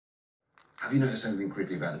Have you noticed anything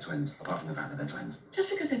creepy about the twins, apart from the fact that they're twins? Just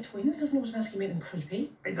because they're twins doesn't automatically make them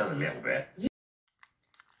creepy. It does a little bit. Yeah.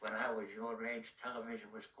 When I was your age, television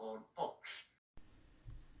was called books.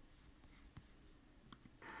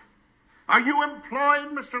 Are you employed,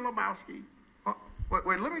 Mr. Lebowski?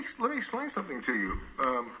 Wait, let me explain something to you.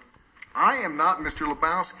 I am not Mr.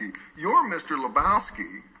 Lebowski. You're Mr.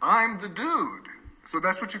 Lebowski. I'm the dude. So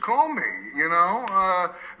that's what you call me, you know?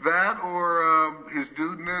 That or his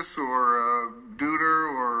dudeness or duder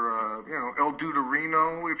or, El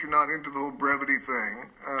Duderino if you're not into the whole brevity thing.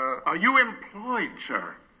 Are you employed,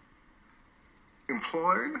 sir?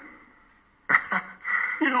 Employed?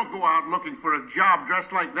 You don't go out looking for a job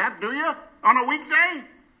dressed like that, do you? On a weekday?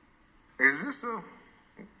 Is this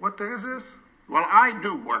what day is this? Well, I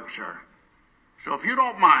do work, sir. So if you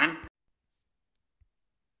don't mind...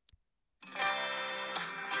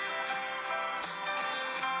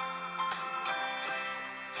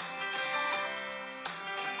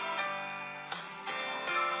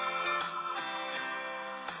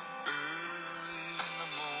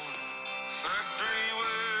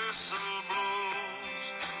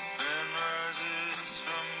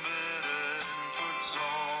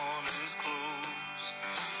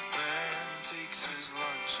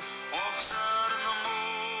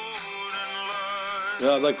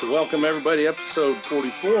 I'd like to welcome everybody to episode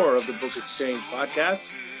 44 of the Book Exchange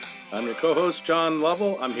podcast. I'm your co-host, John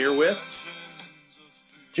Lovell. I'm here with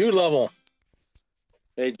Jude Lovell.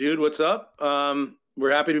 Hey, Jude, what's up?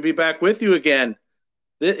 We're happy to be back with you again.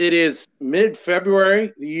 It is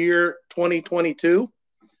mid-February, the year 2022,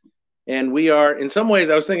 and we are, in some ways,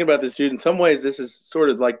 I was thinking about this, Jude, in some ways, this is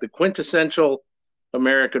sort of like the quintessential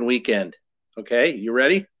American weekend. Okay, you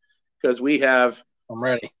ready? Because I'm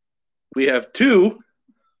ready. We have two,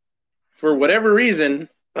 for whatever reason,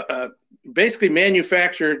 basically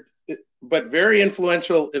manufactured but very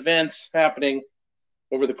influential events happening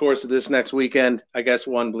over the course of this next weekend. I guess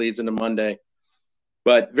one bleeds into Monday.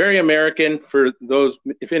 But very American for those,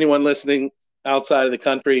 if anyone listening outside of the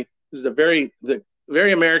country. This is the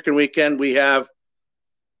very American weekend. We have,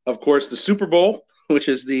 of course, the Super Bowl, which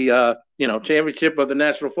is the championship of the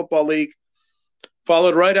National Football League,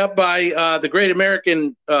 followed right up by the great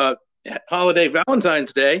American holiday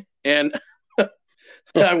Valentine's Day. And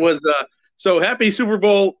I was so happy Super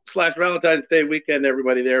Bowl / Valentine's Day weekend,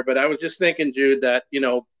 everybody there. But I was just thinking, Jude, that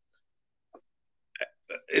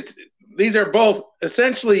these are both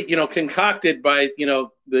essentially concocted by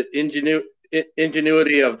the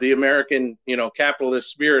ingenuity of the American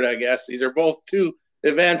capitalist spirit, I guess. These are both two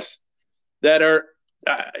events that are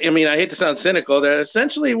I hate to sound cynical, that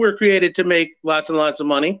essentially were created to make lots and lots of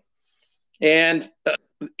money. And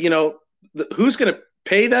who's going to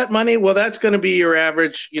pay that money? Well, that's going to be your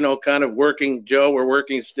average, kind of working Joe or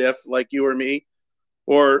working stiff like you or me,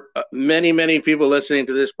 or many, many people listening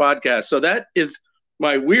to this podcast. So that is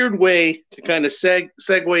my weird way to kind of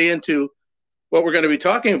segue into what we're going to be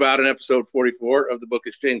talking about in episode 44 of the Book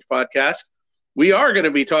Exchange podcast. We are going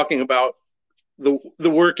to be talking about the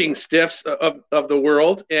working stiffs of the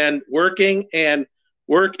world and working and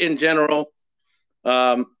work in general.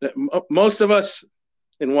 Most of us,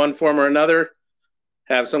 in one form or another,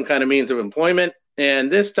 have some kind of means of employment,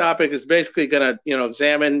 and this topic is basically going to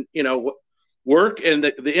examine work and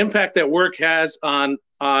the impact that work has on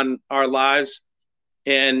our lives,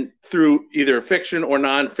 and through either fiction or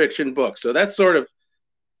nonfiction books. So that's sort of,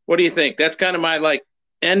 what do you think? That's kind of my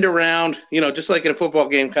end around, just like in a football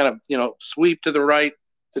game, kind of sweep to the right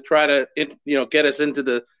to try to get us into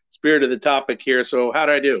the spirit of the topic here. So how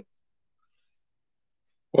did I do?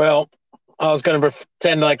 Well, I was going to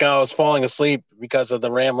pretend like I was falling asleep because of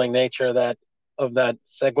the rambling nature of that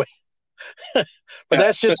segue. But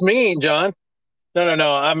that's just me, John. No.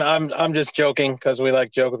 I'm just joking because we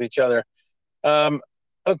like joke with each other.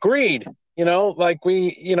 Agreed.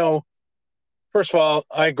 First of all,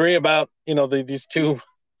 I agree about these two,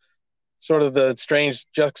 sort of the strange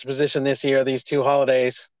juxtaposition this year, these two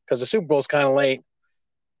holidays, because the Super Bowl's kind of late.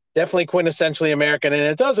 Definitely quintessentially American, and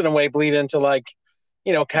it does in a way bleed into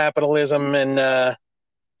capitalism, and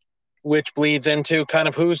which bleeds into kind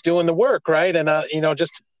of who's doing the work, right? And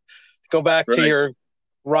just to go back to your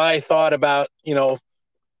wry thought about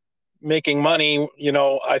making money,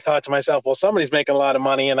 I thought to myself, well, somebody's making a lot of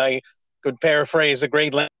money, and I could paraphrase a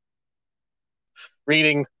great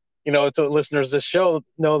reading, to listeners of this show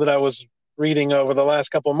know that I was reading over the last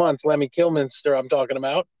couple of months, Lemmy Kilminster I'm talking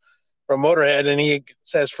about, from Motorhead, and he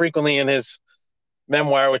says frequently in his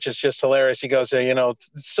memoir, which is just hilarious, he goes,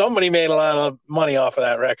 somebody made a lot of money off of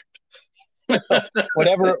that record.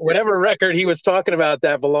 whatever record he was talking about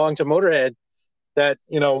that belonged to Motorhead, that,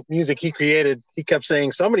 music he created, he kept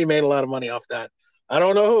saying somebody made a lot of money off that. I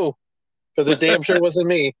don't know who, because it damn sure wasn't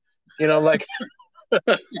me, like,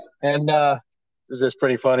 and it's just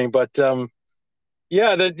pretty funny. But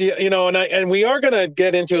yeah, and we are going to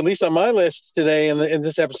get into, at least on my list today in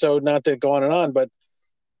this episode, not to go on and on, but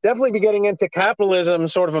definitely be getting into capitalism,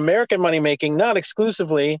 sort of American money making, not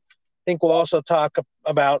exclusively. I think we'll also talk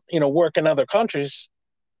about, work in other countries.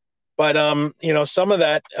 But, some of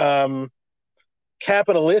that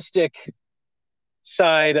capitalistic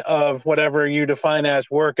side of whatever you define as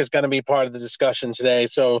work is going to be part of the discussion today.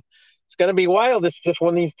 So it's going to be wild. It's just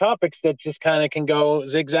one of these topics that just kind of can go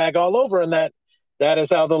zigzag all over. And that is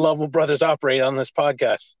how the Lovell brothers operate on this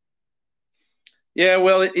podcast. Yeah,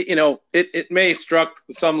 well, it may struck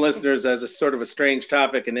some listeners as a sort of a strange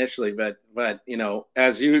topic initially, but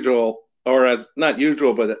as usual, or as not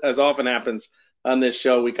usual, but as often happens on this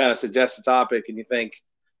show, we kind of suggest a topic, and you think,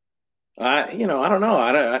 I don't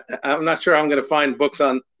know, I'm not sure I'm going to find books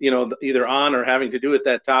on, either on or having to do with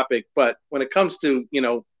that topic. But when it comes to,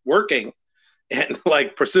 working and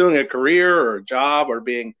like pursuing a career or a job or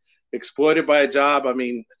being exploited by a job, I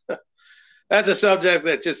mean. That's a subject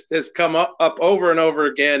that just has come up over and over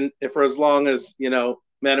again for as long as, men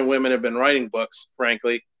and women have been writing books,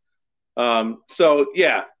 frankly. So,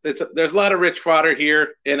 yeah, there's a lot of rich fodder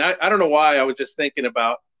here. And I don't know why. I was just thinking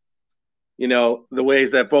about, the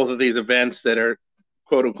ways that both of these events that are,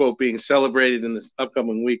 quote unquote, being celebrated in this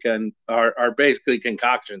upcoming weekend are basically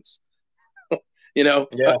concoctions,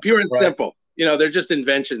 pure and simple. They're just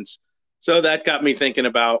inventions. So that got me thinking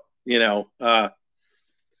about,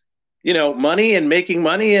 money and making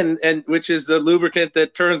money, and which is the lubricant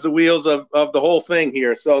that turns the wheels of the whole thing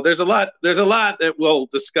here. So there's a lot that we'll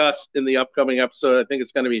discuss in the upcoming episode. I think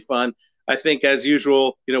it's going to be fun. I think, as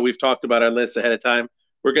usual, we've talked about our list ahead of time.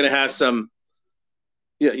 We're going to have some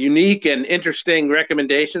unique and interesting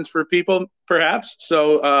recommendations for people, perhaps.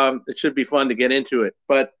 So it should be fun to get into it.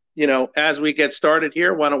 But, as we get started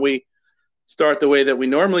here, why don't we start the way that we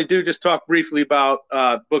normally do, just talk briefly about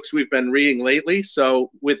books we've been reading lately.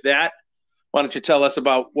 So with that, why don't you tell us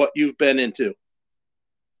about what you've been into?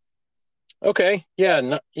 Okay.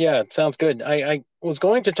 Yeah. It sounds good. I was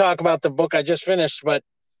going to talk about the book I just finished, but,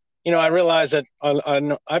 I realized that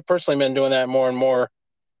I've personally been doing that more and more.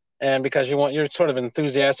 And because you're sort of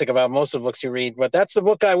enthusiastic about most of the books you read, but that's the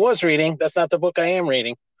book I was reading. That's not the book I am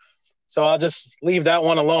reading. So I'll just leave that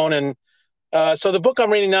one alone. And so the book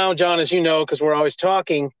I'm reading now, John, as you know, because we're always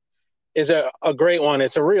talking, is a great one.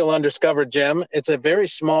 It's a real undiscovered gem. It's a very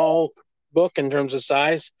small book in terms of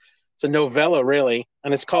size. It's a novella, really.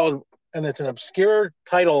 And it's an obscure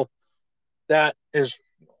title that is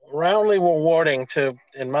roundly rewarding to,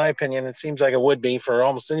 in my opinion, it seems like it would be for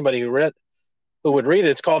almost anybody who would read it.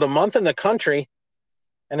 It's called A Month in the Country.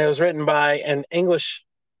 And it was written by an English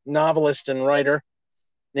novelist and writer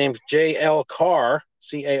named J.L. Carr,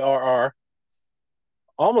 C-A-R-R.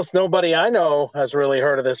 Almost nobody I know has really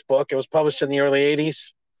heard of this book. It was published in the early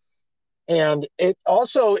 80s. And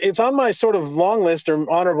it's on my sort of long list or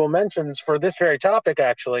honorable mentions for this very topic,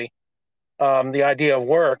 actually, the idea of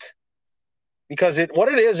work. Because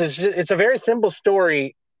it's a very simple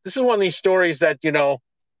story. This is one of these stories that,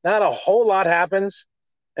 not a whole lot happens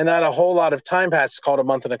and not a whole lot of time passes. It's called A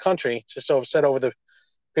Month in the Country, just so set over the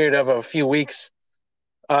period of a few weeks.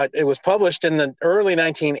 It was published in the early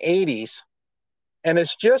 1980s. And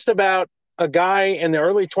it's just about a guy in the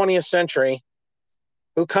early 20th century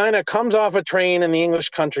who kind of comes off a train in the English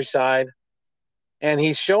countryside, and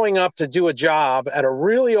he's showing up to do a job at a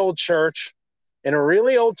really old church in a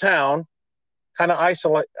really old town, kind of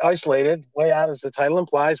isolated, way out, as the title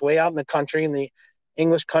implies, way out in the country, in the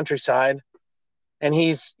English countryside. And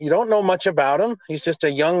you don't know much about him. He's just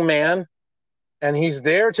a young man, and he's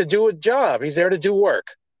there to do a job. He's there to do work.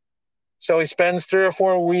 So he spends 3 or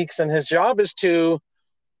 4 weeks, and his job is to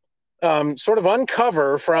sort of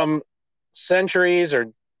uncover from centuries or,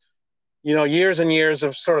 years and years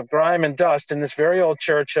of sort of grime and dust in this very old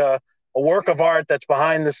church, a work of art that's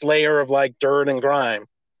behind this layer of like dirt and grime,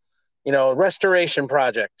 a restoration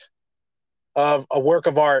project of a work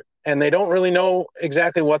of art. And they don't really know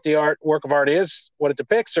exactly what the work of art is, what it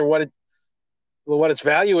depicts, or what its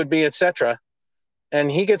value would be, etc. And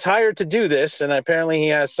he gets hired to do this, and apparently he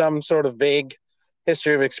has some sort of vague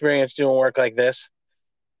history of experience doing work like this.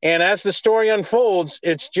 And as the story unfolds,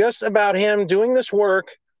 it's just about him doing this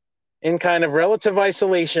work in kind of relative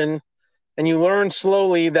isolation, and you learn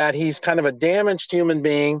slowly that he's kind of a damaged human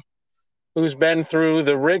being who's been through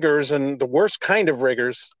the rigors, and the worst kind of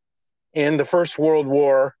rigors, in the First World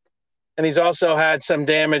War. And he's also had some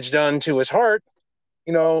damage done to his heart,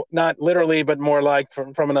 not literally, but more like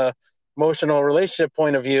from an emotional relationship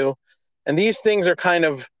point of view. And these things are kind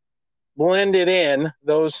of blended in.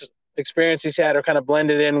 Those experiences he's had are kind of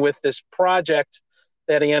blended in with this project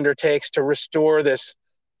that he undertakes to restore this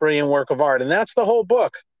brilliant work of art. And that's the whole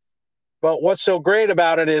book. But what's so great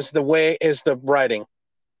about it is the writing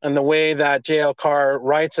and the way that J.L. Carr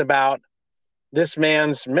writes about this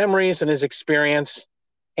man's memories and his experience,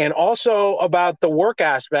 and also about the work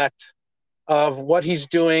aspect of what he's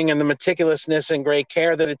doing and the meticulousness and great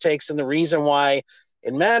care that it takes, and the reason why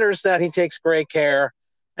it matters that he takes great care.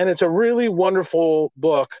 And it's a really wonderful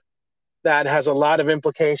book that has a lot of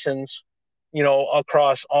implications,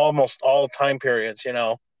 across almost all time periods,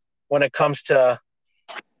 when it comes to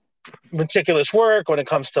meticulous work, when it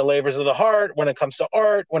comes to labors of the heart, when it comes to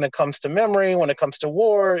art, when it comes to memory, when it comes to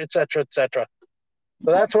war, et cetera, et cetera.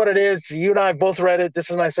 So that's what it is. You and I have both read it. This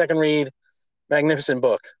is my second read. Magnificent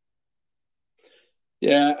book.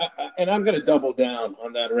 Yeah, and I'm going to double down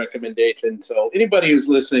on that recommendation. So anybody who's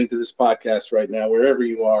listening to this podcast right now, wherever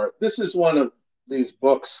you are, this is one of these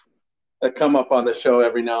books that come up on the show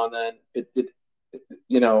every now and then. It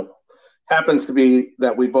happens to be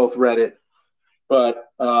that we both read it, but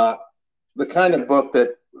the kind of book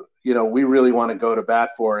that we really want to go to bat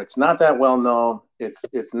for. It's not that well known.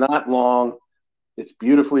 It's not long. It's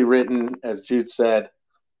beautifully written, as Jude said,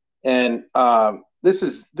 and this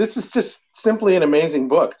is just simply an amazing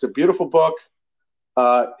book. It's a beautiful book.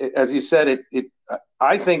 As you said,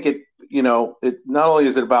 I think it not only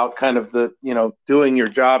is it about kind of the doing your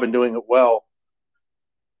job and doing it well,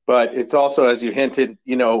 but it's also, as you hinted,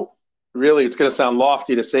 really, it's going to sound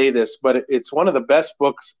lofty to say this, but it's one of the best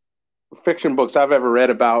fiction books I've ever read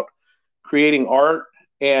about creating art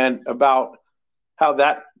and about how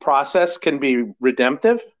that process can be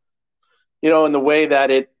redemptive, in the way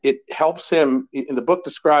that it helps him. And the book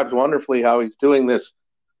describes wonderfully how he's doing this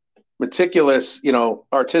meticulous,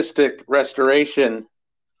 artistic restoration,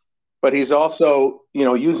 but he's also,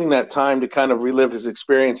 using that time to kind of relive his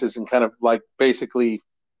experiences and kind of like basically,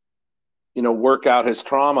 work out his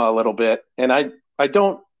trauma a little bit. And I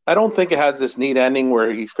don't think it has this neat ending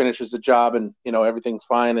where he finishes the job and, everything's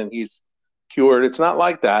fine and he's cured. It's not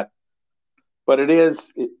like that, but it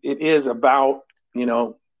is about,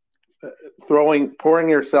 pouring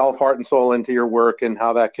yourself, heart and soul into your work, and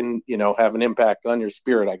how that can, have an impact on your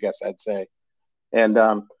spirit, I guess I'd say. And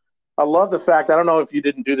I love the fact, I don't know if you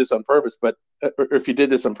didn't do this on purpose, or if you did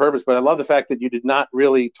this on purpose, but I love the fact that you did not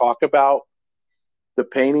really talk about the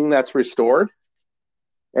painting that's restored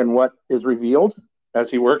and what is revealed as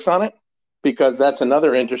he works on it, because that's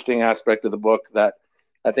another interesting aspect of the book that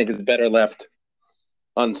I think is better left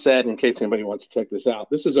unsaid in case anybody wants to check this out.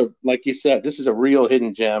 This is like you said, this is a real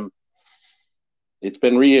hidden gem. It's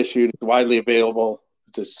been reissued. It's widely available.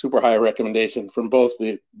 It's a super high recommendation from both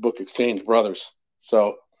the Book Exchange brothers.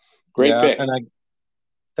 So great pick.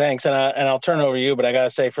 Thanks. And I'll turn it over to you, but I got to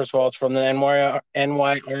say, first of all, it's from the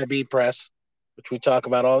NYRB Press, which we talk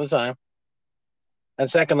about all the time. And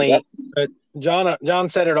secondly, John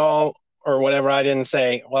said it all or whatever. I didn't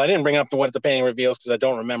say, well, I didn't bring up what the painting reveals because I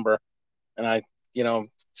don't remember. And I,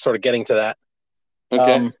 sort of getting to that.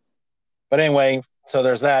 Okay. But anyway, so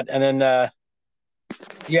there's that. And then,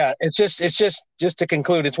 it's just to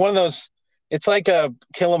conclude, it's one of those, it's like a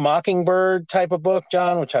Kill a Mockingbird type of book,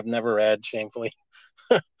 John, which I've never read, shamefully.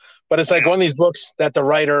 But it's like one of these books that the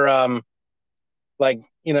writer,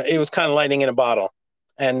 it was kind of lightning in a bottle.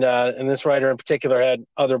 And this writer in particular had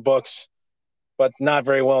other books, but not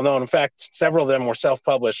very well known. In fact, several of them were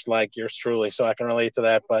self-published, like yours truly, so I can relate to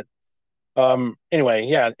that. But anyway,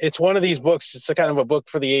 it's one of these books. It's a kind of a book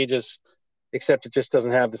for the ages, except it just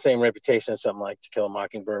doesn't have the same reputation as something like To Kill a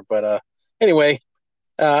Mockingbird. But anyway,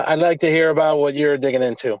 I'd like to hear about what you're digging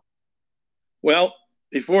into. Well,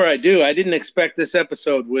 before I do, I didn't expect this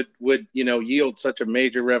episode would yield such a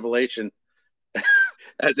major revelation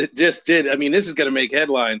as it just did. I mean, this is going to make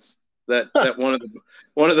headlines that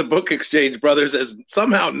one of the Book Exchange brothers has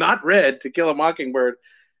somehow not read To Kill a Mockingbird,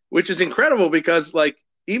 which is incredible because, like,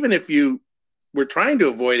 even if you were trying to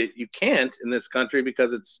avoid it, you can't in this country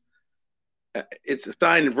because it's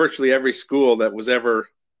assigned in virtually every school that was ever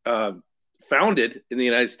founded in the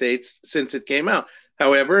United States since it came out.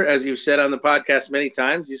 However, as you've said on the podcast many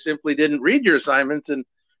times, you simply didn't read your assignments in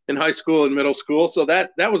high school and middle school. So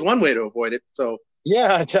that was one way to avoid it. So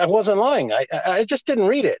yeah, I wasn't lying. I just didn't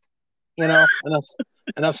read it, and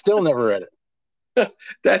I've still never read it.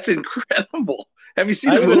 That's incredible. Have you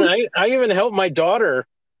seen the movie? I even helped my daughter,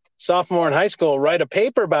 sophomore in high school, write a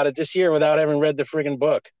paper about it this year without having read the friggin'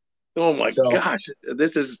 book. Oh my gosh,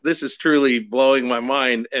 this is truly blowing my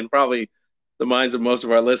mind and probably the minds of most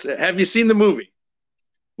of our listeners. Have you seen the movie?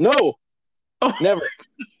 No. Never.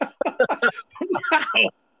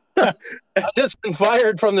 I've just been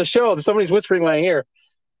fired from the show. Somebody's whispering in my ear.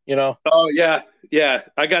 Oh yeah.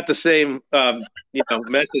 I got the same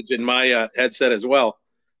message in my headset as well.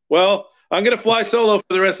 Well, I'm gonna fly solo for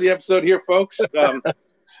the rest of the episode here, folks.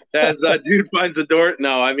 As Jude finds the door.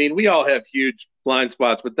 No, I mean we all have huge blind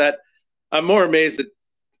spots, but that I'm more amazed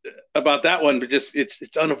about that one. But just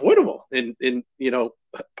it's unavoidable in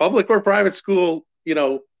public or private school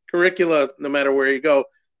curricula, no matter where you go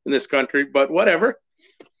in this country. But whatever.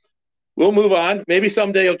 We'll move on. Maybe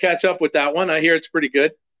someday you'll catch up with that one. I hear it's pretty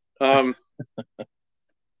good. But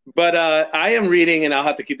I am reading, and I'll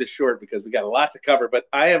have to keep this short because we got a lot to cover. But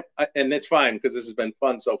and it's fine because this has been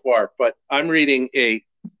fun so far. But I'm reading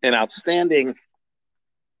an outstanding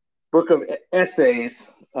book of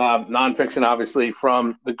essays, nonfiction, obviously,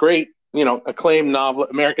 from the great, acclaimed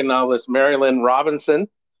American novelist Marilynne Robinson,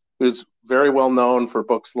 who's very well known for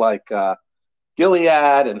books like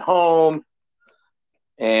Gilead and Home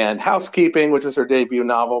and Housekeeping, which was her debut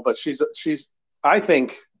novel. But she's I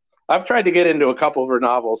think I've tried to get into a couple of her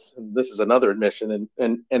novels, and this is another admission,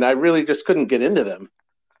 and I really just couldn't get into them.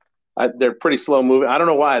 They're pretty slow moving. I don't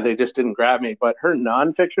know why, they just didn't grab me. But her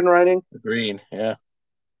nonfiction writing, agreed. Yeah,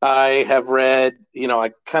 I have read.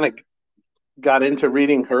 I kind of got into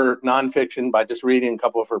reading her nonfiction by just reading a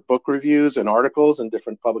couple of her book reviews and articles in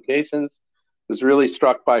different publications. Was really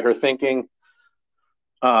struck by her thinking.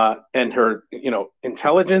 And her,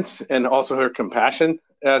 intelligence and also her compassion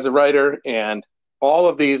as a writer. And all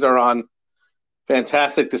of these are on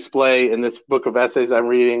fantastic display in this book of essays I'm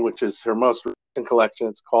reading, which is her most recent collection.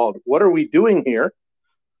 It's called What Are We Doing Here?,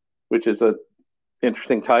 which is an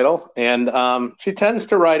interesting title. And she tends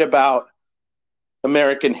to write about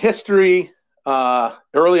American history,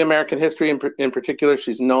 early American history in particular.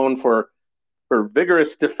 She's known for her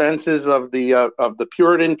vigorous defenses of the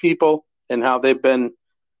Puritan people and how they've been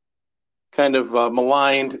kind of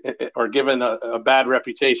maligned or given a bad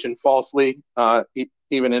reputation falsely,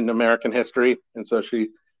 even in American history. And so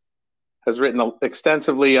she has written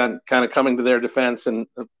extensively on kind of coming to their defense and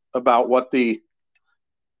about what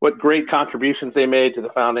great contributions they made to the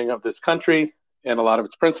founding of this country and a lot of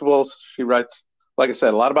its principles. She writes, like I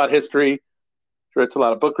said, a lot about history. She writes a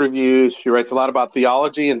lot of book reviews. She writes a lot about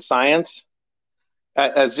theology and science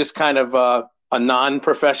as just kind of a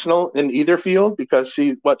non-professional in either field, because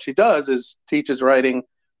what she does is teaches writing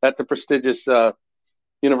at the prestigious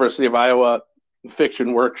University of Iowa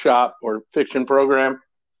fiction workshop or fiction program.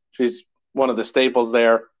 She's one of the staples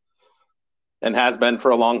there and has been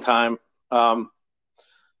for a long time.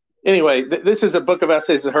 Anyway, this is a book of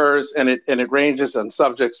essays of hers, and it ranges on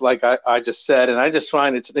subjects like I just said, and I just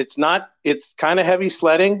find it's kind of heavy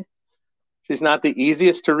sledding. She's not the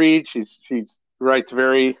easiest to read. She writes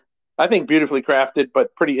very, I think, beautifully crafted,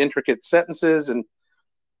 but pretty intricate sentences. And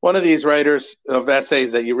one of these writers of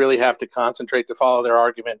essays that you really have to concentrate to follow their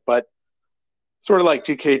argument. But sort of like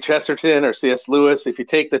G.K. Chesterton or C.S. Lewis, if you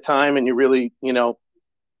take the time and you really,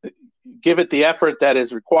 give it the effort that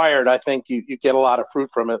is required, I think you get a lot of fruit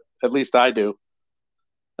from it. At least I do.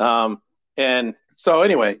 And so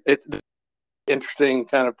anyway, it's an interesting,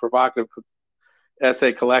 kind of provocative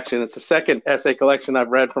essay collection. It's the second essay collection I've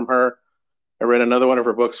read from her. I read another one of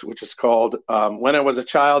her books, which is called When I Was a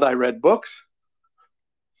Child, I Read Books.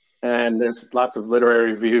 And there's lots of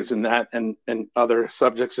literary reviews in that and other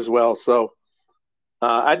subjects as well. So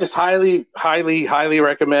I just highly, highly, highly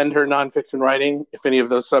recommend her nonfiction writing if any of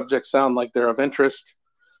those subjects sound like they're of interest.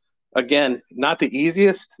 Again, not the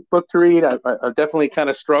easiest book to read. I definitely kind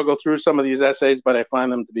of struggle through some of these essays, but I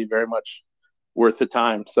find them to be very much worth the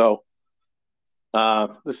time. So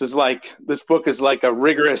this book is like a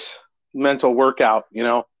rigorous mental workout.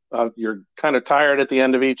 You're kind of tired at the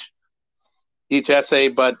end of each essay,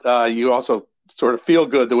 but you also sort of feel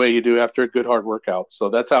good the way you do after a good hard workout. So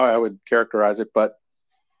that's how I would characterize it. But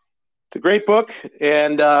it's a great book.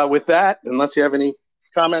 And with that, unless you have any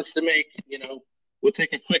comments to make, we'll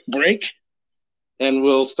take a quick break and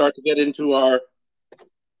we'll start to get into our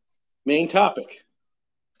main topic.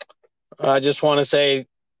 I just want to say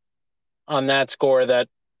on that score that,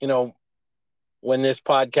 when this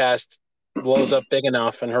podcast blows up big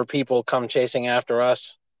enough and her people come chasing after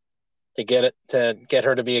us to get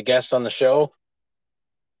her to be a guest on the show,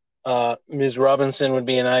 Ms. Robinson would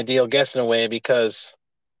be an ideal guest in a way, because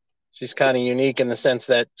she's kind of unique in the sense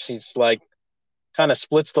that she's like kind of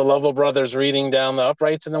splits the Lovell brothers reading down the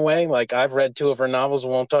uprights in a way. Like, I've read 2 of her novels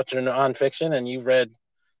and won't touch her nonfiction, and you've read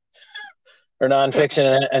her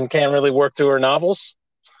nonfiction and can't really work through her novels.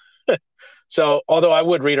 So, although I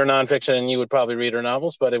would read her nonfiction and you would probably read her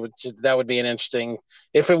novels, but that would be an interesting,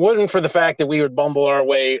 if it wasn't for the fact that we would bumble our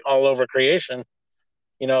way all over creation,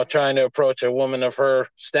 trying to approach a woman of her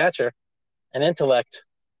stature and intellect,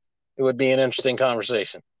 it would be an interesting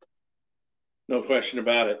conversation. No question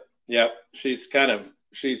about it. Yeah, she's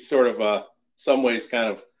sort of some ways kind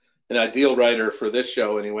of an ideal writer for this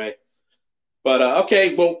show anyway. But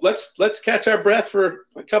okay, well, let's catch our breath for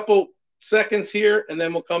a couple seconds here, and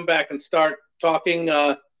then we'll come back and start talking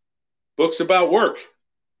books about work.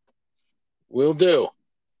 Will do.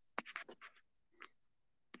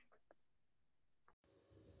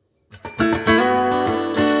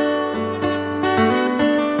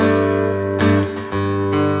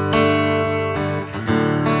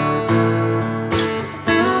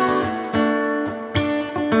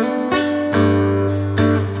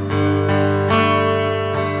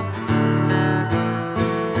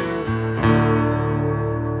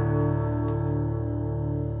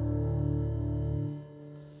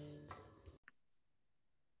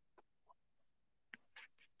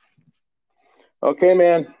 Okay,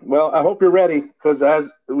 man. Well, I hope you're ready, because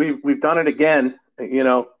as we've done it again,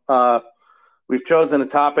 we've chosen a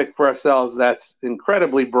topic for ourselves that's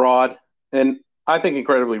incredibly broad and I think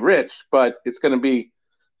incredibly rich, but it's going to be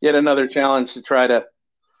yet another challenge to try to,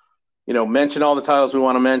 mention all the titles we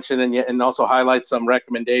want to mention and also highlight some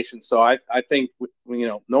recommendations. So I think,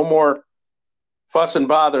 no more fuss and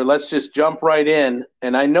bother. Let's just jump right in.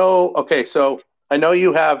 And I know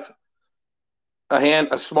you have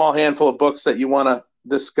a small handful of books that you want to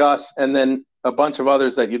discuss, and then a bunch of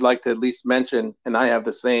others that you'd like to at least mention, and I have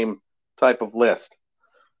the same type of list.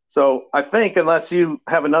 So I think, unless you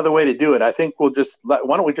have another way to do it, I think why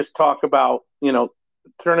don't we just talk about,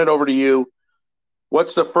 turn it over to you.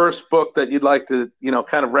 What's the first book that you'd like to,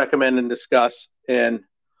 kind of recommend and discuss? And,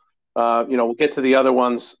 we'll get to the other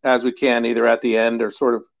ones as we can, either at the end or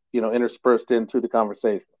sort of, interspersed in through the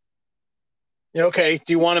conversation. Okay.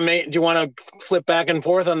 Do you want to flip back and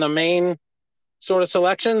forth on the main sort of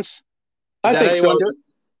selections? I think so.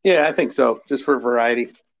 Yeah, I think so. Just for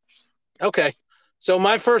variety. Okay. So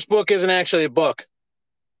my first book isn't actually a book,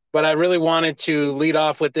 but I really wanted to lead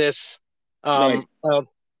off with this. Nice.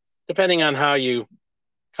 Depending on how you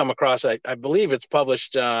come across it, I believe it's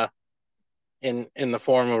published in the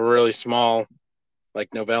form of a really small,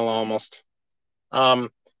 like novella almost.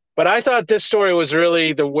 But I thought this story was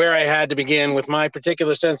really where I had to begin with my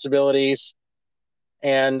particular sensibilities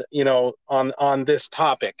and, on this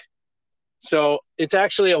topic. So it's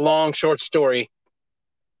actually a long short story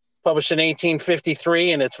published in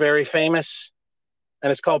 1853, and it's very famous,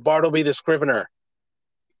 and it's called Bartleby the Scrivener,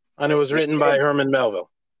 and it was written by Herman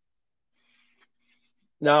Melville.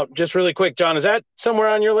 Now, just really quick, John, is that somewhere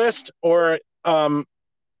on your list, or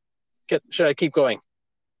should I keep going?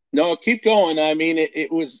 No, keep going. I mean,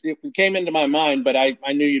 it came into my mind, but I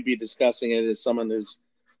knew you'd be discussing it as someone who's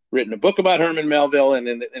written a book about Herman Melville, and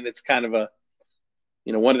it's kind of a,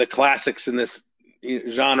 one of the classics in this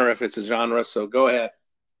genre, if it's a genre. So go ahead.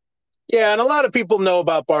 Yeah, and a lot of people know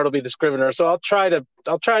about Bartleby the Scrivener, so I'll try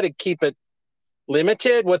to keep it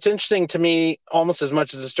limited. What's interesting to me, almost as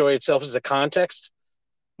much as the story itself, is the context.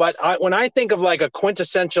 But when I think of like a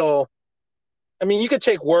quintessential, I mean, you could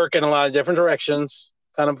take work in a lot of different directions,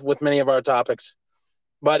 kind of with many of our topics,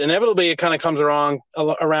 but inevitably it kind of comes around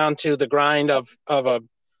to the grind of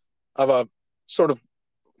a sort of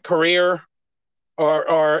career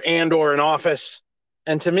or an office.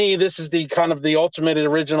 And to me, this is the kind of the ultimate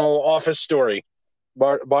original office story,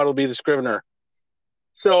 Bartleby the Scrivener.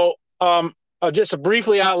 So I'll just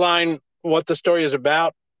briefly outline what the story is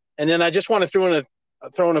about, and then I just want to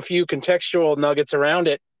throw in a few contextual nuggets around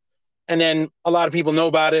it. And then a lot of people know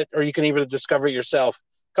about it, or you can even discover it yourself.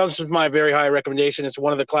 Comes with my very high recommendation. It's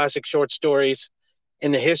one of the classic short stories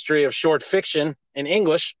in the history of short fiction in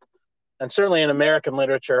English, and certainly in American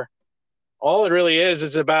literature. All it really is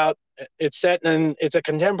it's a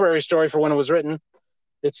contemporary story for when it was written.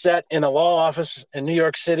 It's set in a law office in New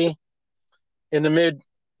York City in the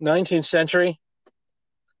mid-19th century.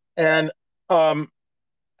 And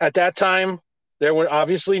at that time, there were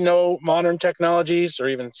obviously no modern technologies or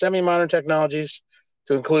even semi-modern technologies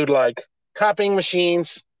to include like copying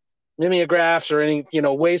machines, mimeographs, or any,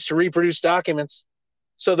 ways to reproduce documents.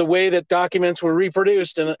 So the way that documents were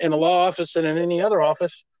reproduced in a law office and in any other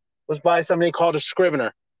office was by somebody called a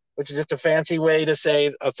scrivener, which is just a fancy way to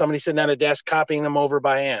say somebody sitting at a desk copying them over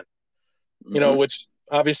by hand, which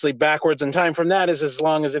obviously backwards in time from that is as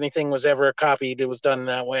long as anything was ever copied, it was done in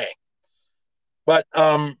that way. But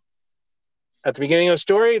at the beginning of the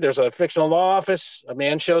story, there's a fictional law office. A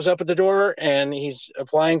man shows up at the door, and he's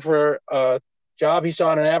applying for a job he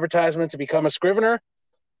saw in an advertisement to become a scrivener.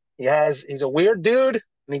 He's a weird dude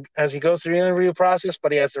as he goes through the interview process,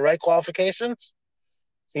 but he has the right qualifications.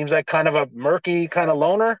 Seems like kind of a murky kind of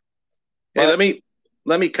loner. Hey,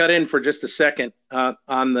 let me cut in for just a second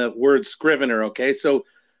on the word scrivener. Okay, so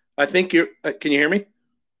I think can you hear me?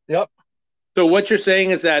 Yep. So what you're saying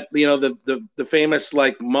is that the famous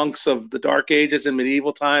like monks of the Dark Ages and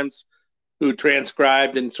medieval times who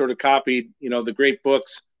transcribed and sort of copied the great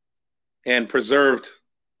books and preserved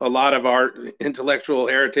a lot of our intellectual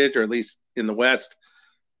heritage, or at least in the West,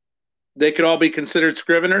 they could all be considered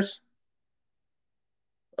scriveners?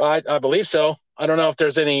 I believe so. I don't know if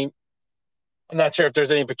there's any. I'm not sure if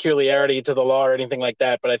there's any peculiarity to the law or anything like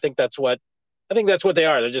that, but I think that's what they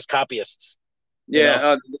are. They're just copyists.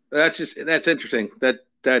 Yeah, that's interesting.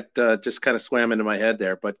 That just kind of swam into my head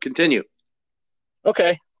there. But continue.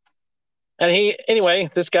 Okay. And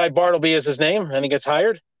this guy Bartleby is his name, and he gets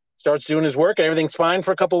hired, starts doing his work, and everything's fine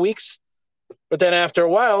for a couple of weeks. But then after a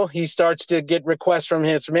while, he starts to get requests from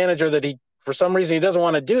his manager that for some reason, he doesn't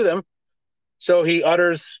want to do them. So he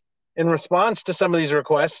utters, in response to some of these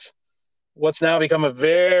requests, what's now become a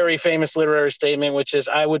very famous literary statement, which is,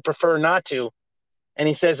 "I would prefer not to." And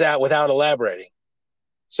he says that without elaborating.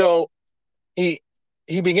 So he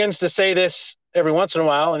begins to say this every once in a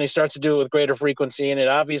while, and he starts to do it with greater frequency, and it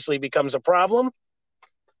obviously becomes a problem.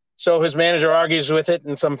 So his manager argues with it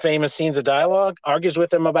in some famous scenes of dialogue, argues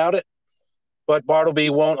with him about it. But Bartleby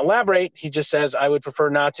won't elaborate. He just says, "I would prefer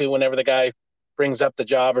not to," whenever the guy brings up the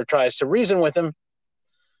job or tries to reason with him.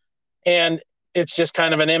 And it's just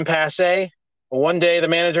kind of an impasse. One day the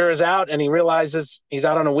manager is out and he realizes he's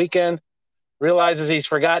out on a weekend, realizes he's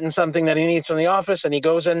forgotten something that he needs from the office, and he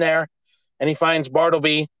goes in there and he finds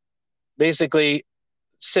Bartleby basically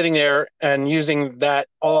sitting there and using that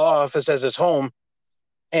office as his home.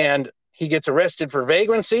 And he gets arrested for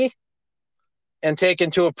vagrancy and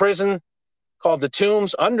taken to a prison called the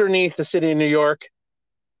Tombs underneath the city of New York,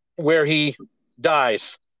 where he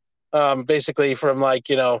dies, basically from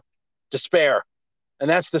despair. And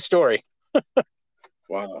that's the story.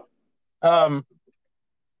 Wow.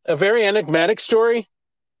 A very enigmatic story.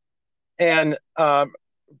 And,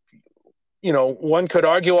 one could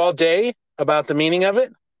argue all day about the meaning of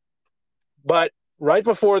it. But right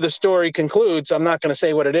before the story concludes, I'm not going to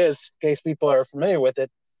say what it is in case people are familiar with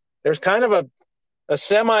it. There's kind of a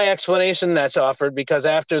semi-explanation that's offered, because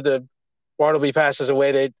after the Bartleby passes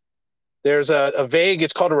away, there's a vague,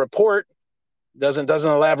 it's called a report, doesn't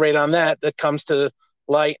elaborate on that comes to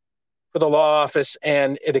light for the law office,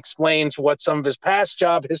 and it explains what some of his past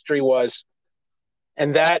job history was.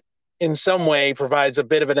 And that in some way provides a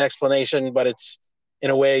bit of an explanation, but it's in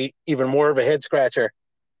a way even more of a head scratcher.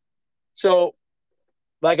 So,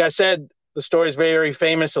 like I said, the story is very, very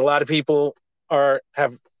famous. A lot of people are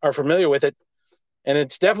familiar with it. And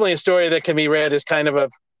it's definitely a story that can be read as kind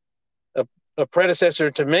of a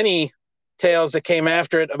predecessor to many tales that came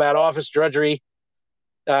after it about office drudgery,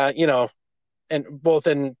 and both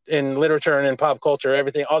in literature and in pop culture,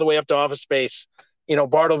 everything all the way up to Office Space.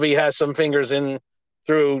 Bartleby has some fingers in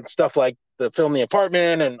through stuff like the film The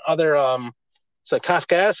Apartment and other some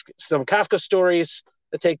Kafka stories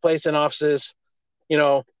that take place in offices,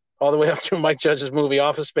 all the way up to Mike Judge's movie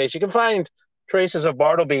Office Space. You can find traces of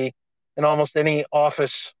Bartleby in almost any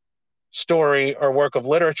office story or work of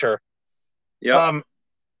literature. Yeah.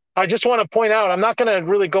 I just want to point out, I'm not going to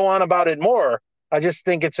really go on about it more. I just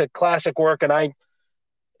think it's a classic work, and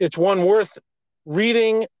it's one worth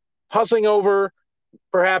reading, puzzling over,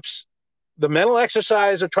 perhaps the mental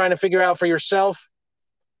exercise of trying to figure out for yourself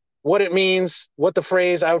what it means, what the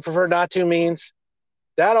phrase "I would prefer not to" means.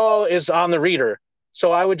 That all is on the reader.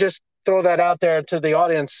 So I would just throw that out there to the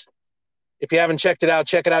audience. If you haven't checked it out,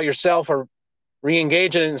 check it out yourself or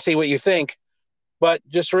re-engage in it and see what you think. But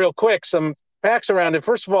just real quick, some facts around it.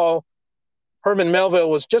 First of all, Herman Melville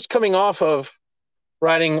was just coming off of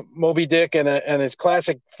writing Moby Dick and his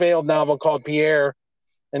classic failed novel called Pierre.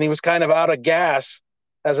 And he was kind of out of gas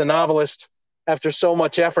as a novelist after so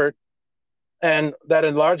much effort. And that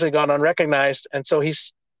had largely gone unrecognized. And so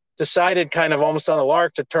he's decided kind of almost on a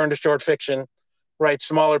lark to turn to short fiction, write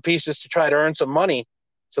smaller pieces to try to earn some money.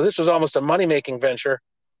 So this was almost a money-making venture.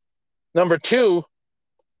 Number two,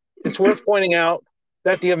 it's worth pointing out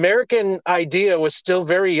that the American idea was still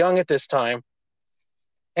very young at this time.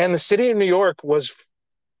 And the city of New York was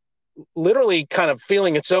literally kind of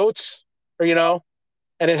feeling its oats, and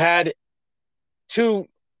it had two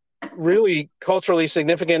really culturally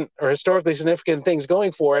significant or historically significant things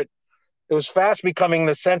going for it. It was fast becoming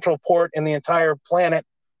the central port in the entire planet.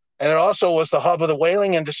 And it also was the hub of the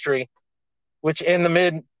whaling industry, which in the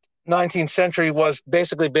mid-19th century was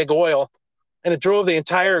basically big oil. and it drove the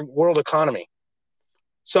entire world economy.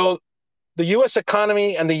 So the U.S.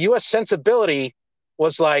 economy and the U.S. sensibility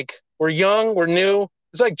was like, we're young, we're new.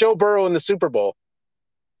 It's like Joe Burrow in the Super Bowl,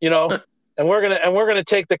 and we're gonna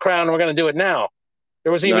take the crown, and we're gonna do it now.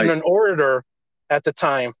 There was even an orator at the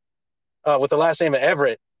time with the last name of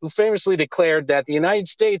Everett, who famously declared that the United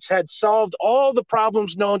States had solved all the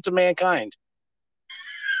problems known to mankind.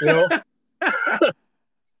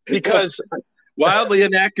 Because wildly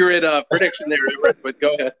inaccurate prediction there, Everett, but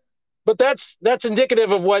go ahead. But that's indicative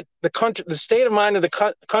of what the state of mind of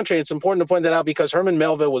the country. It's important to point that out because Herman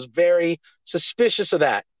Melville was very suspicious of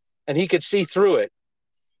that, and he could see through it.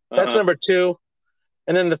 That's number two.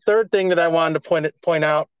 And then the third thing that I wanted to point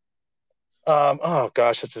out. Oh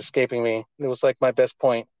gosh, it's escaping me. It was like my best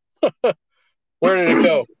point. Where did it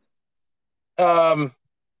go?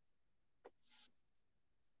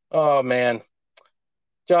 Oh man,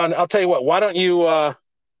 John, I'll tell you what. Why don't you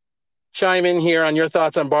chime in here on your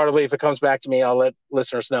thoughts on Bartleby? If it comes back to me, I'll let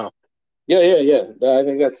listeners know. Yeah. I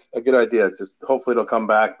think that's a good idea. Just hopefully it'll come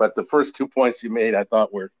back. But the first 2 points you made, I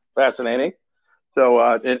thought were fascinating. So,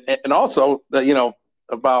 and also that,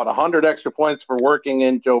 about 100 extra points for working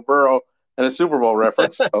in Joe Burrow and a Super Bowl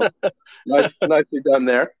reference. So nicely done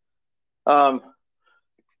there.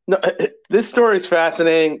 No, this story is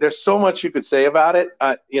fascinating. There's so much you could say about it.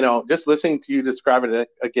 Just listening to you describe it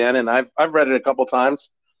again, and I've read it a couple times,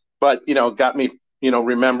 but got me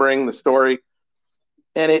remembering the story.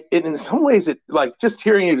 And it in some ways, it like just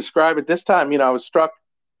hearing you describe it this time, I was struck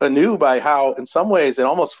anew by how in some ways it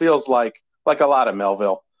almost feels like a lot of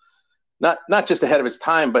Melville, not just ahead of its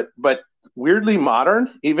time, but weirdly modern,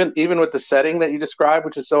 even with the setting that you described,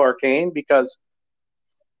 which is so arcane, because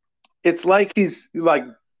it's like he's like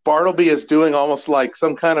Bartleby is doing almost like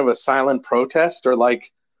some kind of a silent protest, or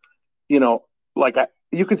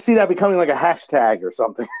you could see that becoming like a hashtag or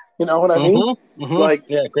something. You know what I mean? Like,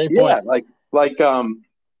 yeah, great point. Yeah,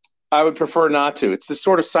 I would prefer not to. It's this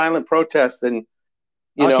sort of silent protest, and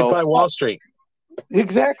Occupy Wall Street.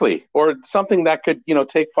 Exactly, or something that could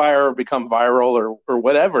take fire or become viral or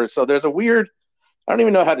whatever. So there's a weird, I don't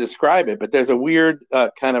even know how to describe it, but there's a weird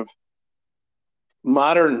kind of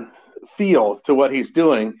modern feel to what he's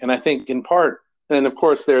doing. And I think in part, and of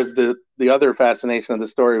course there's the other fascination of the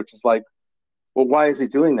story, which is like, well, why is he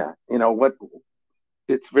doing that?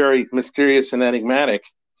 It's very mysterious and enigmatic.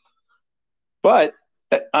 But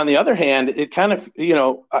on the other hand, it kind of,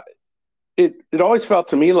 it always felt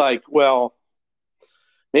to me like, well,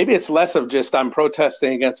 maybe it's less of just I'm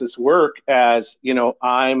protesting against this work as,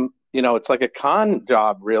 it's like a con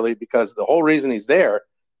job really, because the whole reason he's there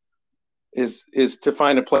is to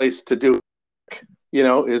find a place to do,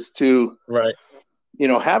 is to, right.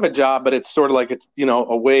 Have a job, but it's sort of like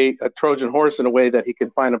a Trojan horse in a way that he can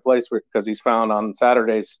find a place where, because he's found on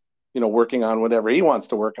Saturdays, working on whatever he wants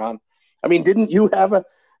to work on. I mean, didn't you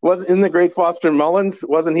wasn't the great Foster Mullins,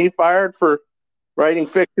 wasn't he fired for writing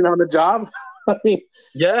fiction on the job? I mean,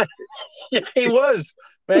 yeah, he was.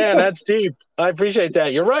 Man, that's deep. I appreciate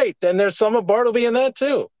that. You're right. Then there's some of Bartleby in that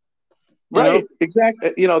too. Right.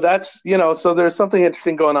 Exactly. That's, so there's something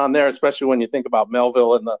interesting going on there, especially when you think about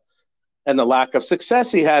Melville and the lack of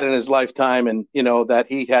success he had in his lifetime, and, that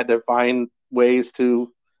he had to find ways to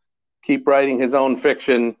keep writing his own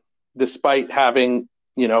fiction despite having,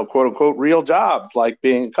 quote unquote, real jobs like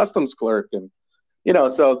being a customs clerk. And,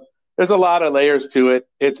 so there's a lot of layers to it.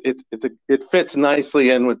 It fits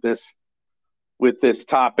nicely in with this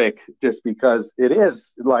topic, just because it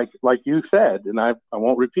is like you said, and I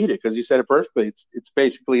won't repeat it because you said it perfectly. It's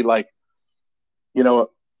basically like,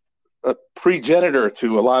 a progenitor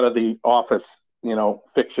to a lot of the office,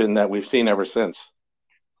 fiction that we've seen ever since.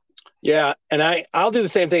 Yeah. And I'll do the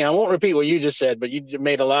same thing. I won't repeat what you just said, but you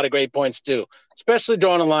made a lot of great points too, especially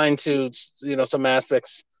drawing a line to, some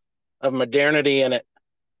aspects of modernity in it,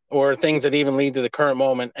 or things that even lead to the current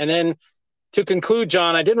moment. And then to conclude,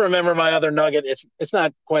 John, I didn't remember my other nugget. It's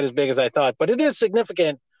not quite as big as I thought, but it is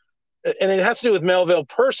significant. And it has to do with Melville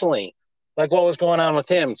personally, like what was going on with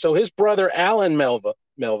him. So his brother, Alan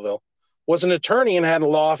Melville, was an attorney and had a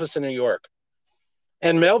law office in New York.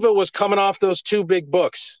 And Melville was coming off those two big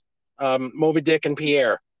books, Moby Dick and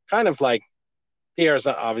Pierre. Kind of like, Pierre's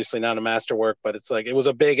obviously not a masterwork, but it's like, it was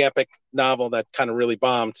a big epic novel that kind of really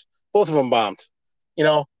bombed. Both of them bombed.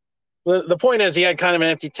 The point is he had kind of an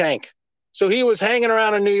empty tank. So he was hanging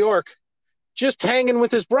around in New York, just hanging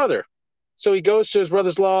with his brother. So he goes to his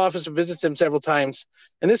brother's law office and visits him several times.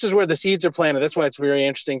 And this is where the seeds are planted. That's why it's very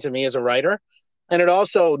interesting to me as a writer. And it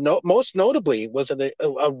also, most notably, was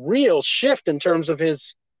a real shift in terms of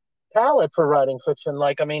his palette for writing fiction.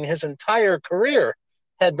 His entire career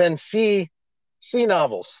had been sea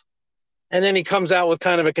novels. And then he comes out with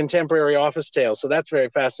kind of a contemporary Office Tale. So that's very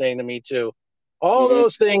fascinating to me, too. All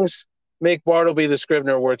those things make Bartleby the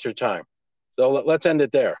Scrivener worth your time. So let's end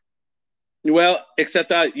it there. Well,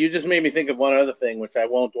 except you just made me think of one other thing, which I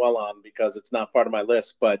won't dwell on because it's not part of my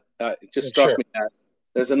list, but it just struck me that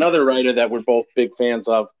there's another writer that we're both big fans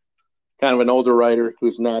of, kind of an older writer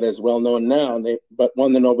who's not as well known now, but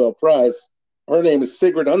won the Nobel Prize. Her name is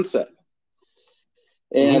Sigrid Undset.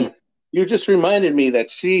 And you just reminded me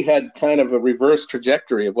that she had kind of a reverse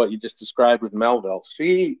trajectory of what you just described with Melville.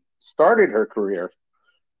 She started her career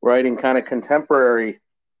writing kind of contemporary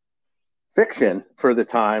fiction for the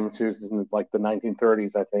time. She was in like the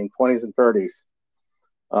 1930s, I think, 20s and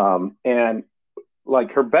 30s. And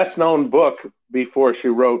like her best known book before she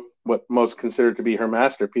wrote what most considered to be her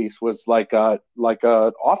masterpiece was like a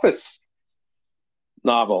office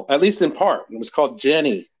novel, at least in part. It was called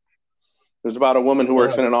Jenny. It was about a woman who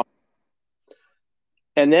works in an office.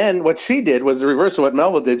 And then what she did was the reverse of what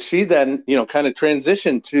Melville did. She then, kind of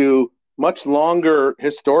transitioned to much longer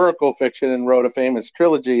historical fiction and wrote a famous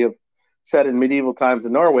trilogy set in medieval times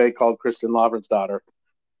in Norway called Kristin Lavransdatter.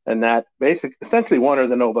 And that essentially won her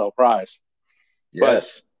the Nobel Prize.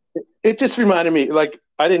 Yes. But it just reminded me, like,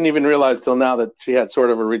 I didn't even realize till now that she had sort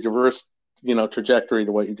of a reverse, trajectory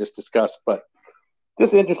to what you just discussed. But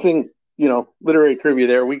just interesting, literary trivia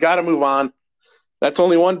there. We got to move on. That's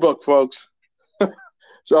only one book, folks.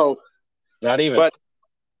 So not even. But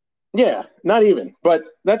yeah, not even. But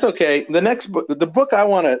that's okay. The next book, the book I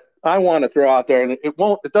want to throw out there, and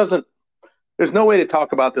there's no way to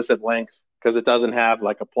talk about this at length because it doesn't have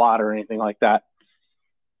like a plot or anything like that.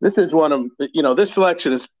 This is one of, this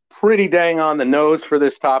selection is pretty dang on the nose for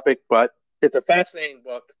this topic, but it's a fascinating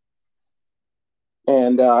book.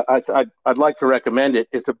 And I'd like to recommend it.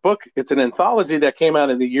 It's an anthology that came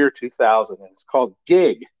out in the year 2000, and it's called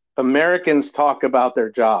Gig, Americans Talk About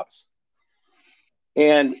Their Jobs.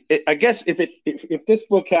 And I guess if this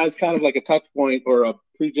book has kind of like a touch point or a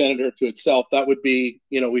progenitor to itself, that would be,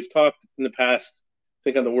 we've talked in the past, I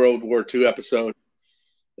think on the World War II episode,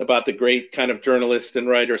 about the great kind of journalist and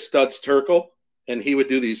writer Studs Terkel, and he would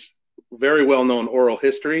do these very well-known oral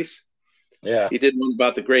histories. Yeah, he did one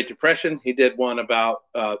about the Great Depression. He did one about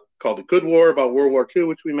called The Good War, about World War II,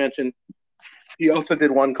 which we mentioned. He also did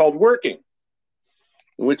one called Working,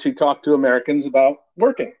 in which he talked to Americans about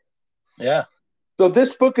working. Yeah. So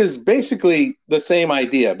this book is basically the same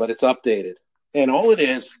idea, but it's updated. And all it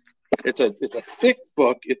is, it's a thick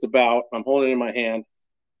book. It's about, I'm holding it in my hand,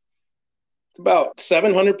 it's about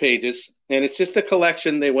 700 pages, and it's just a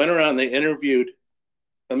collection. They went around, they interviewed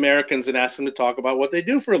Americans and asked them to talk about what they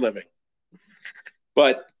do for a living.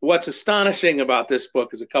 But what's astonishing about this book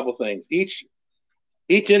is a couple things. Each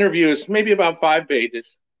interview is maybe about 5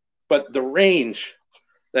 pages, but the range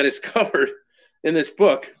that is covered in this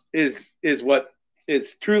book is what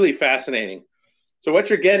is truly fascinating. So what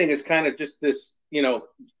you're getting is kind of just this,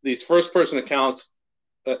 these first-person accounts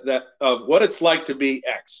that of what it's like to be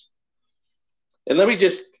X. And let me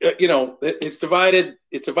just, it's divided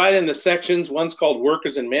into sections. One's called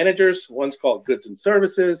workers and managers. One's called goods and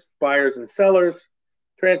services, buyers and sellers,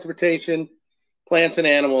 transportation, plants and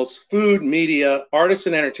animals, food, media, artists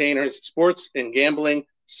and entertainers, sports and gambling,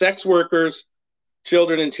 sex workers,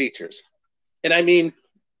 children and teachers. And I mean,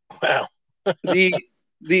 wow,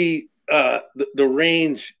 the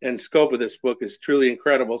range and scope of this book is truly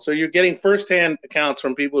incredible. So you're getting firsthand accounts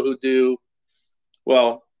from people who do,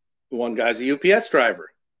 well, one guy's a UPS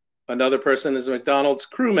driver. Another person is a McDonald's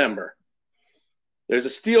crew member. There's a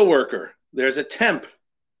steel worker. There's a temp.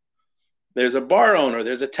 There's a bar owner.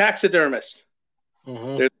 There's a taxidermist.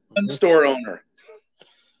 Mm-hmm. There's a gun store owner.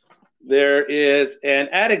 There is an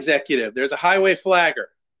ad executive. There's a highway flagger.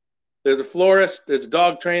 There's a florist. There's a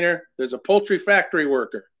dog trainer. There's a poultry factory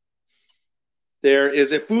worker. There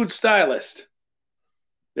is a food stylist.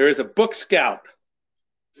 There is a book scout,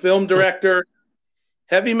 film director,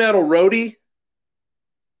 heavy metal roadie,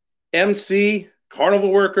 MC,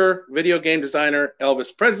 carnival worker, video game designer,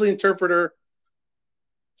 Elvis Presley interpreter,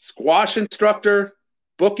 squash instructor,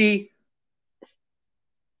 bookie,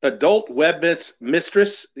 adult web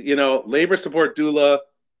mistress, labor support doula,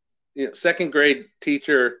 second grade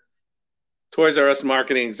teacher, Toys R Us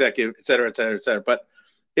marketing executive, et cetera, et cetera, et cetera. But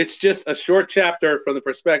it's just a short chapter from the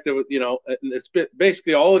perspective of, it's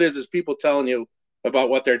basically all it is people telling you about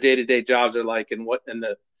what their day-to-day jobs are like and what and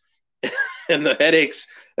the headaches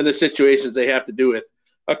and the situations they have to do with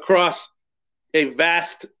across a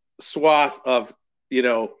vast swath of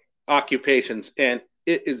occupations. And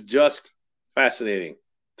it is just fascinating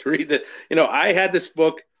to read that. I had this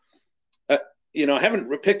book I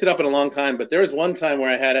haven't picked it up in a long time, but there was one time where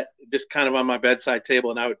I had it just kind of on my bedside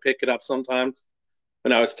table, and I would pick it up sometimes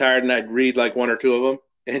when I was tired, and I'd read like one or two of them,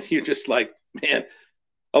 and you're just like, man,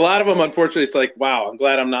 a lot of them, unfortunately, it's like, wow, I'm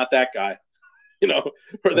glad I'm not that guy,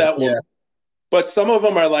 or that one. But some of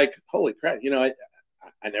them are like, holy crap,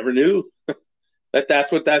 I never knew that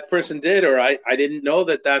that's what that person did, or I didn't know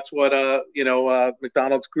that that's what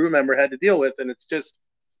McDonald's crew member had to deal with, and it's just,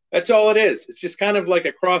 that's all it is. It's just kind of like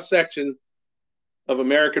a cross section of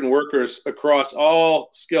American workers across all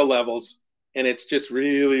skill levels, and it's just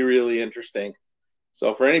really, really interesting.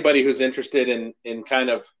 So for anybody who's interested in kind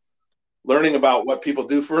of learning about what people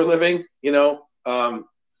do for a living,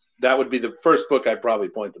 that would be the first book I'd probably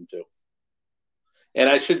point them to. And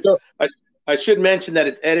I should mention that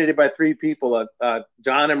it's edited by three people,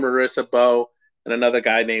 John and Marissa Bowe, and another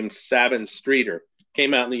guy named Sabin Streeter.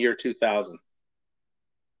 Came out in the year 2000.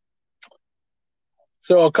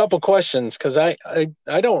 So a couple questions, because I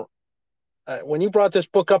don't when you brought this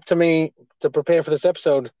book up to me to prepare for this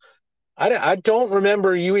episode, I don't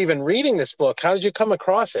remember you even reading this book. How did you come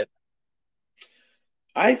across it?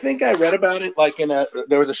 I think I read about it like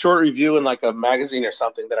there was a short review in like a magazine or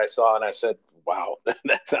something that I saw, and I said, wow,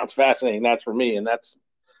 that sounds fascinating. That's for me. And that's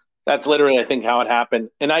literally, I think, how it happened.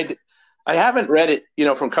 And I haven't read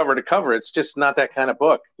it, from cover to cover. It's just not that kind of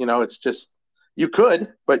book. It's just, you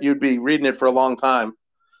could, but you'd be reading it for a long time.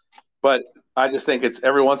 But I just think it's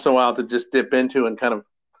every once in a while to just dip into and kind of,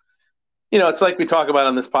 it's like we talk about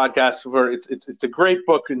on this podcast, where it's a great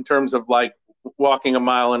book in terms of like walking a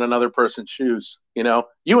mile in another person's shoes.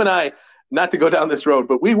 You and I, not to go down this road,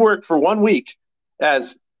 but we worked for 1 week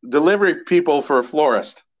as delivery people for a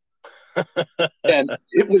florist. And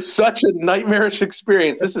it was such a nightmarish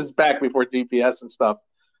experience. This is back before GPS and stuff,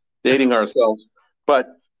 dating ourselves. But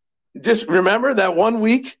just remember that 1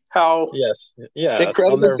 week, how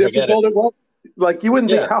incredibly difficult it was. Like, you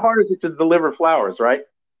wouldn't think, how hard is it to deliver flowers, right?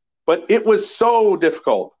 But it was so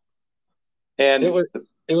difficult. And it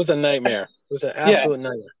was a nightmare. It was an absolute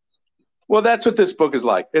nightmare. Well, that's what this book is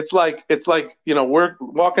like. It's like we're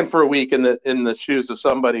walking for a week in the shoes of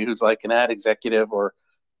somebody who's like an ad executive, or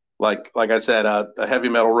like I said, a heavy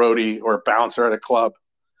metal roadie or a bouncer at a club,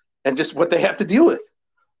 and just what they have to deal with,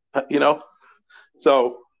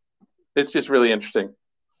 So it's just really interesting.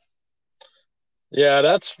 Yeah,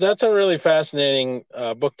 that's a really fascinating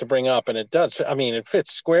book to bring up, and it does. I mean, it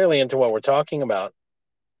fits squarely into what we're talking about.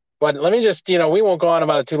 But let me just, we won't go on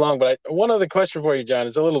about it too long, but one other question for you, John,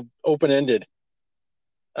 is a little open-ended.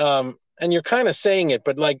 And you're kind of saying it,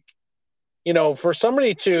 but like, for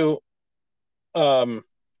somebody to,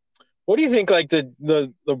 what do you think like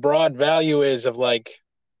the broad value is of like,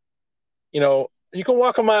 you can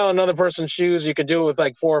walk a mile in another person's shoes. You could do it with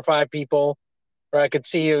like 4 or 5 people, or I could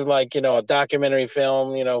see you like, a documentary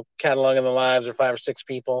film, cataloging the lives of 5 or 6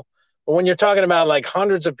 people. But when you're talking about like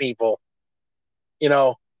hundreds of people,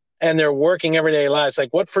 and they're working everyday lives,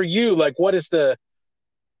 like what for you, like what is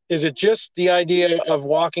it just the idea of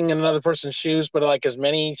walking in another person's shoes, but like as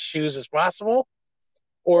many shoes as possible?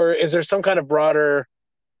 Or is there some kind of broader,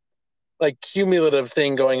 like cumulative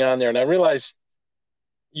thing going on there? And I realize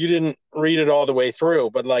you didn't read it all the way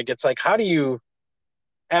through, but like, it's like, how do you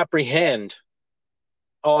apprehend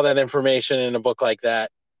all that information in a book like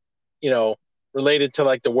that, related to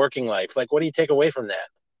like the working life? Like, what do you take away from that?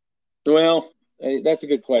 Well, that's a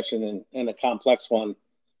good question and a complex one.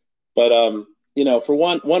 But, for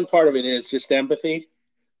one part of it is just empathy.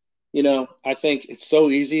 I think it's so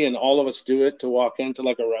easy, and all of us do it, to walk into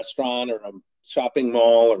like a restaurant or a shopping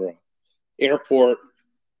mall or an airport.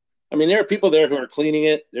 I mean, there are people there who are cleaning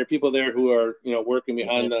it. There are people there who are, working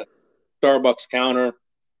behind the Starbucks counter.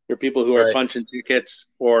 There are people who are punching tickets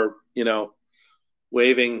or,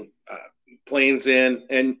 waving planes in.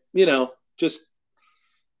 And,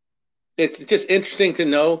 it's just interesting to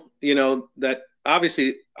know, that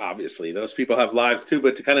obviously those people have lives too,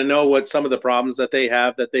 but to kind of know what some of the problems that they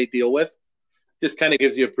have, that they deal with, just kind of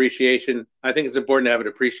gives you appreciation. I think it's important to have an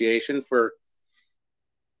appreciation for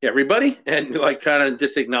everybody, and like kind of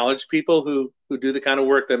just acknowledge people who do the kind of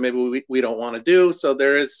work that maybe we don't want to do. So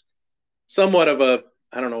there is somewhat of a,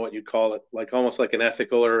 I don't know what you'd call it, like almost like an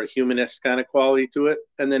ethical or a humanist kind of quality to it.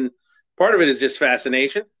 And then part of it is just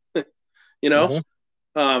fascination,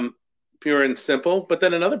 pure and simple. But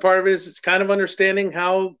then another part of it is it's kind of understanding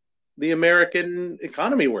how the American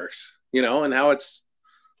economy works, and how it's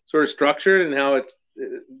sort of structured, and how it's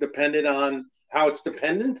dependent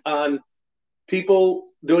on people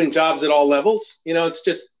doing jobs at all levels. It's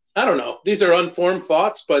just, I don't know. These are unformed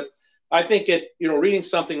thoughts, but I think reading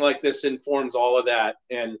something like this informs all of that,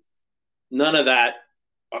 and none of that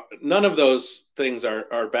none of those things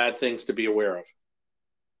are bad things to be aware of.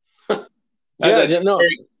 Yeah, no.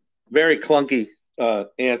 Very, very clunky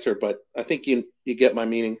answer, but I think you get my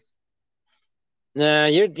meaning. Nah,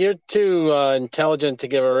 you're too intelligent to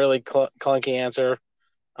give a really clunky answer.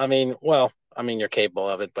 I mean, you're capable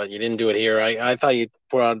of it, but you didn't do it here. I thought you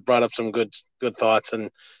brought up some good thoughts,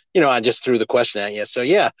 and I just threw the question at you. So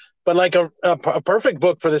yeah, but like a perfect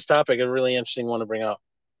book for this topic, a really interesting one to bring up.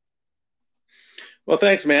 Well,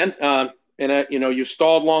 thanks, man. And you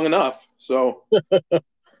stalled long enough, so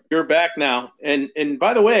you're back now. And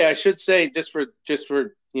by the way, I should say, just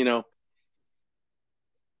for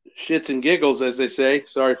shits and giggles, as they say.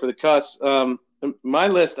 Sorry for the cuss. My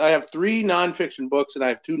list, I have 3 nonfiction books and I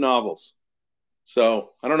have 2 novels. So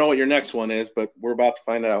I don't know what your next one is, but we're about to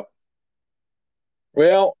find out.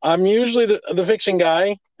 Well, I'm usually the fiction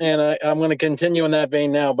guy, and I'm going to continue in that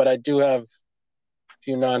vein now, but I do have a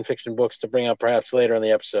few nonfiction books to bring up perhaps later in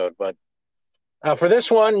the episode. But for this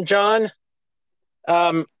one, John,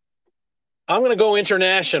 I'm going to go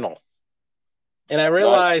international. And I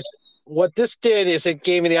realized what this did is it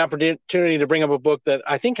gave me the opportunity to bring up a book that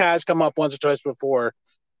I think has come up once or twice before.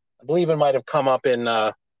 I believe it might have come up in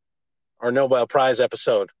our Nobel Prize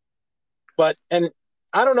episode. And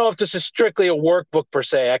I don't know if this is strictly a workbook per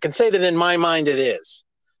se. I can say that in my mind it is.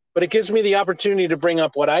 But it gives me the opportunity to bring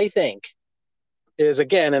up what I think is,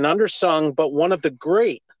 again, an undersung, but one of the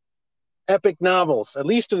great epic novels, at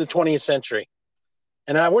least of the 20th century.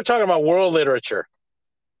 And we're talking about world literature,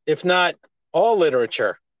 if not all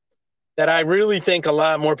literature, that I really think a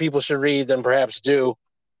lot more people should read than perhaps do.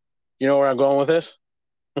 You know where I'm going with this?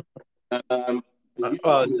 I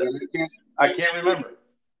can't remember.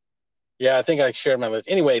 Yeah, I think I shared my list.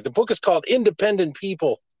 Anyway, the book is called Independent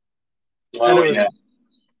People. Oh, yeah.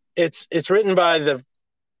 It's written by the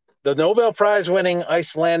Nobel Prize winning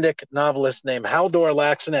Icelandic novelist named Halldór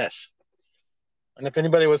Laxness. And if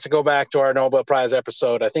anybody was to go back to our Nobel Prize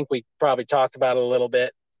episode, I think we probably talked about it a little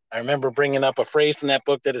bit. I remember bringing up a phrase from that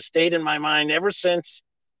book that has stayed in my mind ever since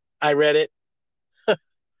I read it.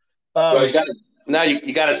 Well,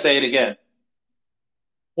 you got to say it again.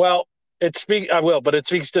 Well, I will, but it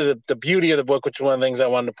speaks to the beauty of the book, which is one of the things I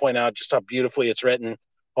wanted to point out, just how beautifully it's written.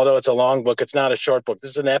 Although it's a long book, it's not a short book.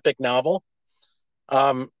 This is an epic novel,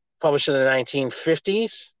 published in the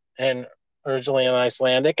 1950s and originally in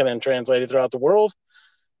Icelandic and then translated throughout the world.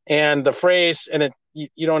 And the phrase, and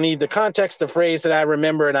you don't need the context, the phrase that I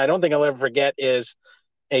remember, and I don't think I'll ever forget, is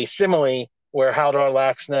a simile where Halldór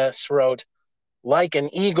Laxness wrote, "Like an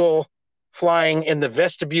eagle flying in the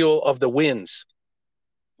vestibule of the winds."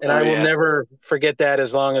 And I will never forget that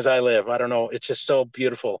as long as I live. I don't know. It's just so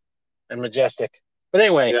beautiful and majestic. But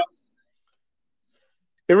anyway,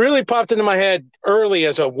 It really popped into my head early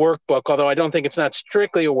as a workbook, although I don't think it's not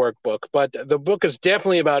strictly a workbook. But the book is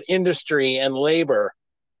definitely about industry and labor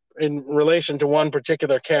in relation to one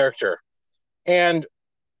particular character. And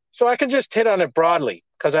so I can just hit on it broadly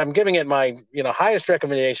because I'm giving it my highest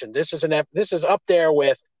recommendation. This is up there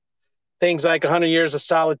with things like 100 Years of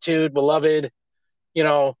Solitude, Beloved,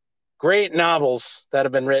 great novels that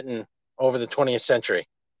have been written over the 20th century.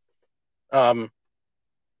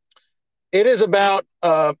 It is about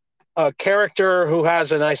a character who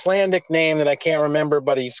has an Icelandic name that I can't remember,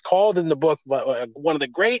 but he's called in the book one of the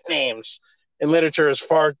great names in literature as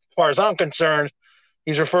far as I'm concerned.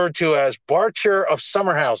 He's referred to as Barcher of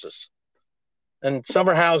Summerhouses. And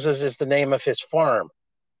Summerhouses is the name of his farm.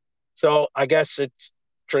 So I guess it's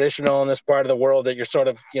traditional in this part of the world that you're sort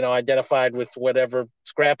of, identified with whatever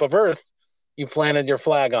scrap of earth you planted your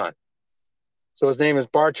flag on. So his name is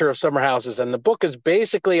Barcher of Summerhouses. And the book is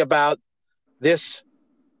basically about this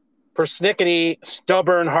persnickety,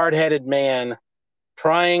 stubborn, hard-headed man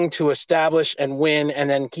trying to establish and win and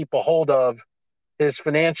then keep a hold of his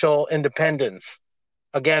financial independence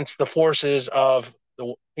against the forces of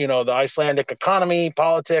the Icelandic economy,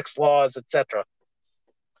 politics, laws, etc.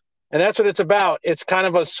 And that's what it's about. It's kind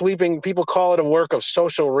of a sweeping, people call it a work of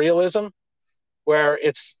social realism, where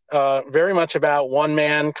it's very much about one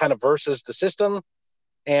man kind of versus the system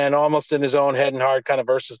and almost in his own head and heart kind of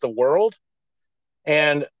versus the world.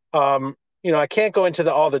 And, I can't go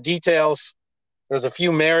into all the details. There's a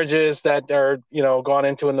few marriages that are, gone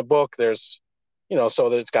into in the book. There's, so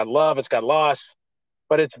that it's got love, it's got loss,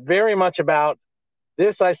 but it's very much about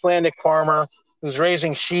this Icelandic farmer who's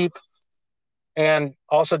raising sheep and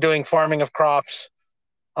also doing farming of crops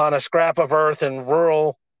on a scrap of earth in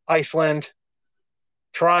rural Iceland,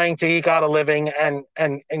 trying to eke out a living and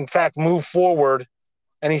in fact move forward.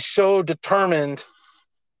 And he's so determined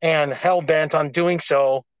and hell-bent on doing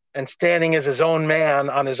so and standing as his own man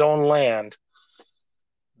on his own land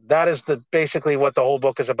that is basically what the whole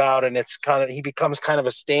book is about. And it's he becomes kind of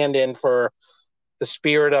a stand-in for the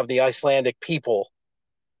spirit of the Icelandic people.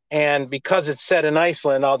 And because it's set in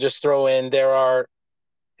Iceland, I'll just throw in, there are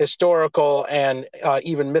historical and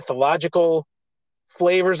even mythological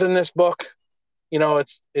flavors in this book. You know,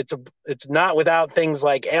 it's not without things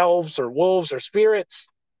like elves or wolves or spirits.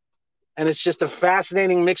 And it's just a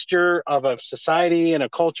fascinating mixture of a society and a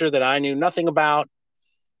culture that I knew nothing about,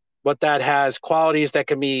 but that has qualities that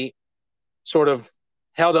can be sort of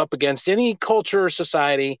held up against any culture or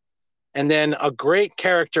society. And then a great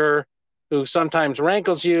character who sometimes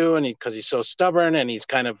rankles you, and because he's so stubborn and he's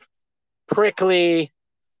kind of prickly,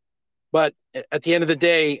 but at the end of the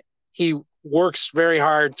day, he works very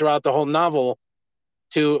hard throughout the whole novel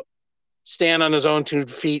to stand on his own 2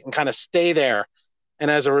 feet and kind of stay there. And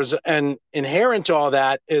and inherent to all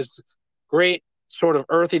that is great sort of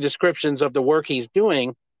earthy descriptions of the work he's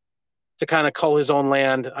doing to kind of cull his own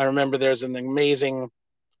land. I remember there's an amazing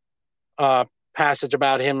passage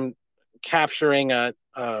about him capturing a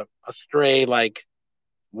stray like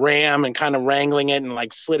ram and kind of wrangling it and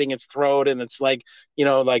like slitting its throat, and it's like, you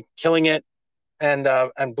know, like killing it and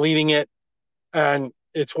bleeding it. And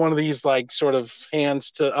it's one of these like sort of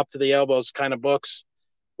hands to up to the elbows kind of books,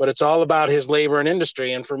 but it's all about his labor and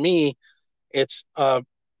industry. And for me, it's a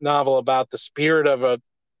novel about the spirit of a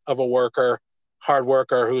worker, hard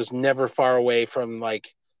worker, who's never far away from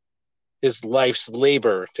like his life's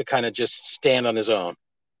labor to kind of just stand on his own.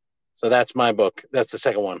 So that's my book. That's the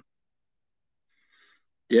second one.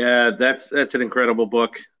 Yeah, that's an incredible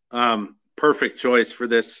book. Perfect choice for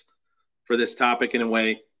this topic in a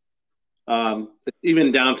way.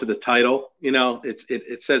 Even down to the title, you know,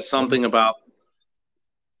 it says something about,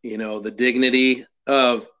 you know, the dignity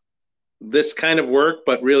of this kind of work,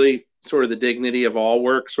 but really sort of the dignity of all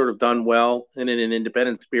work sort of done well and in an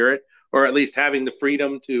independent spirit, or at least having the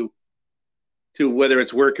freedom to whether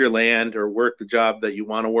it's work your land or work the job that you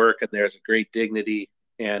want to work. And there's a great dignity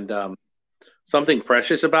and something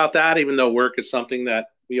precious about that, even though work is something that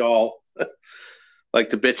we all like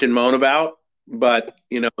to bitch and moan about. But,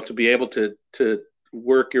 you know, to be able to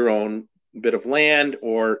work your own bit of land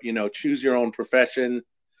or, you know, choose your own profession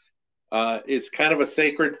is kind of a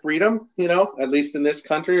sacred freedom, you know, at least in this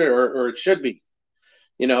country, or it should be.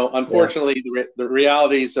 You know, unfortunately, the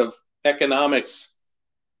realities of economics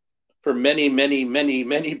for many, many, many,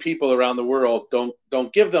 many people around the world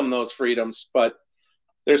don't give them those freedoms. But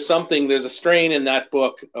there's a strain in that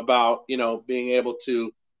book about, you know, being able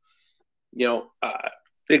to, you know,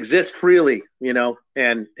 exist freely, you know,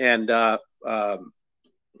 and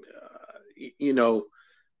you know,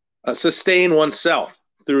 sustain oneself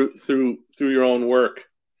through your own work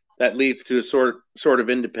that leads to a sort of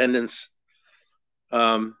independence.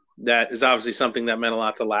 That is obviously something that meant a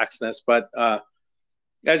lot to Laxness, but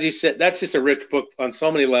as you said, that's just a rich book on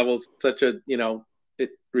so many levels. Such a, you know,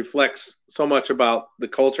 it reflects so much about the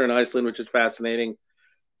culture in Iceland, which is fascinating.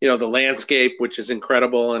 You know, the landscape, which is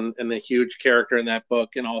incredible, and the huge character in that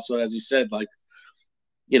book. And also, as you said, like,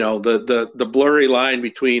 you know, the blurry line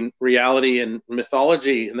between reality and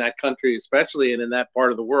mythology in that country, especially, and in that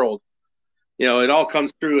part of the world. You know, it all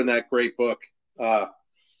comes through in that great book.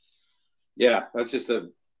 Yeah, that's just a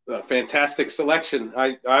fantastic selection.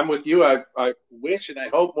 I'm with you. I wish and I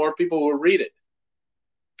hope more people will read it.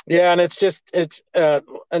 Yeah, and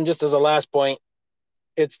and just as a last point,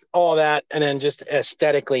 it's all that, and then just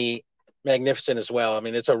aesthetically magnificent as well. I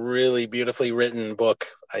mean, it's a really beautifully written book.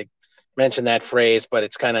 I mentioned that phrase, but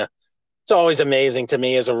it's always amazing to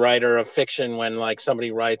me as a writer of fiction when like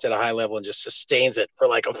somebody writes at a high level and just sustains it for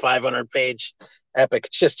like a 500-page epic.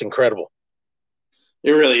 It's just incredible.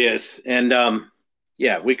 It really is. And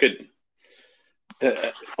yeah, we could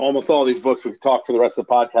almost all these books, we could talk for the rest of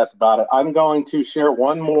the podcast about it. I'm going to share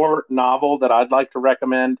one more novel that I'd like to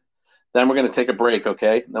recommend. Then we're going to take a break,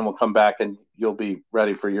 okay? Then we'll come back and you'll be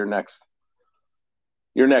ready for your next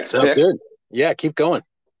Sounds pick. Good. Yeah, keep going.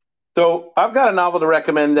 So I've got a novel to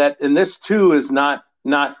recommend that, and this too is not.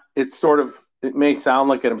 It may sound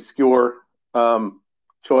like an obscure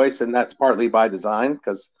choice, and that's partly by design,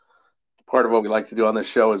 because part of what we like to do on this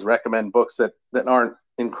show is recommend books that aren't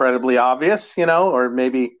incredibly obvious, you know, or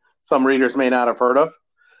maybe some readers may not have heard of.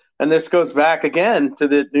 And this goes back again to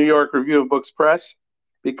the New York Review of Books Press,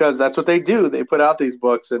 because that's what they do. They put out these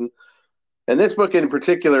books, and this book in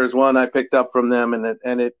particular is one I picked up from them,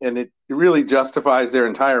 and it really justifies their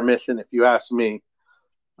entire mission, if you ask me.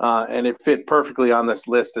 And it fit perfectly on this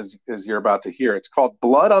list as you're about to hear. It's called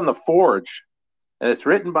Blood on the Forge, and it's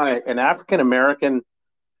written by an African-American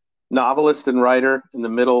novelist and writer in the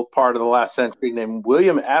middle part of the last century named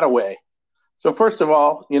William Attaway. So first of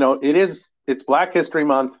all, you know, it's Black History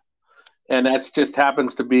Month. and that's just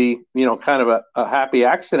happens to be, kind of a happy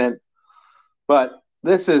accident. But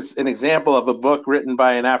this is an example of a book written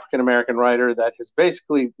by an African-American writer that has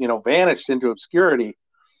basically, vanished into obscurity.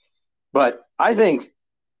 But I think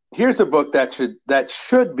here's a book that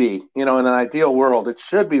should be, in an ideal world, it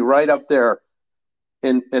should be right up there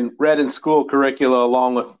in read in school curricula,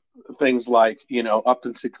 along with things like,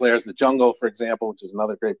 Upton Sinclair's The Jungle, for example, which is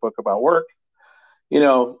another great book about work.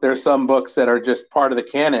 There's some books that are just part of the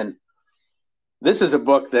canon. This is a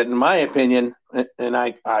book that, in my opinion, and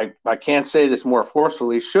I can't say this more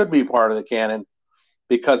forcefully, should be part of the canon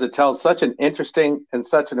because it tells such an interesting and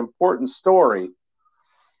such an important story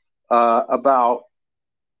about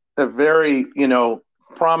a very,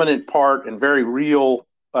 prominent part and very real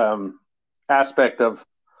aspect of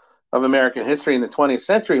American history in the 20th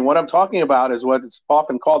century. And what I'm talking about is what is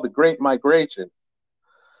often called the Great Migration.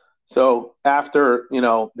 So after,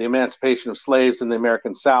 the emancipation of slaves in the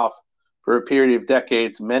American South, for a period of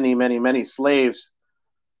decades, many, many, many slaves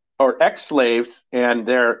or ex-slaves and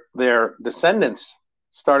their descendants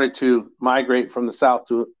started to migrate from the South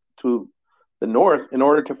to the North in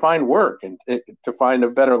order to find work and to find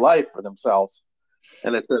a better life for themselves.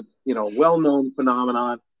 And it's a, well-known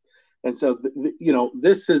phenomenon. And so,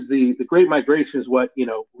 this is the Great Migration is what,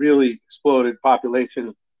 really exploded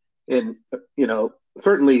population in,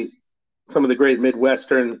 certainly some of the great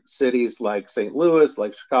Midwestern cities like St. Louis,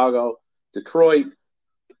 like Chicago, Detroit.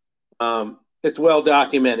 It's well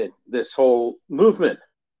documented, this whole movement.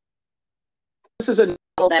 This is a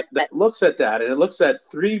novel that looks at that, and it looks at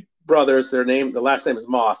three brothers. The last name is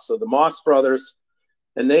Moss. So the Moss brothers,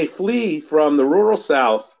 and they flee from the rural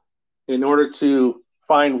South in order to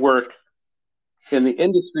find work in the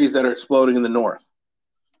industries that are exploding in the North.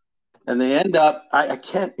 And they end up, I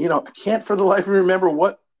can't for the life of me remember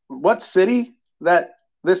what city that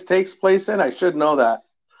this takes place in. I should know that.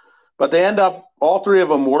 But they end up, all three of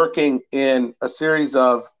them, working in a series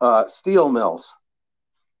of steel mills.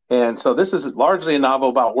 And so this is largely a novel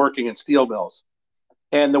about working in steel mills.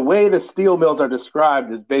 And the way the steel mills are described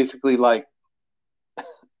is basically like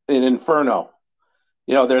an inferno.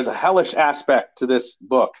 There's a hellish aspect to this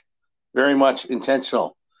book, very much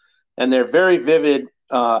intentional. And they're very vivid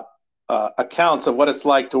accounts of what it's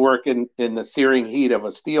like to work in the searing heat of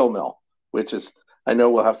a steel mill, which is, I know,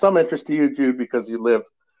 will have some interest to you, Jude, because you live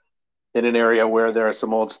in an area where there are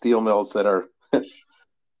some old steel mills that are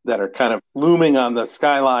that are kind of looming on the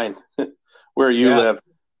skyline where you live.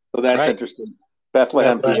 So that's interesting.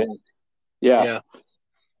 Bethlehem, PA. Yeah.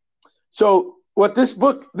 So what this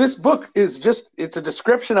book is it's a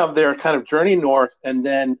description of their kind of journey north, and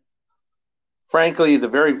then, frankly, the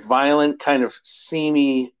very violent kind of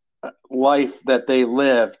seamy life that they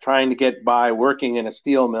live, trying to get by, working in a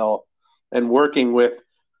steel mill and working with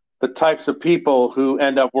the types of people who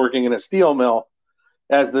end up working in a steel mill.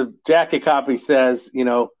 As the jacket copy says,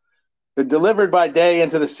 delivered by day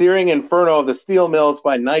into the searing inferno of the steel mills,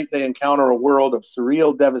 by night they encounter a world of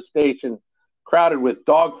surreal devastation, crowded with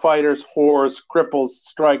dogfighters, whores, cripples,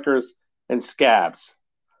 strikers, and scabs.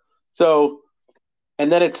 So,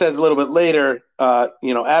 and then it says a little bit later,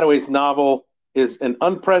 Attaway's novel is an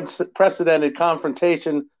unprecedented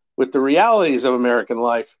confrontation with the realities of American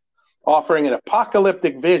life, offering an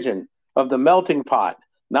apocalyptic vision of the melting pot,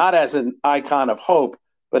 not as an icon of hope,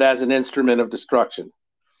 but as an instrument of destruction.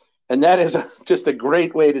 And that is just a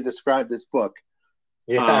great way to describe this book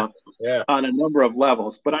on a number of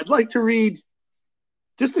levels. But I'd like to read,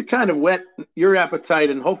 just to kind of whet your appetite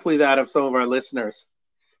and hopefully that of some of our listeners.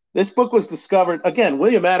 This book was discovered, again,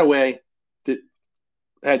 William Attaway.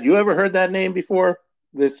 Had you ever heard that name before,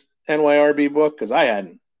 this NYRB book? Because I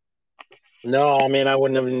hadn't. No, I mean, I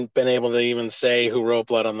wouldn't have been able to even say who wrote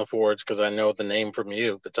Blood on the Forge because I know the name from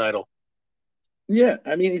you, the title. Yeah,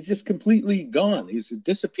 I mean, he's just completely gone. He's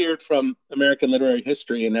disappeared from American literary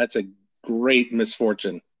history, and that's a great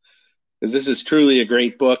misfortune because this is truly a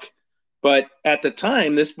great book. But at the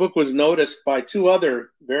time, this book was noticed by two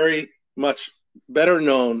other very much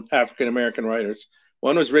better-known African-American writers.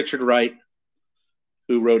 One was Richard Wright,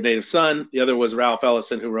 who wrote Native Son. The other was Ralph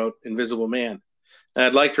Ellison, who wrote Invisible Man. And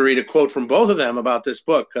I'd like to read a quote from both of them about this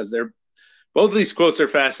book because both of these quotes are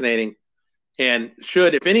fascinating and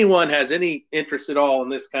if anyone has any interest at all in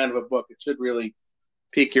this kind of a book, it should really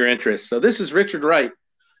pique your interest. So this is Richard Wright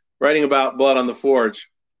writing about Blood on the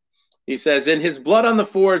Forge. He says, in his Blood on the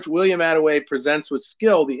Forge, William Attaway presents with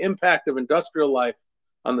skill the impact of industrial life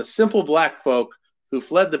on the simple black folk who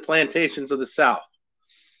fled the plantations of the South.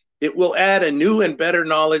 It will add a new and better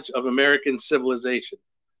knowledge of American civilization.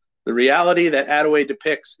 The reality that Attaway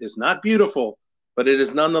depicts is not beautiful, but it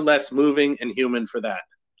is nonetheless moving and human for that.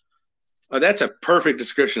 That's a perfect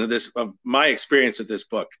description of my experience with this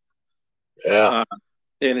book. Yeah.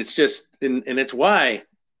 And it's just, and it's why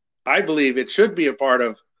I believe it should be a part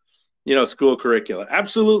of, school curricula.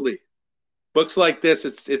 Absolutely. Books like this,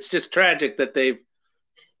 it's just tragic that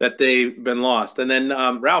they've been lost. And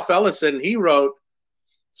then Ralph Ellison, he wrote,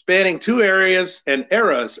 spanning two areas and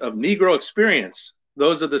eras of Negro experience,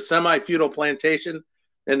 those of the semi-feudal plantation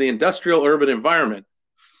and the industrial urban environment.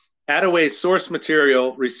 Attaway's source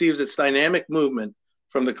material receives its dynamic movement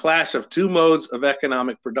from the clash of two modes of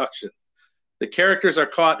economic production. The characters are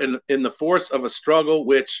caught in the force of a struggle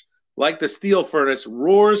which, like the steel furnace,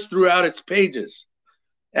 roars throughout its pages.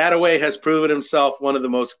 Attaway has proven himself one of the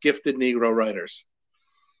most gifted Negro writers.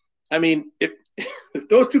 I mean, if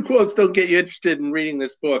those two quotes don't get you interested in reading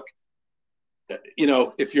this book,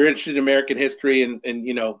 if you're interested in American history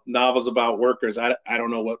and novels about workers, I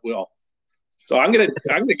don't know what will. So I'm gonna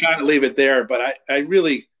kind of leave it there. But I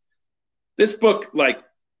really, this book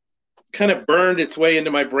kind of burned its way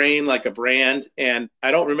into my brain like a brand, and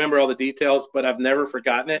I don't remember all the details, but I've never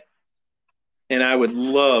forgotten it. And I would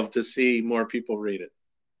love to see more people read it.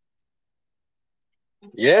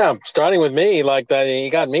 Yeah, starting with me, like that, you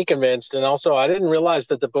got me convinced. And also, I didn't realize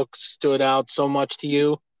that the book stood out so much to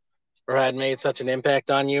you or had made such an impact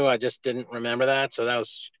on you. I just didn't remember that. So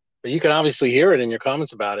but you can obviously hear it in your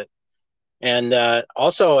comments about it. And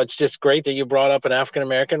also, it's just great that you brought up an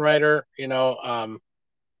African-American writer.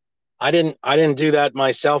 I didn't do that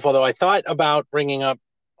myself, although I thought about bringing up,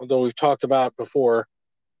 although we've talked about before,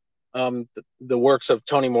 the works of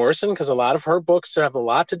Toni Morrison, because a lot of her books have a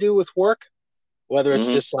lot to do with work. Whether it's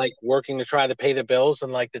just like working to try to pay the bills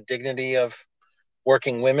and like the dignity of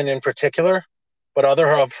working women in particular, but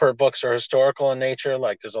other of her books are historical in nature.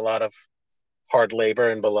 Like there's a lot of hard labor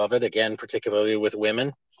in Beloved, again, particularly with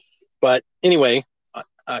women. But anyway,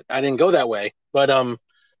 I didn't go that way. But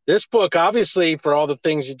this book, obviously, for all the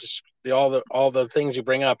things all the things you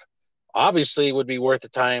bring up, obviously would be worth the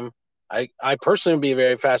time. I personally would be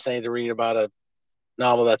very fascinated to read about a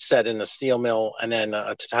novel that's set in a steel mill, and then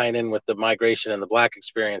to tie it in with the migration and the Black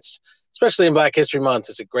experience, especially in Black History Month.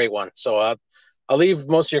 It's a great one. So I'll leave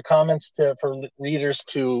most of your comments for readers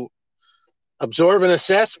to absorb and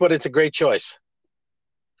assess, but it's a great choice.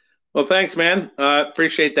 Well, thanks, man.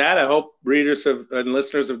 Appreciate that. I hope readers and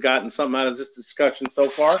listeners have gotten something out of this discussion so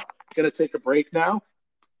far. Going to take a break now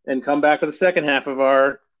and come back with the second half of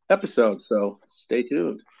our episode. So stay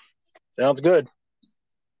tuned. Sounds good.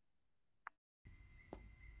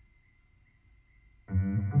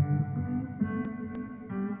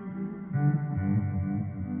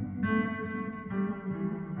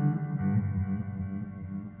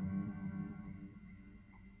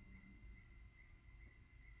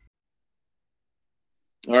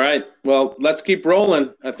 All right. Well, let's keep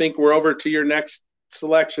rolling. I think we're over to your next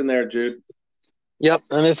selection there, Jude. Yep.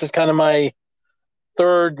 And this is kind of my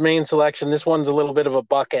third main selection. This one's a little bit of a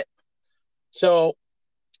bucket. So,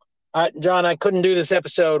 John, I couldn't do this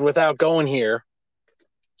episode without going here.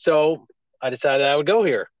 So I decided I would go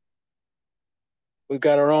here. We've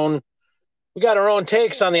got our own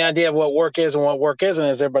takes on the idea of what work is and what work isn't,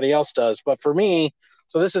 as everybody else does. But for me,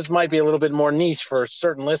 so this might be a little bit more niche for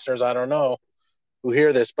certain listeners, I don't know, who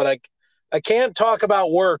hear this, but I can't talk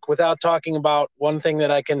about work without talking about one thing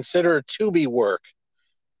that I consider to be work,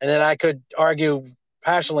 and that I could argue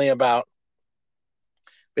passionately about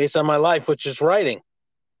based on my life, which is writing.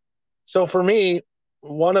 So for me,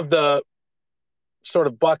 one of the sort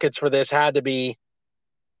of buckets for this had to be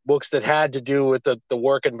books that had to do with the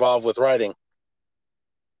work involved with writing,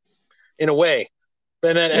 in a way.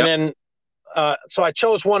 And then so I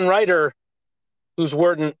chose one writer who's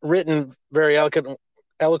written very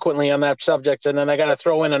eloquently on that subject, and then I got to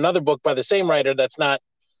throw in another book by the same writer that's not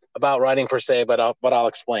about writing per se, but I'll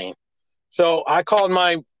explain. So I called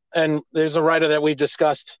and there's a writer that we've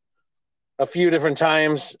discussed a few different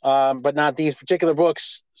times, but not these particular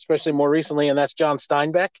books, especially more recently, and that's John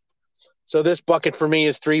Steinbeck. So this bucket for me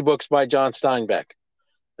is 3 books by John Steinbeck,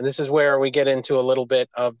 and this is where we get into a little bit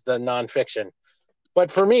of the nonfiction.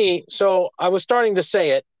 But for me, so I was starting to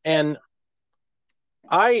say it, and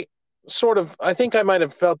I think I might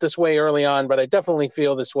have felt this way early on, but I definitely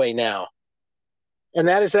feel this way now. And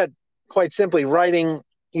that is that, quite simply, writing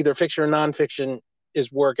either fiction or nonfiction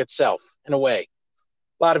is work itself, in a way.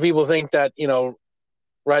 A lot of people think that,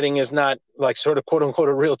 writing is not like sort of quote unquote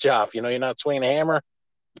a real job. You're not swinging a hammer.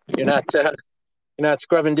 You're not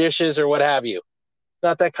scrubbing dishes or what have you. It's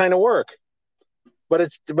not that kind of work, but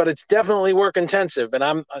it's definitely work intensive.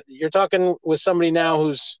 And you're talking with somebody now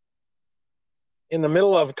who's in the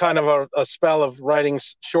middle of kind of a spell of writing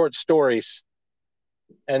short stories,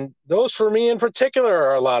 And those for me in particular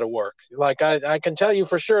are a lot of work. Like I can tell you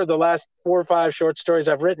for sure the last 4 or 5 short stories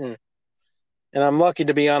I've written, and I'm lucky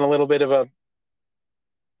to be on a little bit of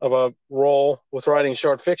a role with writing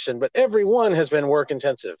short fiction, but every one has been work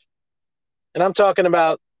intensive. And I'm talking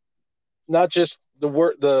about not just the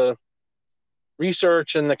work, the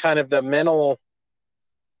research and the kind of the mental,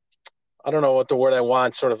 I don't know what the word I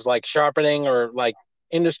want, sort of like sharpening or like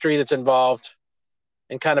industry that's involved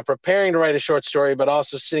and kind of preparing to write a short story, but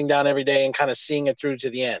also sitting down every day and kind of seeing it through to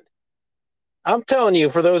the end. I'm telling you,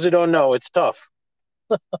 for those who don't know, it's tough.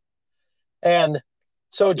 And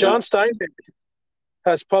so John Steinbeck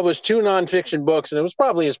has published 2 nonfiction books, and it was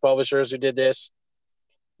probably his publishers who did this,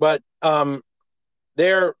 but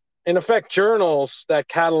they're in effect journals that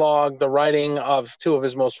catalog the writing of 2 of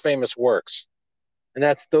his most famous works. And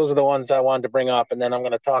those are the ones I wanted to bring up. And then I'm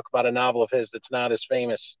going to talk about a novel of his that's not as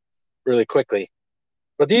famous really quickly.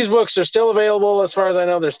 But these books are still available. As far as I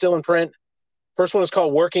know, they're still in print. First one is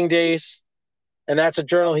called Working Days. And that's a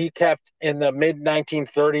journal he kept in the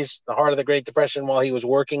mid-1930s, the heart of the Great Depression, while he was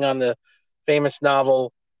working on the famous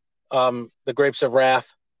novel, The Grapes of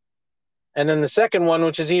Wrath. And then the second one,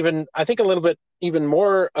 which is even, I think, a little bit even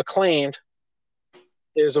more acclaimed,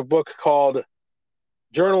 is a book called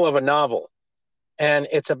Journal of a Novel. And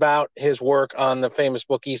it's about his work on the famous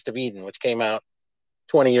book East of Eden, which came out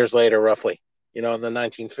 20 years later, roughly, in the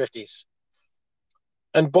 1950s.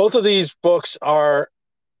 And both of these books are,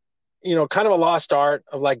 kind of a lost art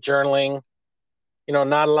of like journaling.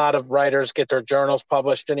 Not a lot of writers get their journals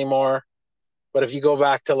published anymore. But if you go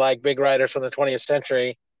back to like big writers from the 20th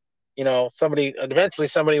century, eventually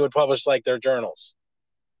somebody would publish like their journals.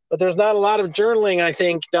 But there's not a lot of journaling, I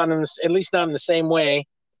think, done at least not in the same way,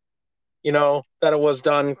 that it was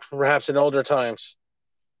done perhaps in older times.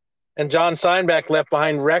 And John Steinbeck left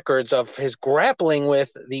behind records of his grappling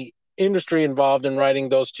with the industry involved in writing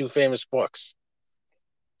those 2 famous books.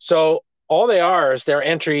 So all they are is their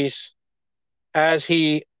entries as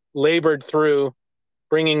he labored through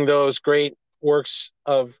bringing those great works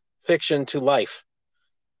of fiction to life.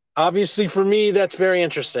 Obviously, for me, that's very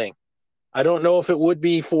interesting. I don't know if it would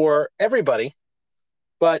be for everybody,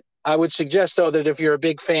 but I would suggest, though, that if you're a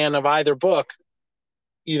big fan of either book,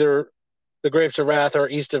 either The Grapes of Wrath or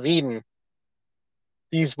East of Eden,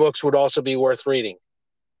 these books would also be worth reading.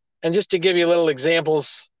 And just to give you little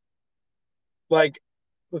examples, like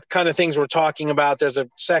the kind of things we're talking about, there's a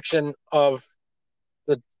section of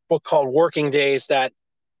the book called Working Days that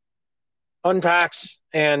unpacks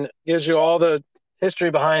and gives you all the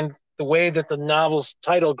history behind the way that the novel's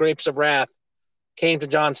title, Grapes of Wrath, came to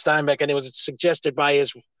John Steinbeck, and it was suggested by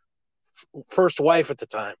his first wife at the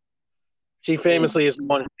time. She famously is the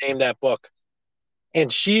one who named that book.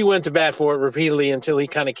 And she went to bat for it repeatedly until he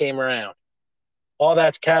kind of came around. All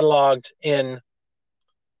that's cataloged in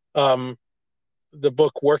the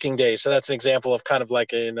book Working Days. So that's an example of kind of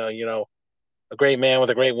like a great man with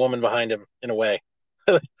a great woman behind him in a way,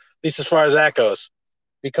 at least as far as that goes.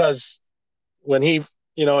 Because when he,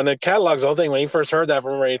 and it catalogs the whole thing, when he first heard that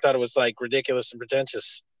from her, he thought it was like ridiculous and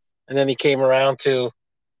pretentious. And then he came around to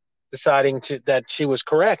deciding that she was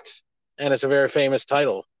correct. And it's a very famous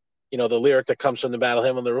title, the lyric that comes from the Battle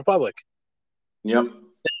Hymn of the Republic. Yep.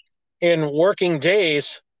 In Working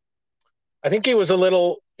Days, I think he was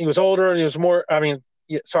older and he was more,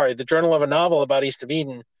 the Journal of a Novel about East of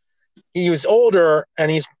Eden. He was older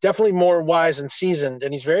and he's definitely more wise and seasoned,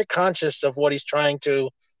 and he's very conscious of what he's trying to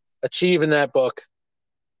achieve in that book,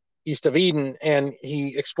 East of Eden. And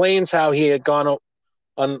he explains how he had gone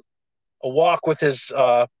on a walk with his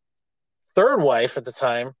third wife at the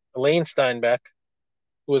time, Elaine Steinbeck,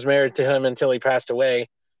 who was married to him until he passed away.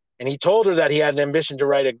 And he told her that he had an ambition to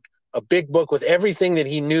write a big book with everything that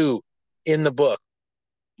he knew in the book.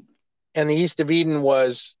 And the East of Eden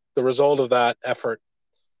was the result of that effort.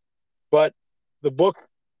 But the book,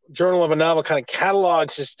 Journal of a Novel, kind of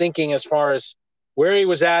catalogs his thinking as far as where he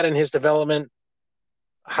was at in his development,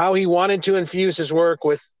 how he wanted to infuse his work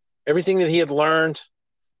with everything that he had learned.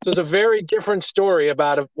 So it's a very different story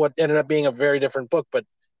about what ended up being a very different book, but,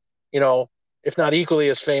 if not equally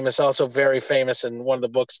as famous, also very famous, in one of the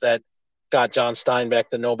books that got John Steinbeck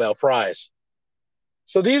the Nobel Prize.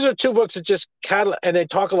 So these are 2 books that just and they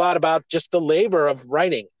talk a lot about just the labor of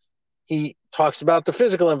writing. He talks about the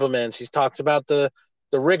physical implements. He talks about the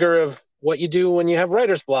rigor of what you do when you have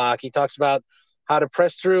writer's block. He talks about how to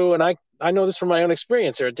press through. And I know this from my own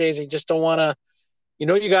experience. There are days you just don't want to,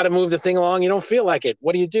 you got to move the thing along. You don't feel like it.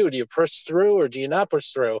 What do? Do you push through or do you not push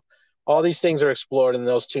through? All these things are explored in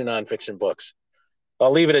those 2 nonfiction books.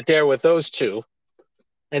 I'll leave it at there with those 2.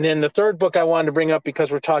 And then the third book I wanted to bring up,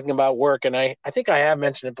 because we're talking about work, and I think I have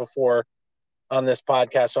mentioned it before, on this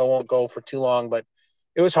podcast, so I won't go for too long. But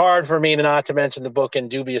it was hard for me not to mention the book In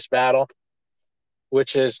Dubious Battle,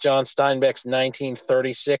 which is John Steinbeck's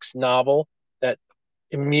 1936 novel that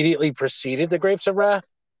immediately preceded The Grapes of Wrath.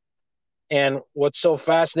 And what's so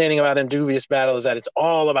fascinating about In Dubious Battle is that it's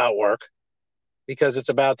all about work, because it's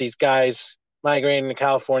about these guys migrating to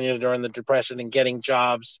California during the Depression and getting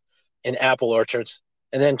jobs in apple orchards,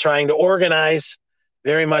 and then trying to organize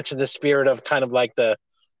very much in the spirit of kind of like the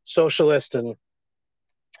socialist and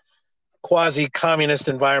quasi-communist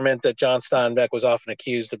environment that John Steinbeck was often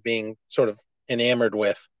accused of being sort of enamored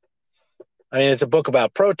with. I mean, it's a book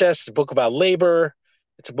about protests, it's a book about labor,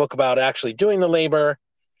 it's a book about actually doing the labor,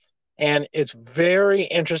 and it's very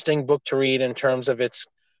interesting book to read in terms of its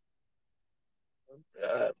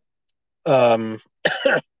I don't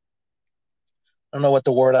know what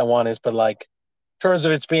the word I want is, but like in terms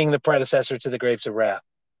of its being the predecessor to The Grapes of Wrath,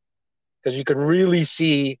 because you can really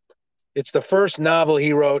see it's the first novel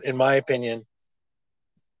he wrote, in my opinion,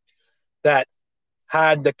 that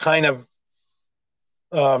had the kind of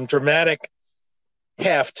dramatic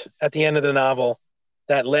heft at the end of the novel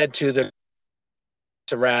that led to The Grapes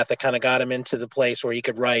of Wrath, that kind of got him into the place where he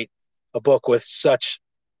could write a book with such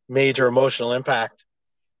major emotional impact.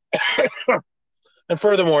 And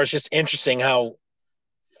furthermore, it's just interesting how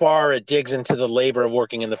far it digs into the labor of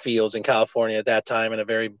working in the fields in California at that time, in a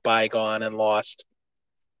very bygone and lost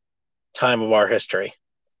time of our history.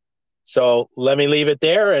 So let me leave it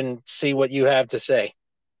there and see what you have to say.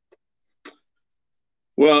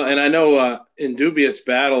 Well, and I know In Dubious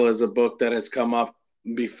Battle is a book that has come up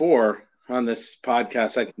before on this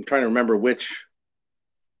podcast. I'm trying to remember which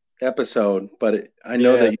episode, but I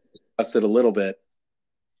know that you discussed it a little bit.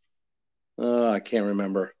 I can't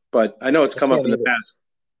remember, but I know it's come up in the past.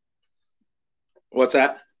 What's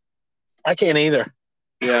that? I can't either.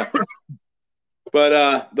 Yeah.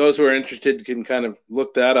 But those who are interested can kind of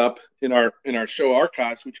look that up in our show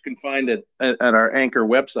archives, which you can find at our Anchor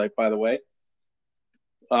website, by the way.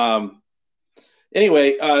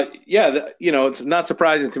 Anyway, it's not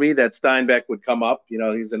surprising to me that Steinbeck would come up. You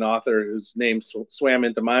know, he's an author whose name swam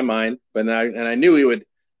into my mind, but I knew he would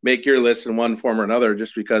make your list in one form or another,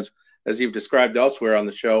 just because, as you've described elsewhere on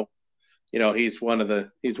the show, you know, he's one of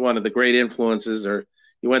the great influences. Or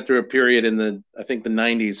he went through a period in the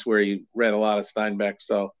 90s where he read a lot of Steinbeck.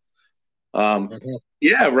 So,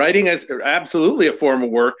 writing is absolutely a form of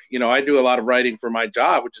work. You know, I do a lot of writing for my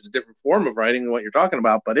job, which is a different form of writing than what you're talking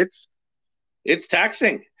about, but it's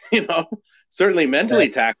taxing, you know, certainly mentally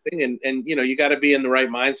taxing. And, you know, you got to be in the right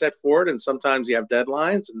mindset for it. And sometimes you have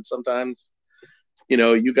deadlines, and sometimes, you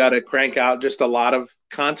know, you got to crank out just a lot of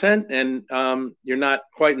content, and you're not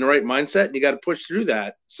quite in the right mindset, and you got to push through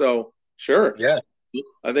that. So sure. Yeah.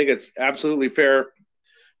 I think it's absolutely fair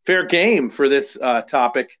game for this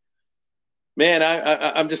topic. Man,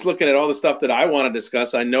 I'm just looking at all the stuff that I want to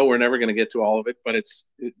discuss. I know we're never going to get to all of it, but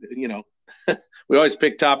you know, we always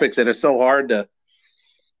pick topics that are so hard to,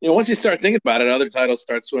 you know, once you start thinking about it, other titles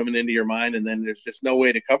start swimming into your mind, and then there's just no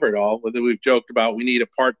way to cover it all. Whether we've joked about we need a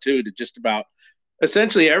part 2 to just about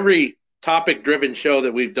essentially every topic-driven show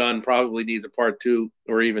that we've done probably needs a part 2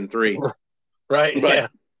 or even 3. Right.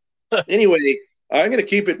 But anyway, I'm going to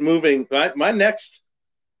keep it moving. My next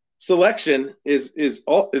selection is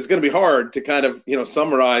going to be hard to kind of, you know,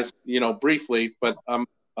 summarize, you know, briefly, but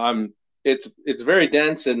it's very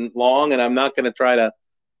dense and long, and I'm not going to try to,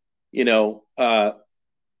 you know,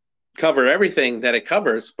 cover everything that it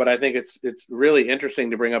covers, but I think it's really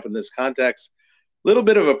interesting to bring up in this context. Little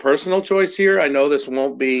bit of a personal choice here. I know this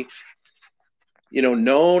won't be, you know,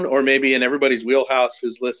 known or maybe in everybody's wheelhouse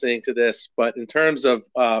who's listening to this, but in terms of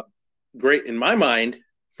great, in my mind,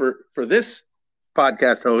 for this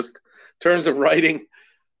podcast host, in terms of writing,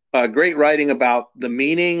 great writing about the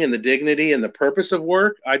meaning and the dignity and the purpose of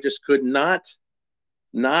work, I just could not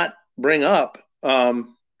bring up a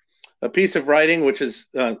piece of writing which is,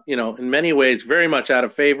 you know, in many ways very much out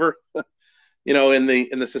of favor. You know, in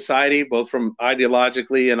the society, both from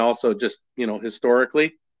ideologically and also just, you know,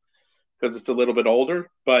 historically, because it's a little bit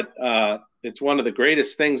older, but it's one of the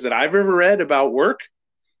greatest things that I've ever read about work,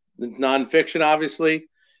 nonfiction, obviously.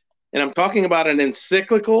 And I'm talking about an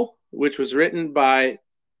encyclical, which was written by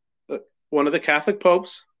one of the Catholic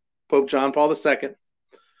popes, Pope John Paul II,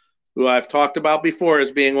 who I've talked about before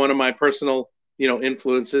as being one of my personal, you know,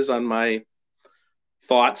 influences on my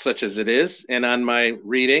thoughts, such as it is, and on my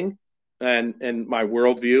reading and my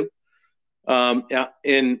worldview.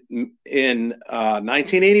 In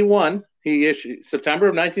 1981, September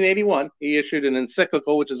of 1981, he issued an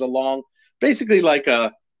encyclical, which is basically like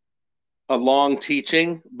a long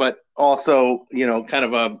teaching, but also, you know, kind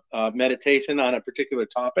of a meditation on a particular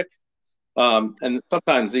topic. And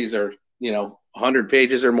sometimes these are, 100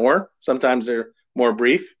 pages or more. Sometimes they're more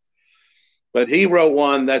brief. But he wrote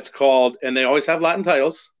one that's called, and they always have Latin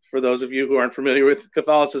titles for those of you who aren't familiar with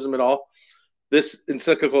Catholicism at all. This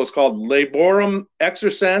encyclical is called Laborem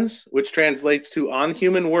Exercens, which translates to On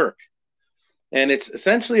Human Work. And it's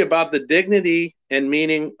essentially about the dignity and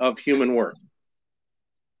meaning of human work.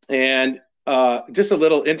 And just a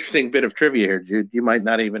little interesting bit of trivia here, Jude. You might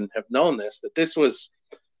not even have known this, that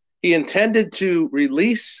he intended to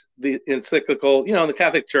release the encyclical. The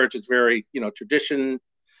Catholic Church is very, tradition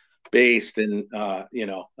based, and,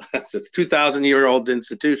 it's a 2,000-year-old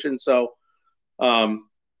institution. So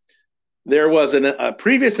there was a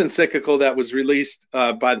previous encyclical that was released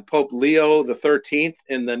by the Pope Leo XIII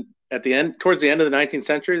towards the end of the 19th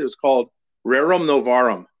century. It was called Rerum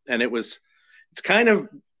Novarum, and it's kind of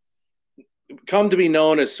come to be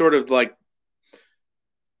known as sort of like,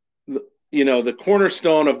 the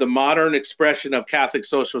cornerstone of the modern expression of Catholic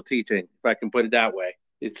social teaching, if I can put it that way.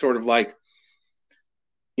 It's sort of like,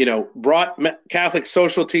 brought Catholic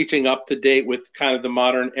social teaching up to date with kind of the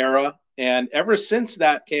modern era. And ever since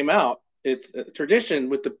that came out, it's a tradition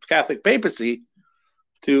with the Catholic papacy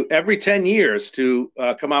to every 10 years to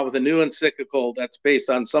come out with a new encyclical that's based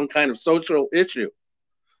on some kind of social issue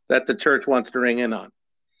that the church wants to ring in on.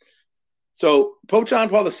 So Pope John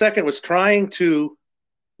Paul II was trying to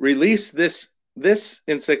release this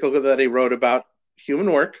encyclical that he wrote about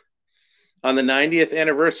human work on the 90th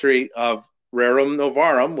anniversary of Rerum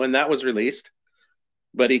Novarum, when that was released.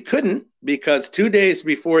 But he couldn't, because 2 days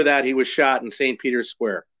before that, he was shot in St. Peter's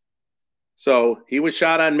Square. So he was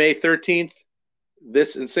shot on May 13th.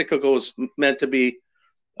 This encyclical was meant to be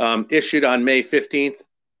issued on May 15th.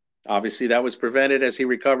 Obviously, that was prevented as he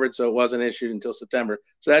recovered, so it wasn't issued until September.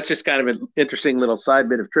 So that's just kind of an interesting little side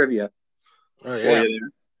bit of trivia. Oh, yeah.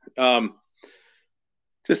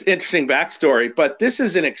 Just interesting backstory. But this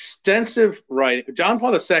is an extensive writing. John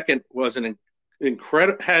Paul II was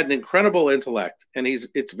had an incredible intellect, and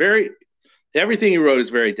everything he wrote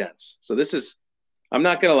is very dense. So I'm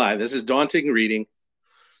not going to lie, this is daunting reading.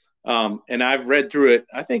 And I've read through it,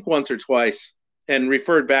 I think, once or twice, and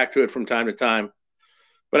referred back to it from time to time.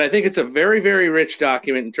 But I think it's a very, very rich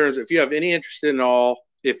document in terms of, if you have any interest in all,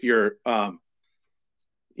 if you're,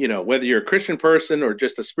 whether you're a Christian person or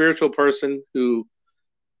just a spiritual person who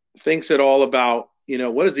thinks at all about,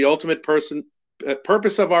 what is the ultimate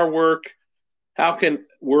purpose of our work? How can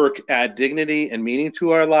work add dignity and meaning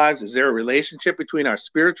to our lives? Is there a relationship between our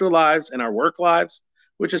spiritual lives and our work lives?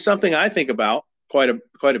 Which is something I think about quite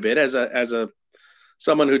a bit as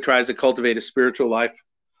someone who tries to cultivate a spiritual life.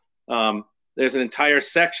 There's an entire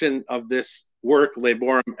section of this work,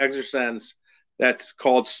 Laborem Exercens, that's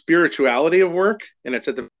called Spirituality of Work, and it's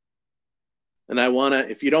and I want to,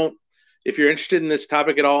 if you're interested in this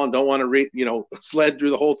topic at all and don't want to read, sled through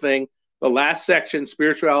the whole thing, the last section,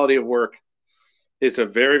 Spirituality of Work, is a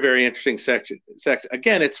very, very interesting section.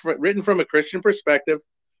 Again, it's written from a Christian perspective,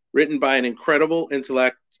 written by an incredible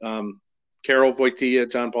intellect, Karol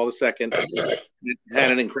Wojtyła, John Paul II,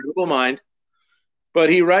 had an incredible mind. But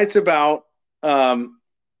he writes about a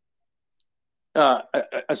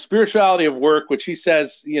spirituality of work, which he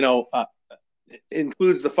says,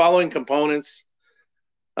 includes the following components.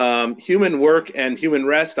 Human work and human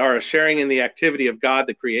rest are a sharing in the activity of God,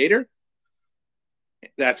 the Creator.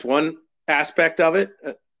 That's one aspect of it.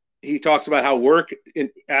 He talks about how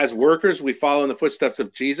as workers, we follow in the footsteps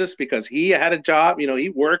of Jesus, because he had a job. He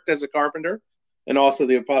worked as a carpenter, and also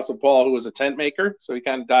the Apostle Paul, who was a tent maker. So he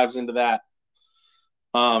kind of dives into that.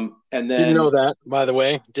 And then didn't know that, by the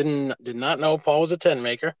way. Did not know Paul was a tent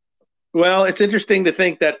maker. Well, it's interesting to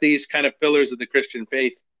think that these kind of pillars of the Christian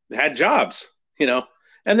faith had jobs, and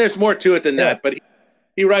there's more to it than that. But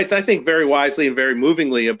he writes, I think, very wisely and very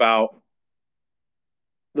movingly about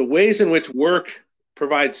the ways in which work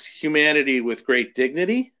provides humanity with great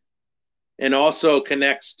dignity, and also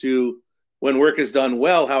connects to, when work is done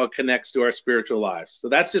well, how it connects to our spiritual lives. So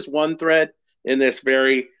that's just one thread in this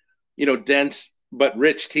very, dense but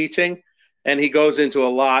rich teaching. And he goes into a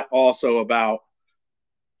lot also about,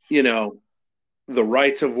 the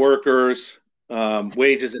rights of workers,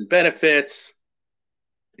 wages and benefits.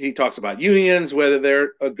 He talks about unions, whether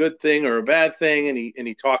they're a good thing or a bad thing. And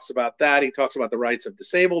he talks about that. He talks about the rights of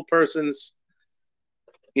disabled persons.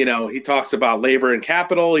 He talks about labor and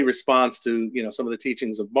capital. He responds to, some of the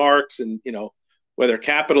teachings of Marx, and, whether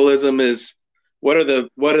capitalism is, what are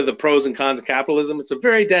the pros and cons of capitalism? It's a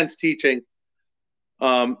very dense teaching.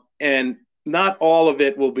 And not all of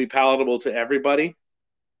it will be palatable to everybody.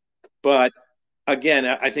 But again,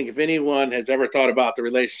 I think if anyone has ever thought about the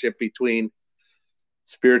relationship between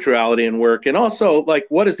spirituality and work. And also, like,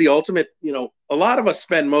 what is the ultimate, a lot of us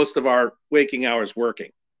spend most of our waking hours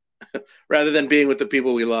working rather than being with the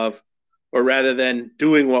people we love, or rather than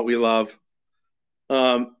doing what we love.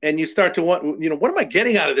 And you start to want, what am I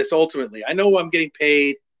getting out of this ultimately? I know I'm getting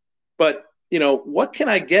paid, but, what can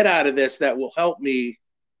I get out of this that will help me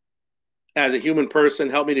as a human person,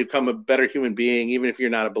 help me to become a better human being, even if you're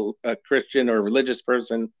not a Christian or a religious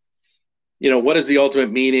person? What is the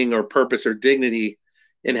ultimate meaning or purpose or dignity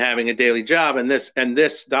in having a daily job? And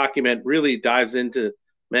this document really dives into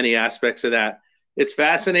many aspects of that. It's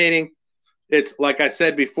fascinating. It's, like I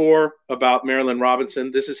said before about Marilynne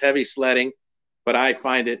Robinson, this is heavy sledding, but I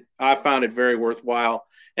found it very worthwhile.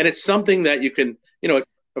 And it's something that you can, it's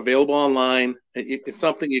available online. It's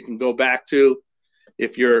something you can go back to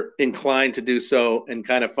if you're inclined to do so, and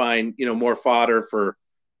kind of find, more fodder for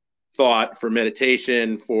thought, for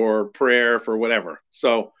meditation, for prayer, for whatever.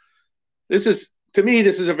 So to me,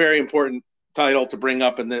 this is a very important title to bring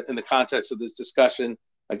up in the context of this discussion.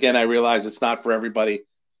 Again, I realize it's not for everybody,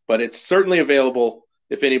 but it's certainly available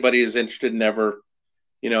if anybody is interested in ever,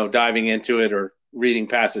 diving into it or reading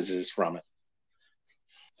passages from it.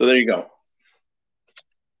 So there you go.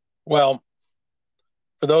 Well,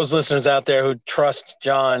 for those listeners out there who trust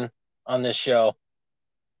John on this show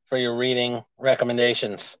for your reading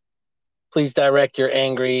recommendations, please direct your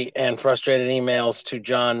angry and frustrated emails to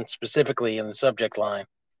John specifically in the subject line.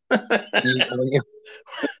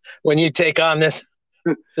 when you take on this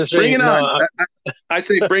bring it on. I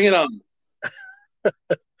say bring it on.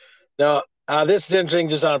 No, this is interesting.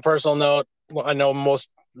 Just on a personal note, I know most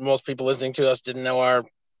people listening to us didn't know our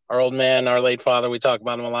old man, our late father. We talk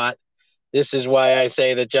about him a lot. This is why I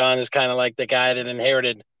say that John is kind of like the guy that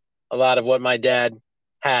inherited a lot of what my dad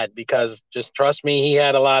had, because just trust me, he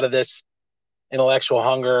had a lot of this intellectual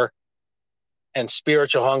hunger and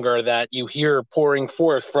spiritual hunger that you hear pouring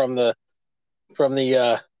forth from the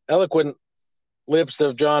eloquent lips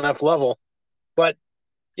of John F. Lovell. But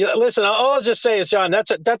listen, all I'll just say is, John,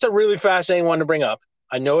 that's a really fascinating one to bring up.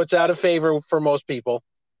 I know it's out of favor for most people,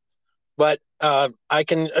 but I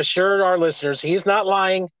can assure our listeners he's not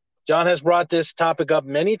lying. John has brought this topic up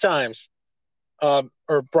many times, or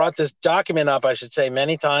brought this document up, I should say,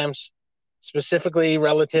 many times, specifically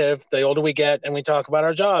relative the older we get and we talk about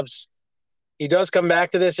our jobs. He does come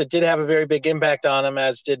back to this. It did have a very big impact on him,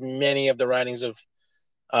 as did many of the writings of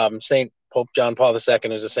Saint Pope John Paul II,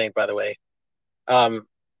 who's a saint, by the way. I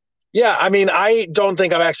don't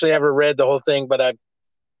think I've actually ever read the whole thing, but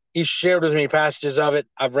he shared with me passages of it.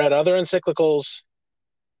 I've read other encyclicals,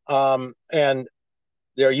 and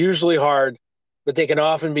they're usually hard, but they can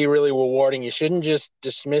often be really rewarding. You shouldn't just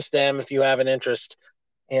dismiss them if you have an interest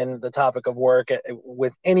in the topic of work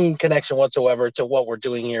with any connection whatsoever to what we're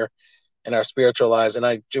doing here in our spiritual lives. And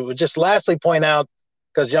I would just lastly point out,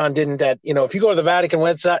 because John didn't, that, if you go to the Vatican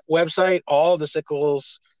website, all the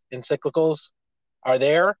encyclicals are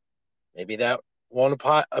there. Maybe that won't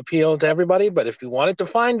appeal to everybody, but if you wanted to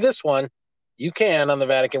find this one, you can on the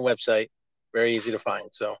Vatican website. Very easy to find.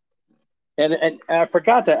 So, and I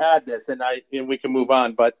forgot to add this, and we can move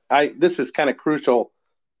on, but this is kind of crucial,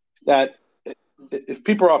 that if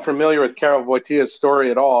people are familiar with Karol Wojtyła's story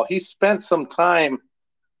at all, he spent some time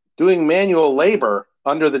doing manual labor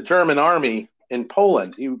under the German army in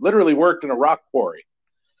Poland. He literally worked in a rock quarry.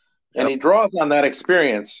 And he draws on that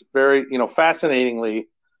experience very, fascinatingly.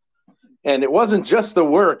 And it wasn't just the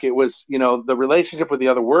work, it was, the relationship with the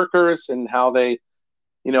other workers, and how they,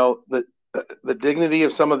 the dignity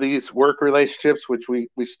of some of these work relationships, which we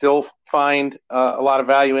still find a lot of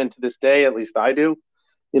value in to this day, at least I do.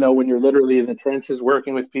 When you're literally in the trenches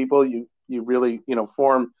working with people, you really,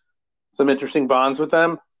 form some interesting bonds with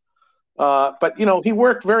them. But he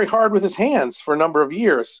worked very hard with his hands for a number of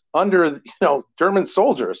years under, German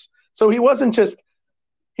soldiers. So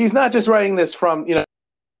he's not just writing this from,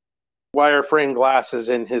 wireframe glasses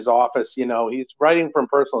in his office. He's writing from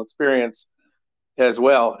personal experience as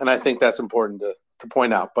well. And I think that's important to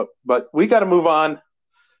point out, but we got to move on.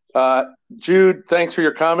 Jude, thanks for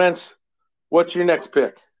your comments. What's your next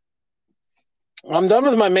pick? I'm done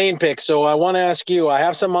with my main pick. So I want to ask you, I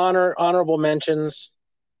have some honorable mentions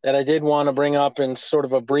that I did want to bring up in sort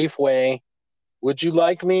of a brief way. Would you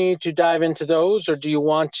like me to dive into those, or do you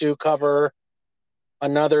want to cover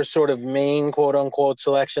another sort of main quote unquote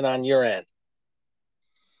selection on your end?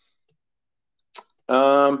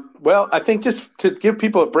 Well, I think just to give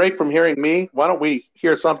people a break from hearing me, why don't we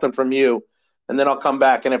hear something from you, and then I'll come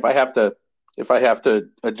back. And if I have to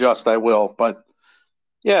adjust, I will. But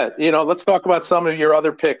yeah, let's talk about some of your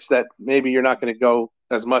other picks that maybe you're not going to go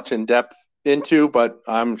as much in depth into, but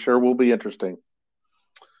I'm sure will be interesting.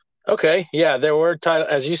 Okay, yeah, there were titles,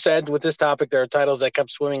 as you said, with this topic, there are titles that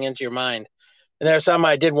kept swimming into your mind, and there are some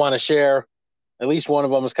I did want to share. At least one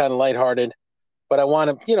of them was kind of lighthearted, but I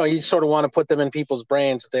want to, you sort of want to put them in people's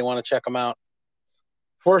brains if they want to check them out.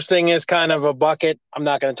 First thing is kind of a bucket. I'm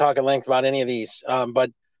not going to talk at length about any of these,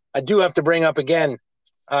 but I do have to bring up again.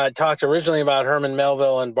 I talked originally about Herman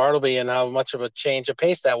Melville and Bartleby and how much of a change of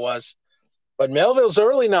pace that was, but Melville's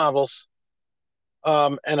early novels,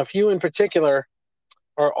 and a few in particular,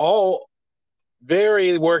 are all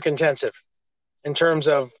very work intensive in terms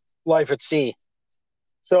of life at sea.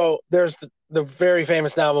 So there's the very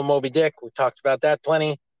famous novel Moby Dick. We talked about that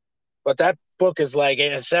plenty, but that book is like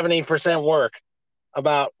 70% work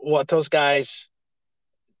about what those guys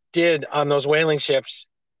did on those whaling ships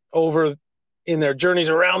over in their journeys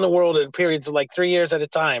around the world in periods of like 3 years at a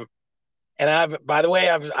time. And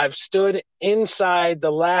I've stood inside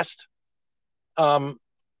the last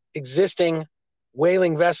existing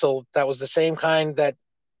whaling vessel that was the same kind that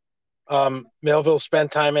Melville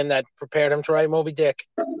spent time in that prepared him to write Moby Dick.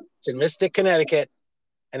 It's in Mystic, Connecticut.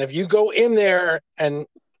 And if you go in there and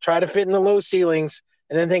try to fit in the low ceilings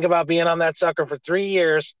and then think about being on that sucker for 3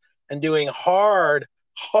 years and doing hard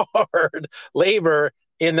labor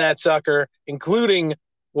in that sucker, including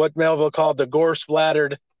what Melville called the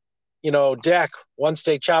gore-splattered, deck, once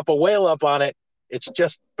they chop a whale up on it, it's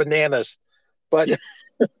just bananas. But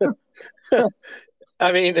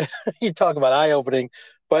I mean, you talk about eye-opening,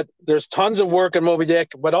 but there's tons of work in Moby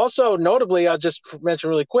Dick. But also, notably, I'll just mention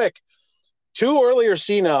really quick, 2 earlier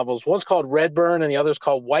sea novels, one's called Redburn and the other's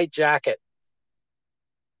called White Jacket,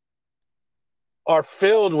 are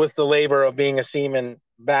filled with the labor of being a seaman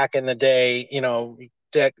back in the day,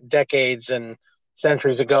 decades and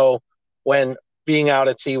centuries ago, when being out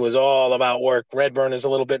at sea was all about work. Redburn is a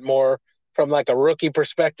little bit more from like a rookie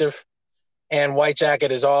perspective, and White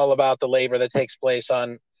Jacket is all about the labor that takes place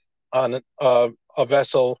on a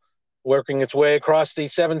vessel working its way across the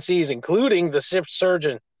 7 seas, including the ship's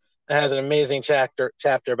surgeon. It has an amazing chapter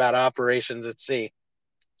about operations at sea.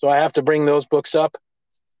 So I have to bring those books up.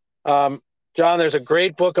 John, there's a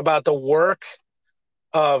great book about the work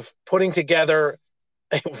of putting together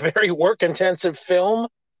a very work-intensive film.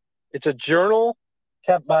 It's a journal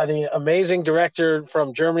kept by the amazing director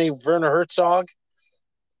from Germany, Werner Herzog.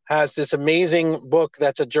 Has this amazing book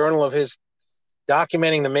that's a journal of his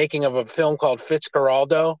documenting the making of a film called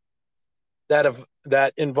Fitzcarraldo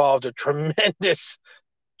that involved a tremendous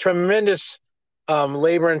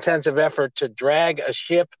labor-intensive effort to drag a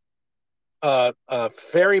ship, a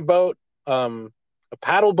ferry boat, a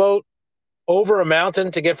paddle boat over a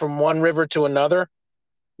mountain to get from one river to another.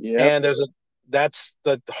 Yeah. And that's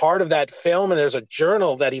the heart of that film. And there's a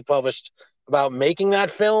journal that he published about making that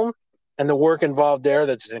film and the work involved there.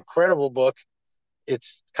 That's an incredible book.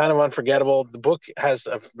 It's kind of unforgettable. The book has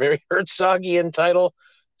a very Herzogian title.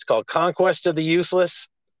 It's called Conquest of the Useless.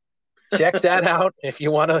 Check that out if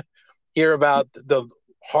you want to hear about the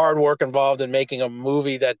hard work involved in making a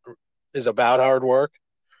movie that is about hard work.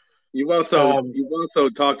 You've also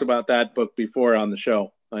talked about that book before on the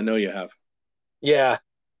show. I know you have. Yeah.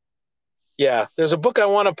 There's a book I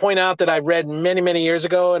want to point out that I read many, many years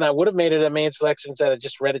ago, and I would have made it a main selection that I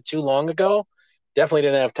just read it too long ago. Definitely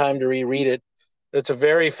didn't have time to reread it. It's a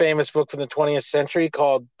very famous book from the 20th century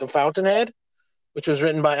called The Fountainhead, which was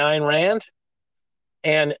written by Ayn Rand.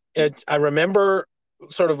 And I remember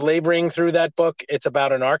sort of laboring through that book. It's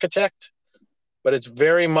about an architect, but it's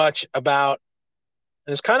very much about,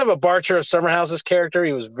 and it's kind of a Barcher of Summerhouse's character.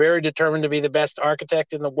 He was very determined to be the best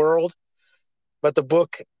architect in the world. But the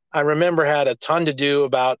book, I remember, had a ton to do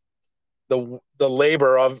about the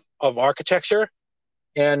labor of architecture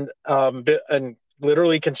and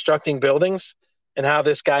literally constructing buildings, and how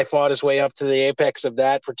this guy fought his way up to the apex of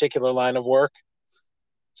that particular line of work.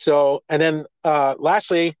 So, and then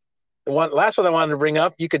lastly, the last one I wanted to bring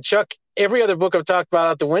up, you could chuck every other book I've talked about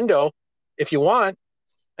out the window if you want,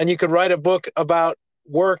 and you could write a book about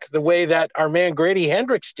work the way that our man Grady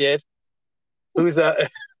Hendrix did,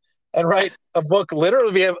 and write a book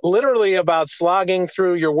literally about slogging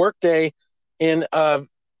through your workday in a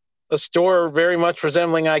store very much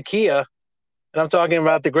resembling IKEA. And I'm talking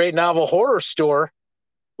about the great novel Horror Store,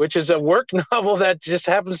 which is a work novel that just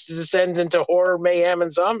happens to descend into horror, mayhem, and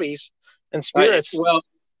zombies and spirits. Well,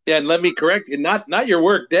 yeah, and let me correct you. Not your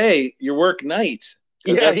work day, your work night.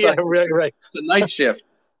 Yeah, right. The night shift.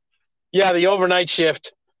 Yeah, the overnight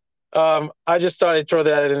shift. I just thought I'd throw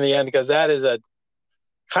that in the end because that is a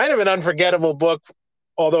kind of an unforgettable book,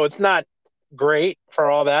 although it's not great for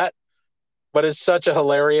all that, but it's such a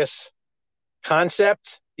hilarious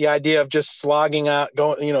concept. The idea of just slogging out,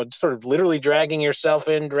 going, sort of literally dragging yourself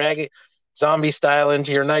in, zombie style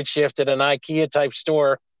into your night shift at an IKEA type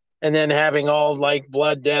store, and then having all like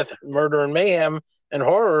blood, death, murder, and mayhem and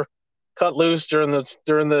horror cut loose during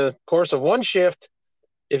the course of one shift.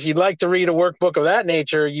 If you'd like to read a workbook of that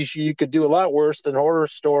nature, you could do a lot worse than Horror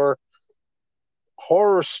Store,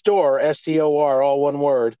 STOR, all one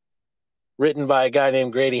word, written by a guy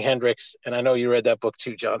named Grady Hendrix. And I know you read that book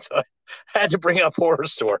too, John, so I had to bring up Horror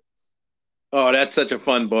Store. Oh, that's such a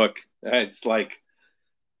fun book. It's like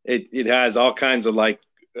it has all kinds of like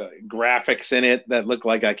graphics in it that look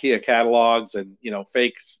like IKEA catalogs and,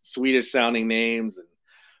 fake Swedish sounding names.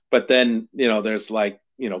 But then, there's like,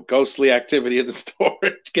 ghostly activity in the store.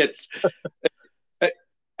 It gets,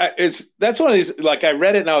 that's one of these, like I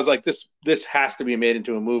read it and I was like, this has to be made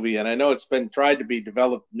into a movie. And I know it's been tried to be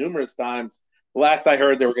developed numerous times. The last I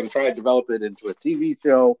heard, they were going to try to develop it into a TV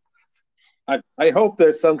show. I hope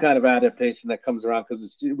there's some kind of adaptation that comes around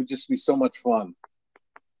because it would just be so much fun.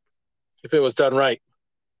 If it was done right.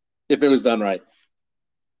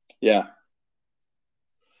 Yeah.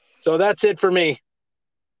 So that's it for me.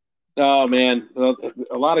 Oh, man.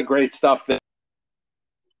 A lot of great stuff.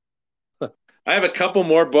 I have a couple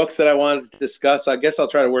more books that I wanted to discuss. I guess I'll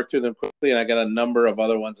try to work through them quickly, and I got a number of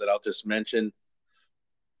other ones that I'll just mention.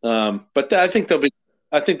 But I think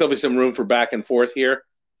there'll be some room for back and forth here.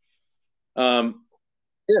 Yeah,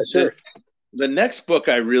 sure. The next book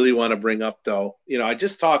I really want to bring up, though, I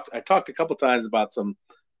talked a couple times about some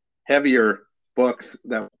heavier books.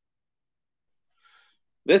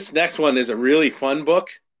 This next one is a really fun book,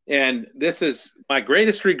 and this is my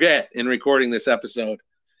greatest regret in recording this episode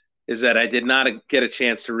is that I did not get a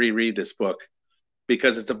chance to reread this book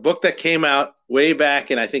because it's a book that came out way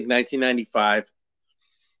back in, I think, 1995.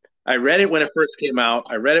 I read it when it first came out.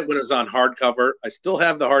 I read it when it was on hardcover. I still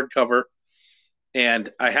have the hardcover,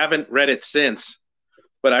 and I haven't read it since.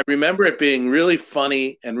 But I remember it being really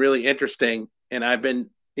funny and really interesting, and I've been,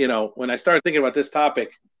 when I started thinking about this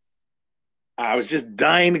topic, I was just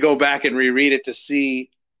dying to go back and reread it to see,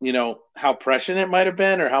 how prescient it might have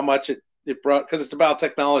been or how much it brought, because it's about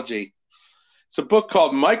technology. It's a book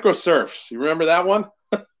called Microserfs. You remember that one?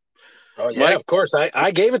 Oh, yeah, of course.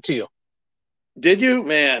 I gave it to you. Did you?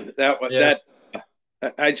 Man, it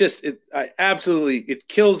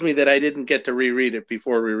kills me that I didn't get to reread it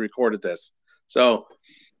before we recorded this. So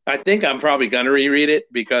I think I'm probably going to reread it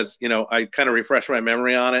because, I kind of refreshed my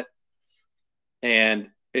memory on it. And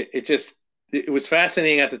it was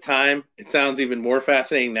fascinating at the time. It sounds even more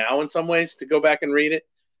fascinating now in some ways to go back and read it.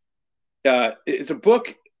 It's a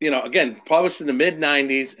book, again, published in the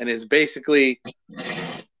mid-90s and is basically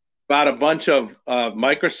about a bunch of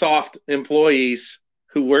Microsoft employees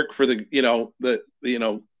who work for the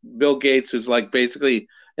Bill Gates, who's like basically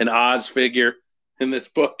an Oz figure in this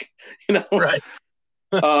book, Right.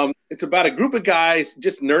 It's about a group of guys,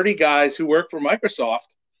 just nerdy guys who work for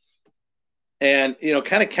Microsoft, and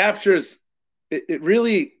kind of captures. It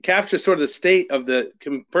really captures sort of the state of the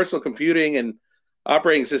personal computing and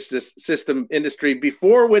operating system industry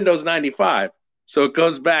before Windows 95. So it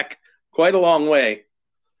goes back quite a long way.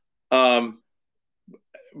 But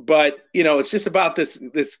it's just about this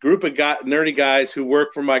group of nerdy guys who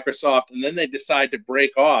work for Microsoft, and then they decide to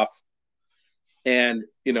break off, and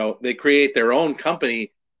they create their own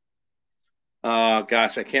company.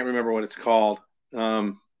 Gosh, I can't remember what it's called.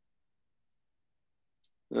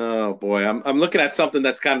 Oh boy, I'm looking at something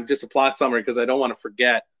that's kind of just a plot summary because I don't want to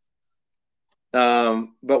forget. But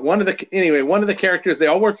one of the characters, they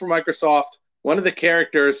all work for Microsoft. One of the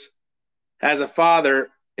characters has a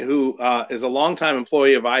father who is a longtime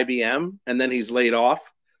employee of IBM, and then he's laid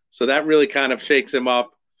off. So that really kind of shakes him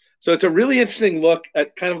up. So it's a really interesting look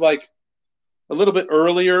at kind of like a little bit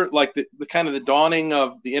earlier, like the kind of the dawning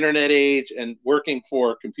of the internet age and working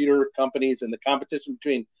for computer companies and the competition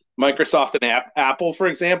between Microsoft and Apple, for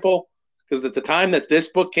example. Because at the time that this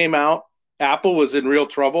book came out, Apple was in real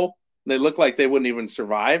trouble. They looked like they wouldn't even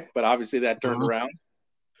survive, but obviously that turned around.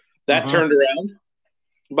 Turned around.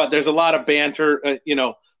 But there's a lot of banter,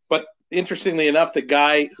 But interestingly enough, the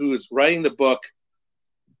guy who's writing the book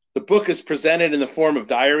is presented in the form of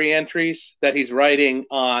diary entries that he's writing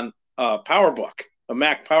on a PowerBook, a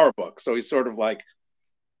Mac PowerBook. So he's sort of like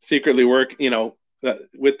secretly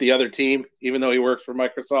with the other team, even though he works for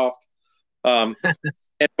Microsoft. And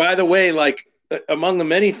by the way, like among the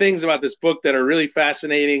many things about this book that are really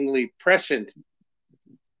fascinatingly prescient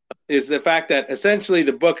is the fact that essentially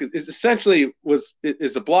the book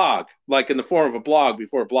is a blog, like in the form of a blog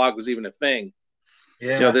before a blog was even a thing.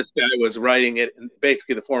 Yeah. This guy was writing it in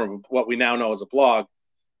basically the form of what we now know as a blog,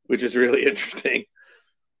 which is really interesting.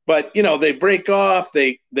 But they break off.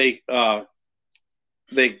 They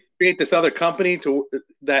create this other company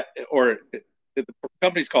the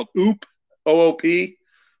company's called OOP, OOP,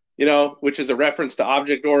 which is a reference to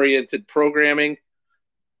object-oriented programming.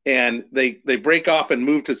 And they break off and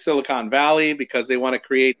move to Silicon Valley because they want to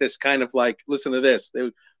create this kind of like, listen to this,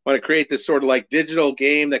 they want to create this sort of like digital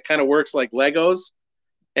game that kind of works like Legos.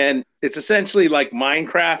 And it's essentially like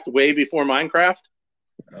Minecraft way before Minecraft.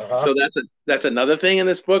 Uh-huh. So that's another thing in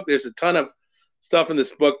this book. There's a ton of stuff in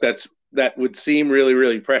this book that would seem really,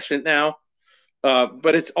 really prescient now.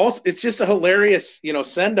 But it's just a hilarious,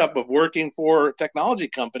 send up of working for a technology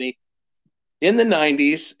company in the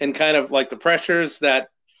 90s and kind of like the pressures that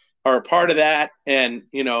are a part of that. And,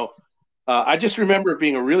 I just remember it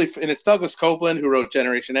being and it's Douglas Copeland who wrote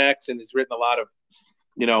Generation X and has written a lot of,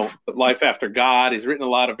 Life After God. He's written a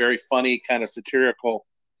lot of very funny kind of satirical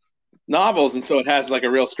novels. And so it has like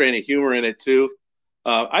a real strain of humor in it too.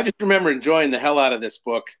 I just remember enjoying the hell out of this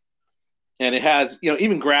book. And it has,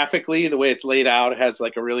 even graphically, the way it's laid out, it has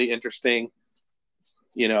like a really interesting,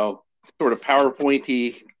 sort of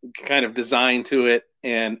PowerPointy kind of design to it.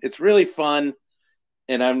 And it's really fun.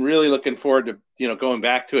 And I'm really looking forward to, going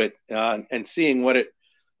back to it and seeing what it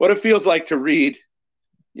feels like to read,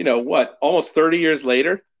 almost 30 years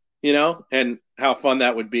later, and how fun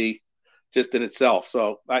that would be just in itself.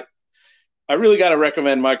 So I really got to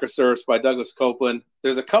recommend Microserfs by Douglas Copeland.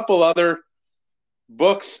 There's a couple other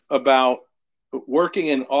books about working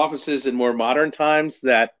in offices in more modern times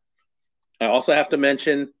that I also have to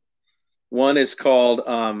mention. One is called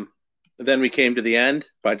Then We Came to the End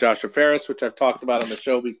by Joshua Ferris, which I've talked about on the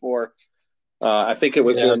show before. I think it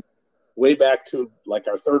was way back to like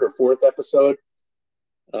our third or fourth episode.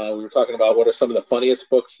 We were talking about what are some of the funniest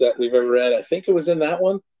books that we've ever read. I think it was in that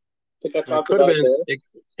one. I think I talked about it.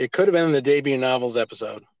 It could have been in the debut novels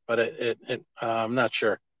episode, but I'm not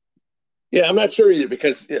sure. Yeah, I'm not sure either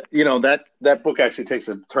because, that book actually takes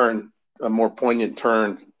a more poignant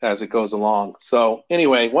turn as it goes along. So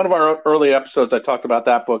anyway, one of our early episodes, I talked about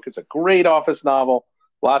that book. It's a great office novel,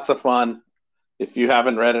 lots of fun. If you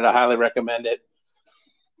haven't read it, I highly recommend it.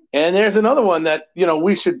 And there's another one that,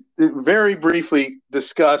 we should very briefly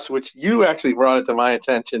discuss, which you actually brought it to my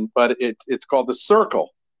attention, but it's called The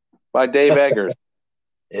Circle by Dave Eggers.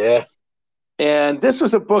 Yeah. And this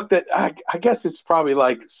was a book that I guess it's probably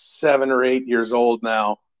like 7 or 8 years old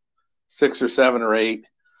now, 6 or 7 or 8.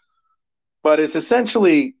 But it's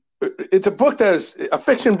a book that's a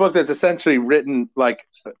fiction book that's essentially written like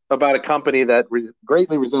about a company that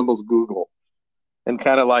greatly resembles Google and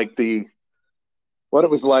kind of like what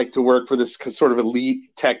it was like to work for this sort of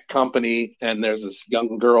elite tech company. And there's this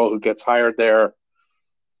young girl who gets hired there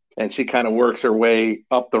and she kind of works her way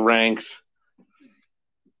up the ranks.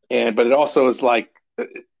 But it also is like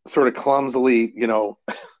sort of clumsily,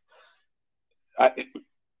 I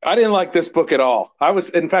didn't like this book at all. I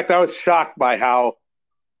was shocked by how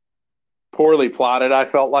poorly plotted I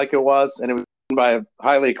felt like it was. And it was written by a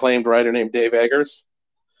highly acclaimed writer named Dave Eggers.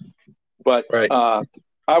 But right.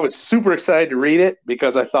 I was super excited to read it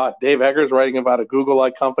because I thought Dave Eggers writing about a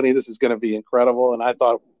Google-like company, this is going to be incredible. And I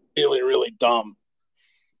thought really, really dumb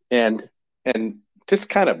and just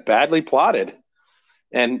kind of badly plotted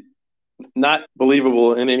and not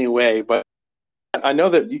believable in any way. But I know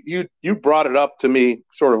that you brought it up to me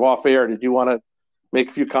sort of off air. Did you want to make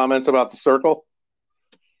a few comments about The Circle?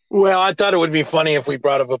 Well, I thought it would be funny if we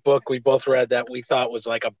brought up a book we both read that we thought was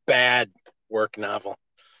like a bad work novel.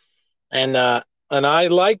 And I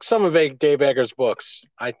like some of Dave Eggers' books.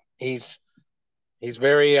 He's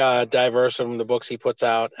very diverse from the books he puts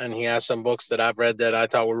out, and he has some books that I've read that I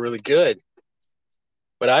thought were really good.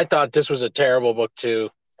 But I thought this was a terrible book too.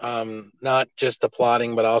 Not just the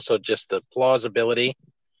plotting, but also just the plausibility.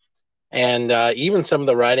 And even some of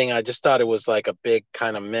the writing, I just thought it was like a big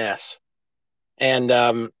kind of mess.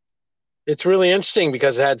 And it's really interesting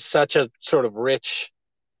because it had such a sort of rich.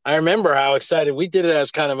 I remember how excited we did it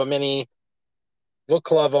as kind of a mini book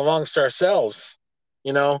club amongst ourselves,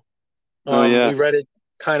 Oh, yeah. We read it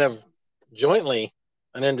kind of jointly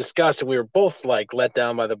and then discussed it. We were both like let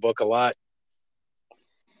down by the book a lot.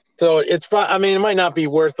 So it might not be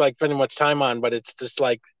worth like spending much time on, but it's just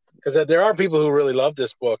like, because there are people who really love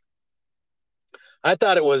this book. I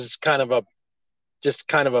thought it was kind of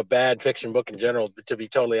a bad fiction book in general, to be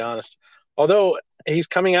totally honest. Although he's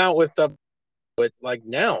coming out with like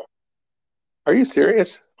now. Are you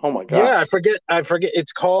serious? Oh my God. Yeah, I forget.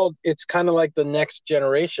 It's kind of like the next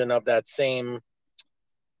generation of that same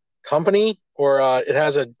company, or it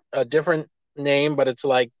has a different name, but it's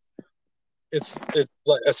like, it's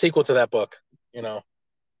like a sequel to that book,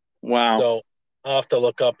 Wow. So I'll have to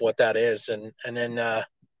look up what that is. And then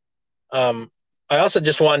I also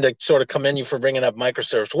just wanted to sort of commend you for bringing up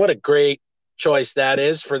microservice. What a great choice that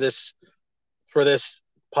is for this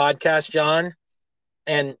podcast, John.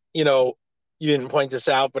 And, you know, you didn't point this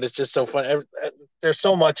out, but it's just so fun. There's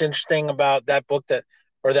so much interesting about that book that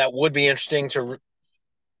would be interesting to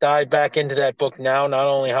dive back into that book now, not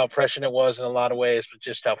only how prescient it was in a lot of ways, but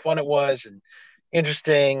just how fun it was and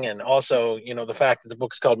interesting. And also, you know, the fact that the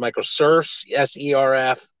book's called Microserfs,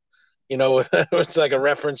 SERF, you know, it's like a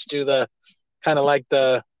reference to the kind of like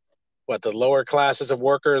the lower classes of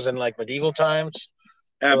workers in like medieval times.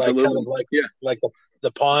 Absolutely. Like, kind of like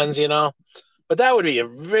the pawns, you know. But that would be a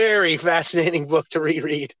very fascinating book to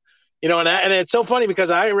reread, you know. And it's so funny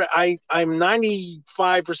because I'm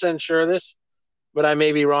 95% sure of this, but I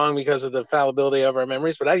may be wrong because of the fallibility of our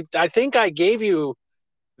memories. But I think I gave you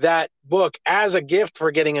that book as a gift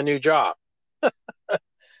for getting a new job.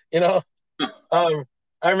 You know,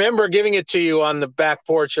 I remember giving it to you on the back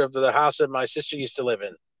porch of the house that my sister used to live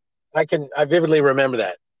in. I vividly remember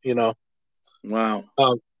that, you know. Wow.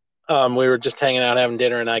 We were just hanging out having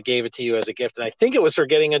dinner, and I gave it to you as a gift. And I think it was for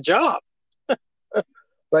getting a job,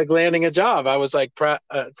 like landing a job. I was like proud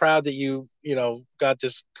that you know, got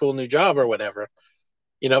this cool new job or whatever,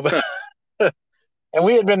 you know. But and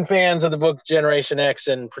we had been fans of the book Generation X,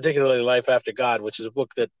 and particularly Life After God, which is a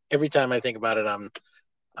book that every time I think about it, I'm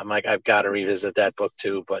like, I've got to revisit that book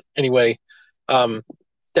too. But anyway,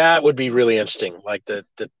 that would be really interesting, like the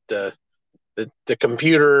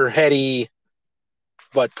computer heady,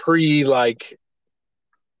 but pre like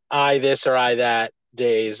I this or I that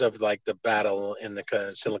days of like the battle in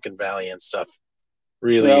the Silicon Valley and stuff.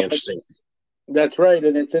 Really interesting. That's right.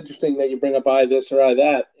 And it's interesting that you bring up I this or I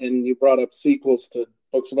that, and you brought up sequels to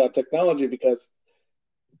books about technology, because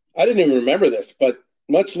I didn't even remember this, but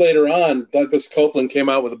much later on, Douglas Copeland came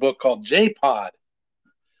out with a book called J-Pod.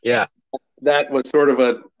 Yeah. That was sort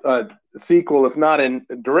of a sequel, if not in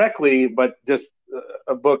directly, but just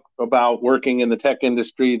a book about working in the tech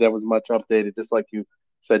industry that was much updated, just like you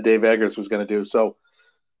said Dave Eggers was going to do. So,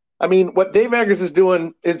 I mean, what Dave Eggers is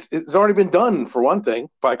doing it's already been done, for one thing,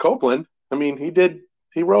 by Copeland. I mean,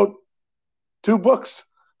 he wrote 2 books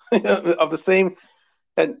of the same.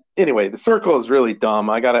 And anyway, The Circle is really dumb.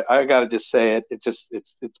 I gotta just say it. It's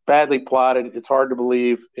badly plotted. It's hard to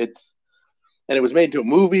believe. And it was made into a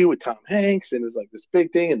movie with Tom Hanks, and it was like this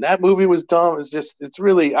big thing. And that movie was dumb. I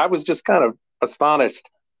was just kind of astonished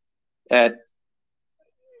at,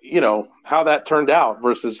 you know, how that turned out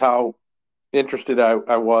versus how interested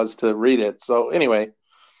I was to read it. So anyway,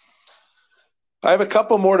 I have a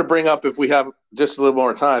couple more to bring up if we have just a little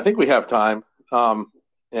more time. I think we have time. And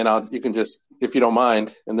you can just, if you don't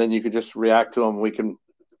mind, and then you could just react to them. We can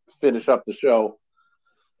finish up the show.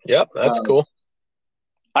 Yep, that's cool.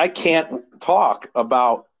 I can't talk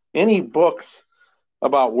about any books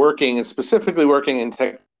about working, and specifically working in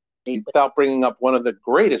tech, without bringing up one of the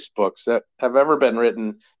greatest books that have ever been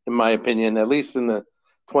written, in my opinion, at least in the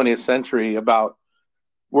 20th century, about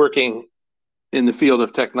working in the field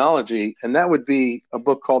of technology. And that would be a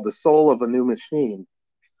book called The Soul of a New Machine,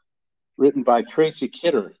 written by Tracy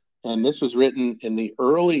Kidder. And this was written in the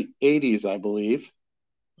early 80s, I believe.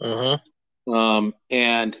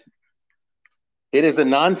 And it is a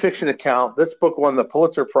nonfiction account. This book won the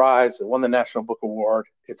Pulitzer Prize. It won the National Book Award.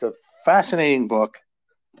 It's a fascinating book.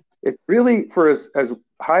 It's really, for as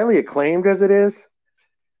highly acclaimed as it is,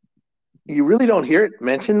 you really don't hear it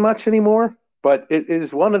mentioned much anymore. But it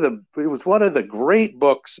was one of the great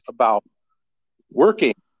books about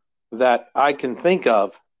working that I can think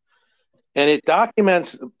of. And it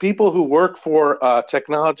documents people who work for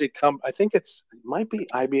technology company. I think it might be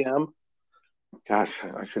IBM. Gosh,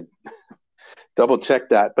 I should double check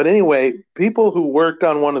that. But anyway, people who worked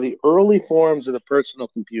on one of the early forms of the personal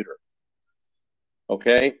computer.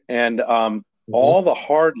 Okay. And all the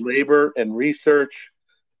hard labor and research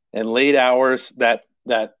and late hours that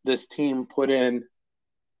this team put in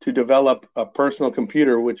to develop a personal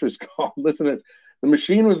computer, which was called, listen to this, the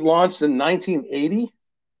machine was launched in 1980.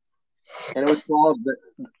 And it was called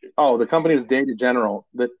the company was Data General.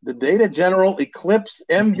 The Data General Eclipse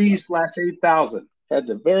MV/8000 had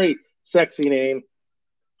the very sexy name.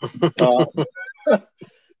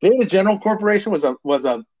 Data General Corporation was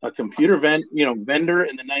a computer vendor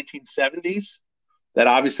in the 1970s that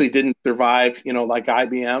obviously didn't survive, like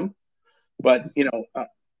IBM. But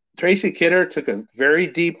Tracy Kidder took a very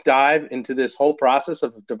deep dive into this whole process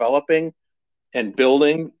of developing and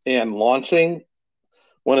building and launching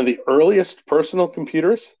one of the earliest personal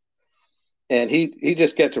computers. And he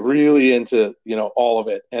just gets really into, all of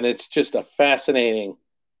it. And it's just a fascinating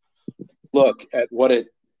look at what it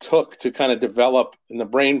took to kind of develop, and the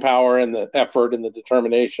brain power and the effort and the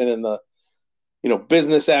determination and the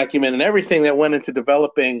business acumen and everything that went into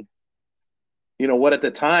developing, what at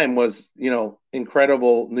the time was,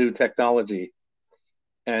 incredible new technology.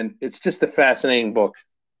 And it's just a fascinating book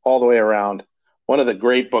all the way around. One of the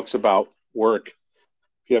great books about work.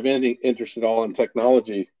 If you have any interest at all in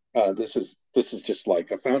technology, this is just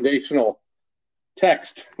like a foundational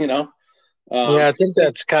text, Yeah, I think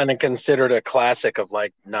that's kind of considered a classic of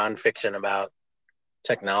like nonfiction about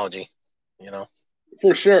technology,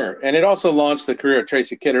 For sure. And it also launched the career of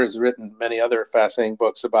Tracy Kidder, who's written many other fascinating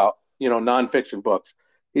books about, nonfiction books.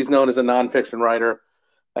 He's known as a nonfiction writer.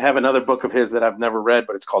 I have another book of his that I've never read,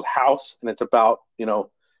 but it's called House, and it's about,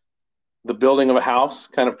 the building of a house,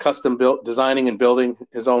 kind of custom built, designing and building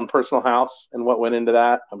his own personal house and what went into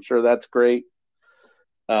that. I'm sure that's great.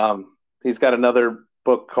 He's got another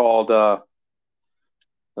book called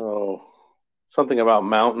something about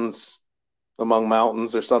mountains among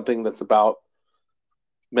mountains or something that's about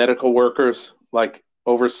medical workers like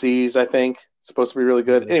overseas, I think. It's supposed to be really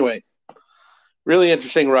good. Anyway, really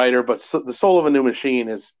interesting writer, but The Soul of a New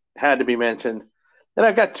Machine had to be mentioned. And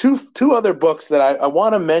I've got two other books that I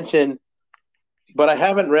want to mention, but I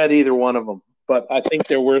haven't read either one of them. But I think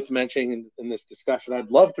they're worth mentioning in this discussion.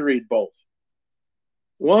 I'd love to read both.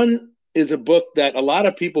 One is a book that a lot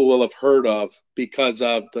of people will have heard of because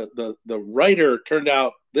of the writer turned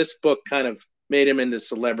out this book kind of made him into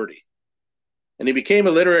celebrity. And he became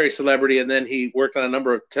a literary celebrity, and then he worked on a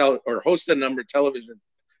number of hosted a number of television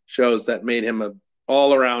shows that made him an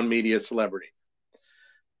all-around media celebrity.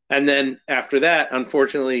 And then after that,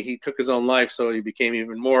 unfortunately, he took his own life, so he became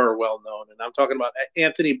even more well-known. And I'm talking about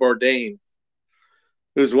Anthony Bourdain,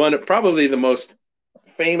 who's probably the most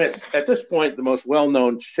famous, at this point, the most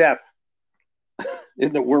well-known chef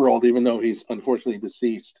in the world, even though he's unfortunately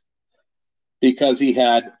deceased, because he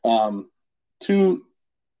had two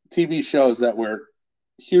TV shows that were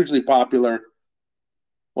hugely popular.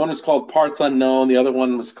 One was called Parts Unknown. The other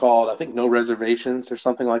one was called, I think, No Reservations or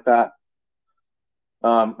something like that,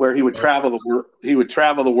 where he would travel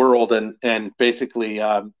the world and basically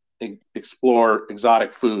explore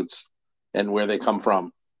exotic foods and where they come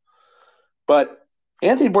from. But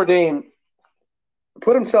Anthony Bourdain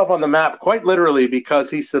put himself on the map quite literally because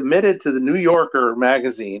he submitted to the New Yorker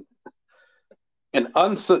magazine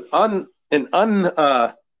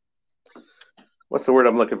what's the word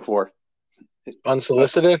I'm looking for?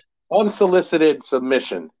 Unsolicited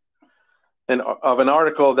submission of an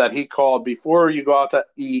article that he called "Before You Go Out to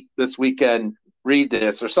Eat This Weekend, Read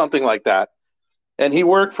This" or something like that. And he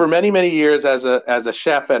worked for many, many years as a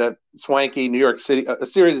chef at a swanky New York City, a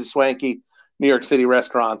series of swanky New York City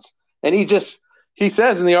restaurants. And he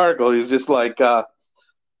says in the article, he's just like,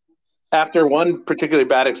 after one particularly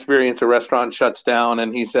bad experience, a restaurant shuts down,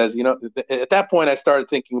 and he says, at that point, I started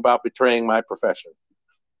thinking about betraying my profession.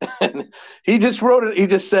 And he just wrote it. He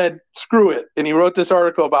just said, screw it. And he wrote this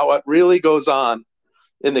article about what really goes on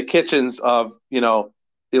in the kitchens of,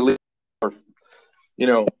 elite or,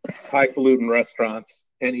 highfalutin restaurants.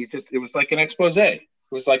 And it was like an expose. It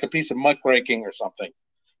was like a piece of muckraking or something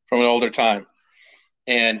from an older time.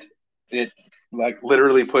 And it like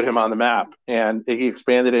literally put him on the map. And he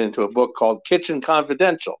expanded it into a book called Kitchen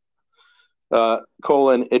Confidential,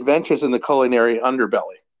 Adventures in the Culinary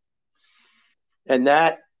Underbelly. And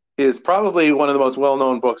that is probably one of the most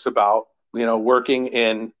well-known books about, working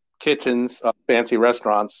in kitchens of fancy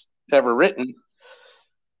restaurants ever written.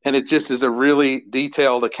 And it just is a really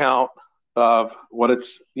detailed account of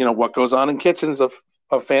what goes on in kitchens of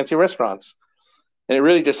fancy restaurants. And it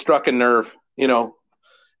really just struck a nerve, I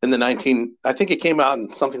think it came out in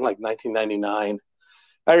something like 1999.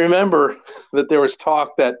 I remember that there was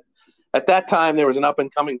talk that at that time there was an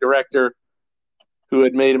up-and-coming director who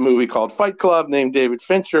had made a movie called Fight Club named David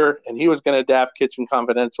Fincher, and he was going to adapt Kitchen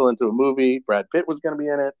Confidential into a movie. Brad Pitt was going to be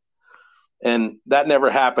in it. And that never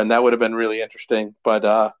happened. That would have been really interesting. But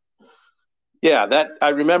I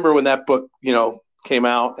remember when that book, came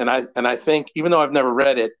out, and I think even though I've never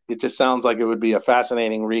read it, it just sounds like it would be a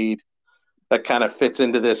fascinating read that kind of fits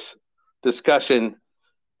into this discussion,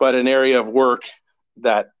 but an area of work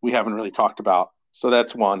that we haven't really talked about. So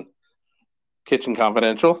that's one, Kitchen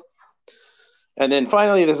Confidential. And then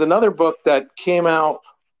finally, there's another book that came out,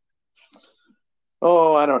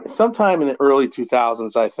 sometime in the early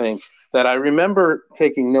 2000s, I think, that I remember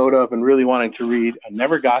taking note of and really wanting to read. I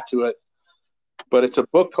never got to it, but it's a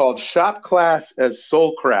book called Shop Class as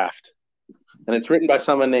Soulcraft. And it's written by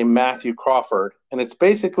someone named Matthew Crawford. And it's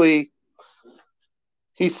basically,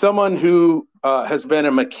 he's someone who has been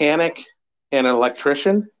a mechanic and an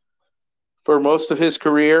electrician for most of his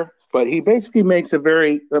career, but he basically makes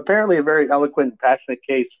apparently a very eloquent and passionate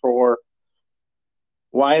case for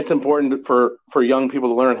why it's important for young people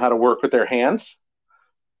to learn how to work with their hands.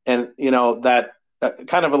 And, that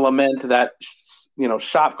kind of a lament that,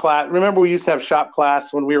 shop class. Remember, we used to have shop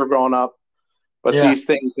class when we were growing up, but these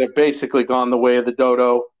things have basically gone the way of the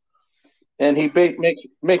dodo. And he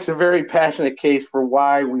makes a very passionate case for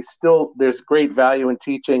why there's great value in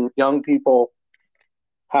teaching young people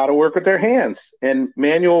how to work with their hands and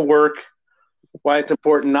manual work, why it's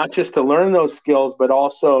important not just to learn those skills, but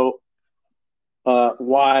also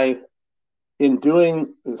why in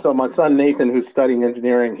doing so. My son Nathan, who's studying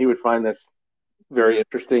engineering, he would find this very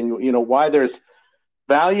interesting. Why there's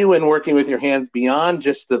value in working with your hands beyond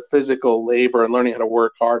just the physical labor and learning how to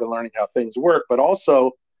work hard and learning how things work, but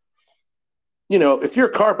also, if you're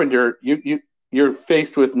a carpenter, you're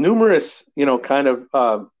faced with numerous, kind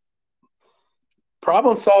of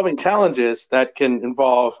problem-solving challenges that can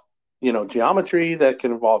involve, geometry, that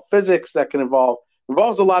can involve physics, that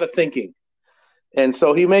involves a lot of thinking. And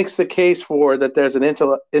so he makes the case for that there's an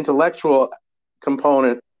intellectual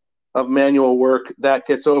component of manual work that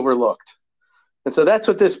gets overlooked. And so that's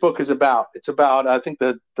what this book is about. It's about, I think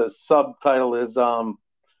the subtitle is,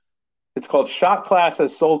 it's called Shop Class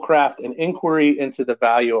as Soulcraft, an Inquiry into the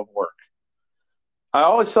Value of Work. I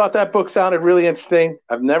always thought that book sounded really interesting.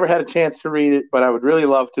 I've never had a chance to read it, but I would really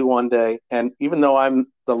love to one day. And even though I'm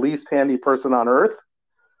the least handy person on earth,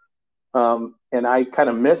 and I kind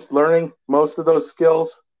of miss learning most of those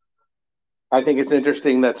skills, I think it's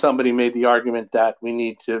interesting that somebody made the argument that we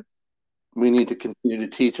need to continue to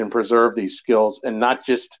teach and preserve these skills, and not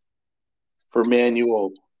just for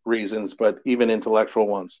manual reasons, but even intellectual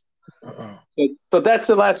ones. So that's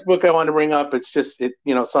the last book I wanted to bring up. It's just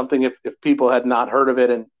something if people had not heard of it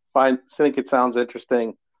and think it sounds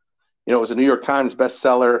interesting. It was a New York Times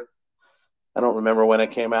bestseller. I don't remember when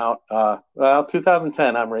it came out.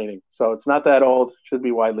 2010 I'm reading, so it's not that old. Should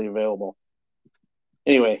be widely available.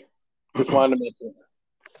 Anyway, just wanted to mention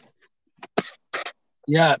it.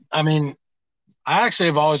 Yeah, I mean, I actually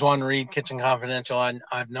have always wanted to read Kitchen Confidential.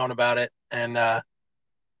 I've known about it, and I'm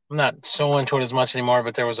not so into it as much anymore,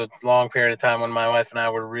 but there was a long period of time when my wife and I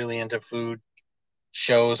were really into food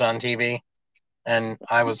shows on TV, and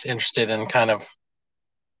I was interested in kind of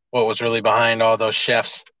what was really behind all those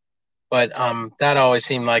chefs. But that always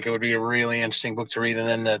seemed like it would be a really interesting book to read.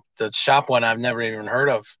 And then the shop one I've never even heard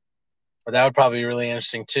of, but that would probably be really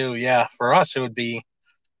interesting too. Yeah, for us it would be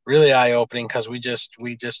really eye-opening because we just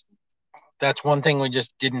that's one thing we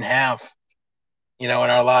just didn't have, in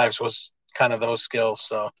our lives was kind of those skills.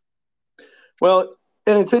 So, well,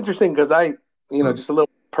 and it's interesting because I, just a little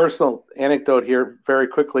personal anecdote here very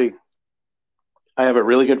quickly. I have a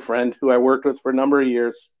really good friend who I worked with for a number of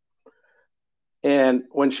years. And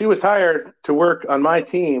when she was hired to work on my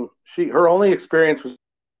team, her only experience was,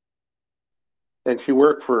 and she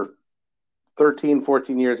worked for 13,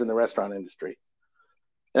 14 years in the restaurant industry.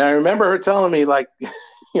 And I remember her telling me, like,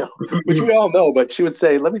 which we all know, but she would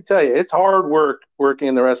say, let me tell you, it's hard work working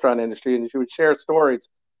in the restaurant industry. And she would share stories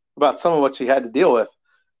about some of what she had to deal with.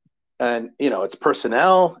 And, it's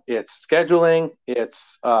personnel, it's scheduling,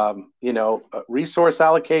 it's, resource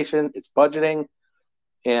allocation, it's budgeting.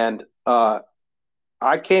 And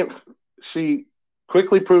she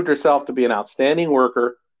quickly proved herself to be an outstanding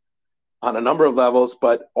worker on a number of levels,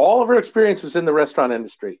 but all of her experience was in the restaurant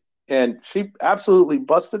industry. And she absolutely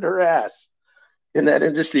busted her ass in that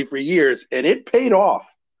industry for years, and it paid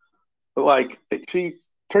off. Like, she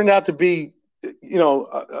turned out to be,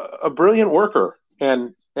 a brilliant worker.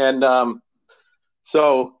 And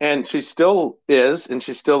she still is, and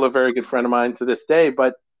she's still a very good friend of mine to this day.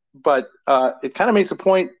 But it kind of makes a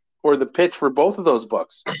point, or the pitch for both of those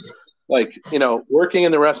books, like, working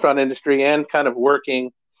in the restaurant industry and kind of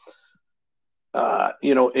working,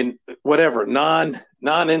 in whatever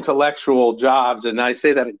non-intellectual jobs. And I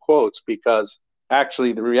say that in quotes because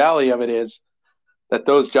actually the reality of it is that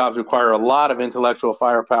those jobs require a lot of intellectual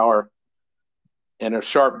firepower and a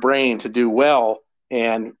sharp brain to do well.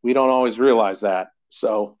 And we don't always realize that.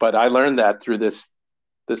 So, but I learned that through this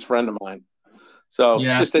friend of mine. So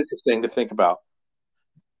It's just interesting to think about.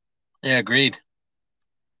 Yeah, agreed.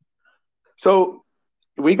 So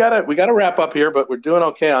we gotta wrap up here, but we're doing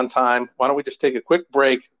okay on time. Why don't we just take a quick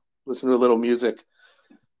break, listen to a little music.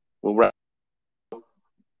 We'll wrap,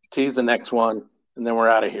 tease the next one, and then we're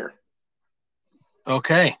out of here.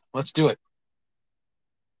 Okay, let's do it.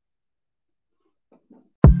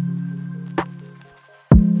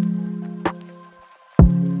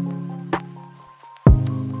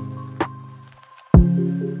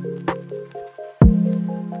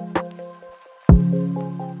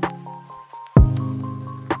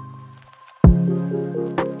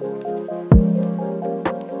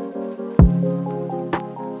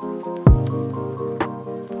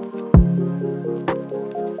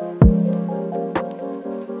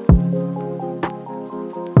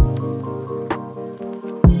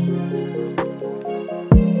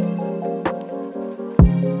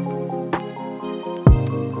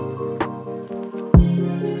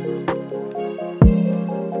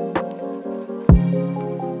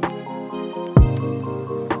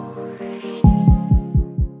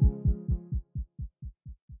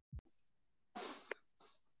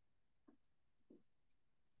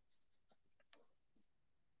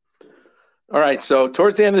 All right. So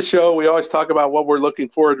towards the end of the show, we always talk about what we're looking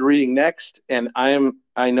forward to reading next. And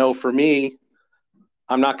I know for me,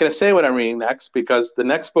 I'm not going to say what I'm reading next because the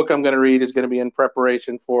next book I'm going to read is going to be in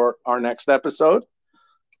preparation for our next episode.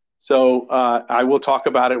 So I will talk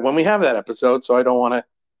about it when we have that episode. So I don't want to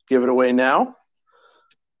give it away now.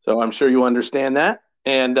 So I'm sure you understand that.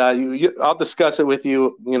 And I'll discuss it with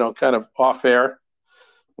you, kind of off air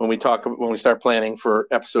when we start planning for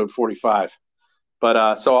episode 45.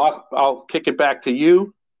 But so I'll kick it back to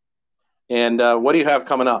you. And what do you have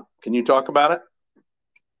coming up? Can you talk about it?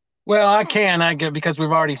 Well, I get because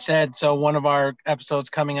we've already said so. One of our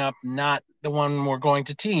episodes coming up, not the one we're going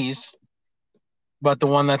to tease, but the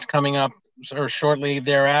one that's coming up or shortly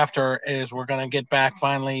thereafter is we're going to get back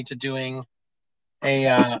finally to doing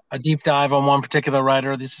a deep dive on one particular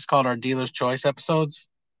writer. This is called our Dealer's Choice episodes,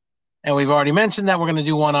 and we've already mentioned that we're going to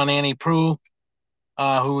do one on Annie Proulx,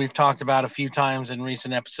 who we've talked about a few times in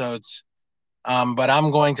recent episodes. But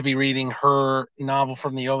I'm going to be reading her novel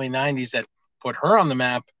from the early 90s that put her on the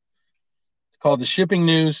map. It's called The Shipping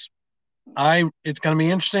News. It's going to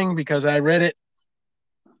be interesting because I read it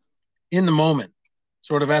in the moment,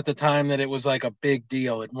 sort of at the time that it was like a big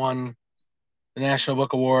deal. It won the National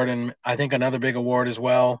Book Award and I think another big award as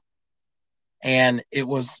well. And it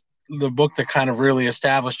was the book that kind of really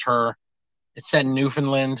established her. It's set in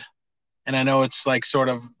Newfoundland. And I know it's like sort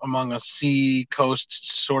of among a sea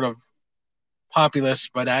coast sort of populace,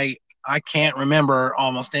 but I can't remember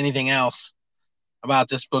almost anything else about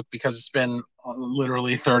this book because it's been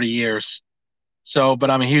literally 30 years. So,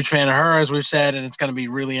 but I'm a huge fan of her, as we've said, and it's going to be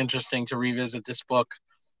really interesting to revisit this book,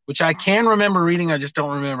 which I can remember reading. I just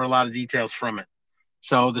don't remember a lot of details from it.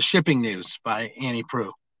 So The Shipping News by Annie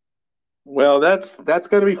Proulx. Well, that's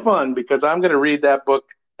going to be fun because I'm going to read that book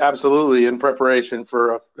absolutely in preparation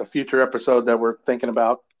for a future episode that we're thinking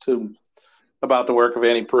about the work of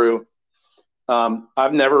Annie Proulx.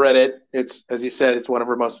 I've never read it. It's, as you said, it's one of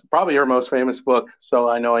probably her most famous book. So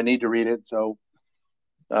I know I need to read it. So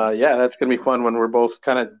that's going to be fun when we're both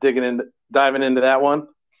kind of diving into that one,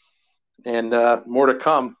 and more to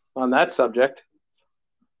come on that subject.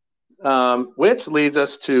 Which leads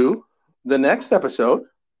us to the next episode,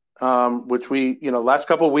 which we, last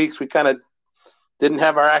couple of weeks we kind of didn't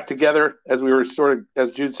have our act together as we were sort of,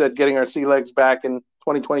 as Jude said, getting our sea legs back in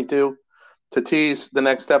 2022 to tease the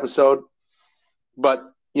next episode. But,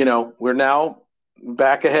 we're now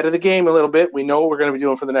back ahead of the game a little bit. We know what we're going to be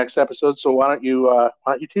doing for the next episode. So why don't you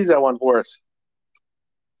tease that one for us?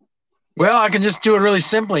 Well, I can just do it really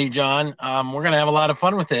simply, John. We're going to have a lot of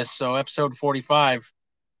fun with this. So episode 45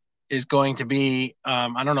 is going to be,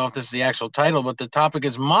 I don't know if this is the actual title, but the topic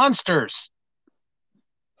is monsters.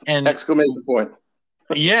 And exclamation point.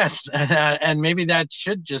 Yes. And maybe that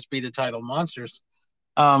should just be the title, Monsters.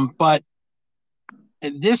 But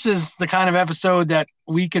this is the kind of episode that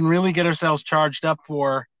we can really get ourselves charged up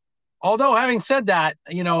for. Although having said that,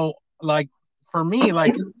 like for me,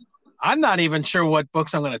 like I'm not even sure what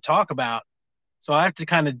books I'm going to talk about. So I have to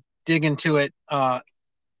kind of dig into it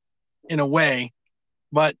in a way.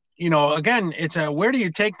 But, again, it's where do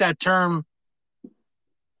you take that term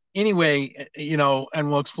anyway,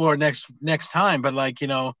 and we'll explore it next time. But like,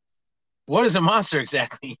 what is a monster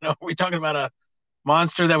exactly? Are we talking about a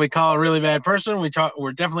monster that we call a really bad person?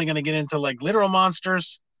 We're definitely going to get into like literal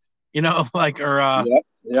monsters,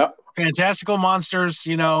 fantastical monsters,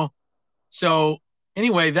 So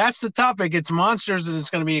anyway, that's the topic. It's monsters, and it's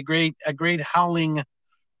going to be a great howling,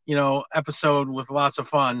 episode with lots of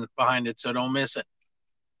fun behind it. So don't miss it.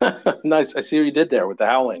 Nice. I see what you did there with the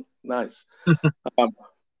howling. Nice.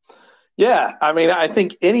 Yeah, I mean, I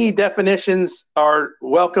think any definitions are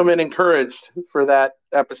welcome and encouraged for that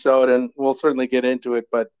episode, and we'll certainly get into it,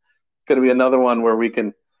 but it's going to be another one where we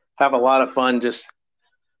can have a lot of fun just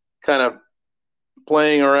kind of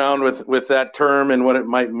playing around with that term and what it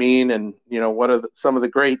might mean, and, what are some of the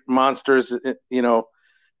great monsters, in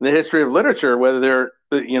the history of literature, whether they're,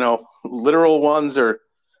 literal ones or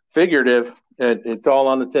figurative, it's all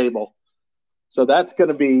on the table. So that's going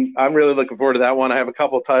to be, I'm really looking forward to that one. I have a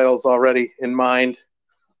couple of titles already in mind.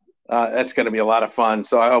 That's going to be a lot of fun.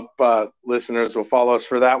 So I hope listeners will follow us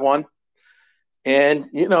for that one. And,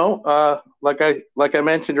 like I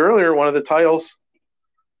mentioned earlier, one of the titles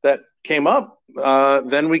that came up,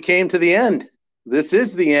 then we came to the end. This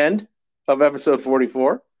is the end of episode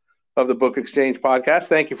 44 of the Book Exchange podcast.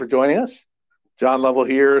 Thank you for joining us. John Lovell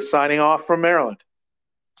here, signing off from Maryland.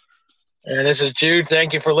 And this is Jude.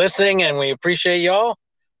 Thank you for listening, and we appreciate y'all.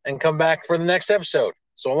 And come back for the next episode.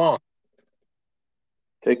 So long.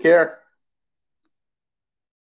 Take care.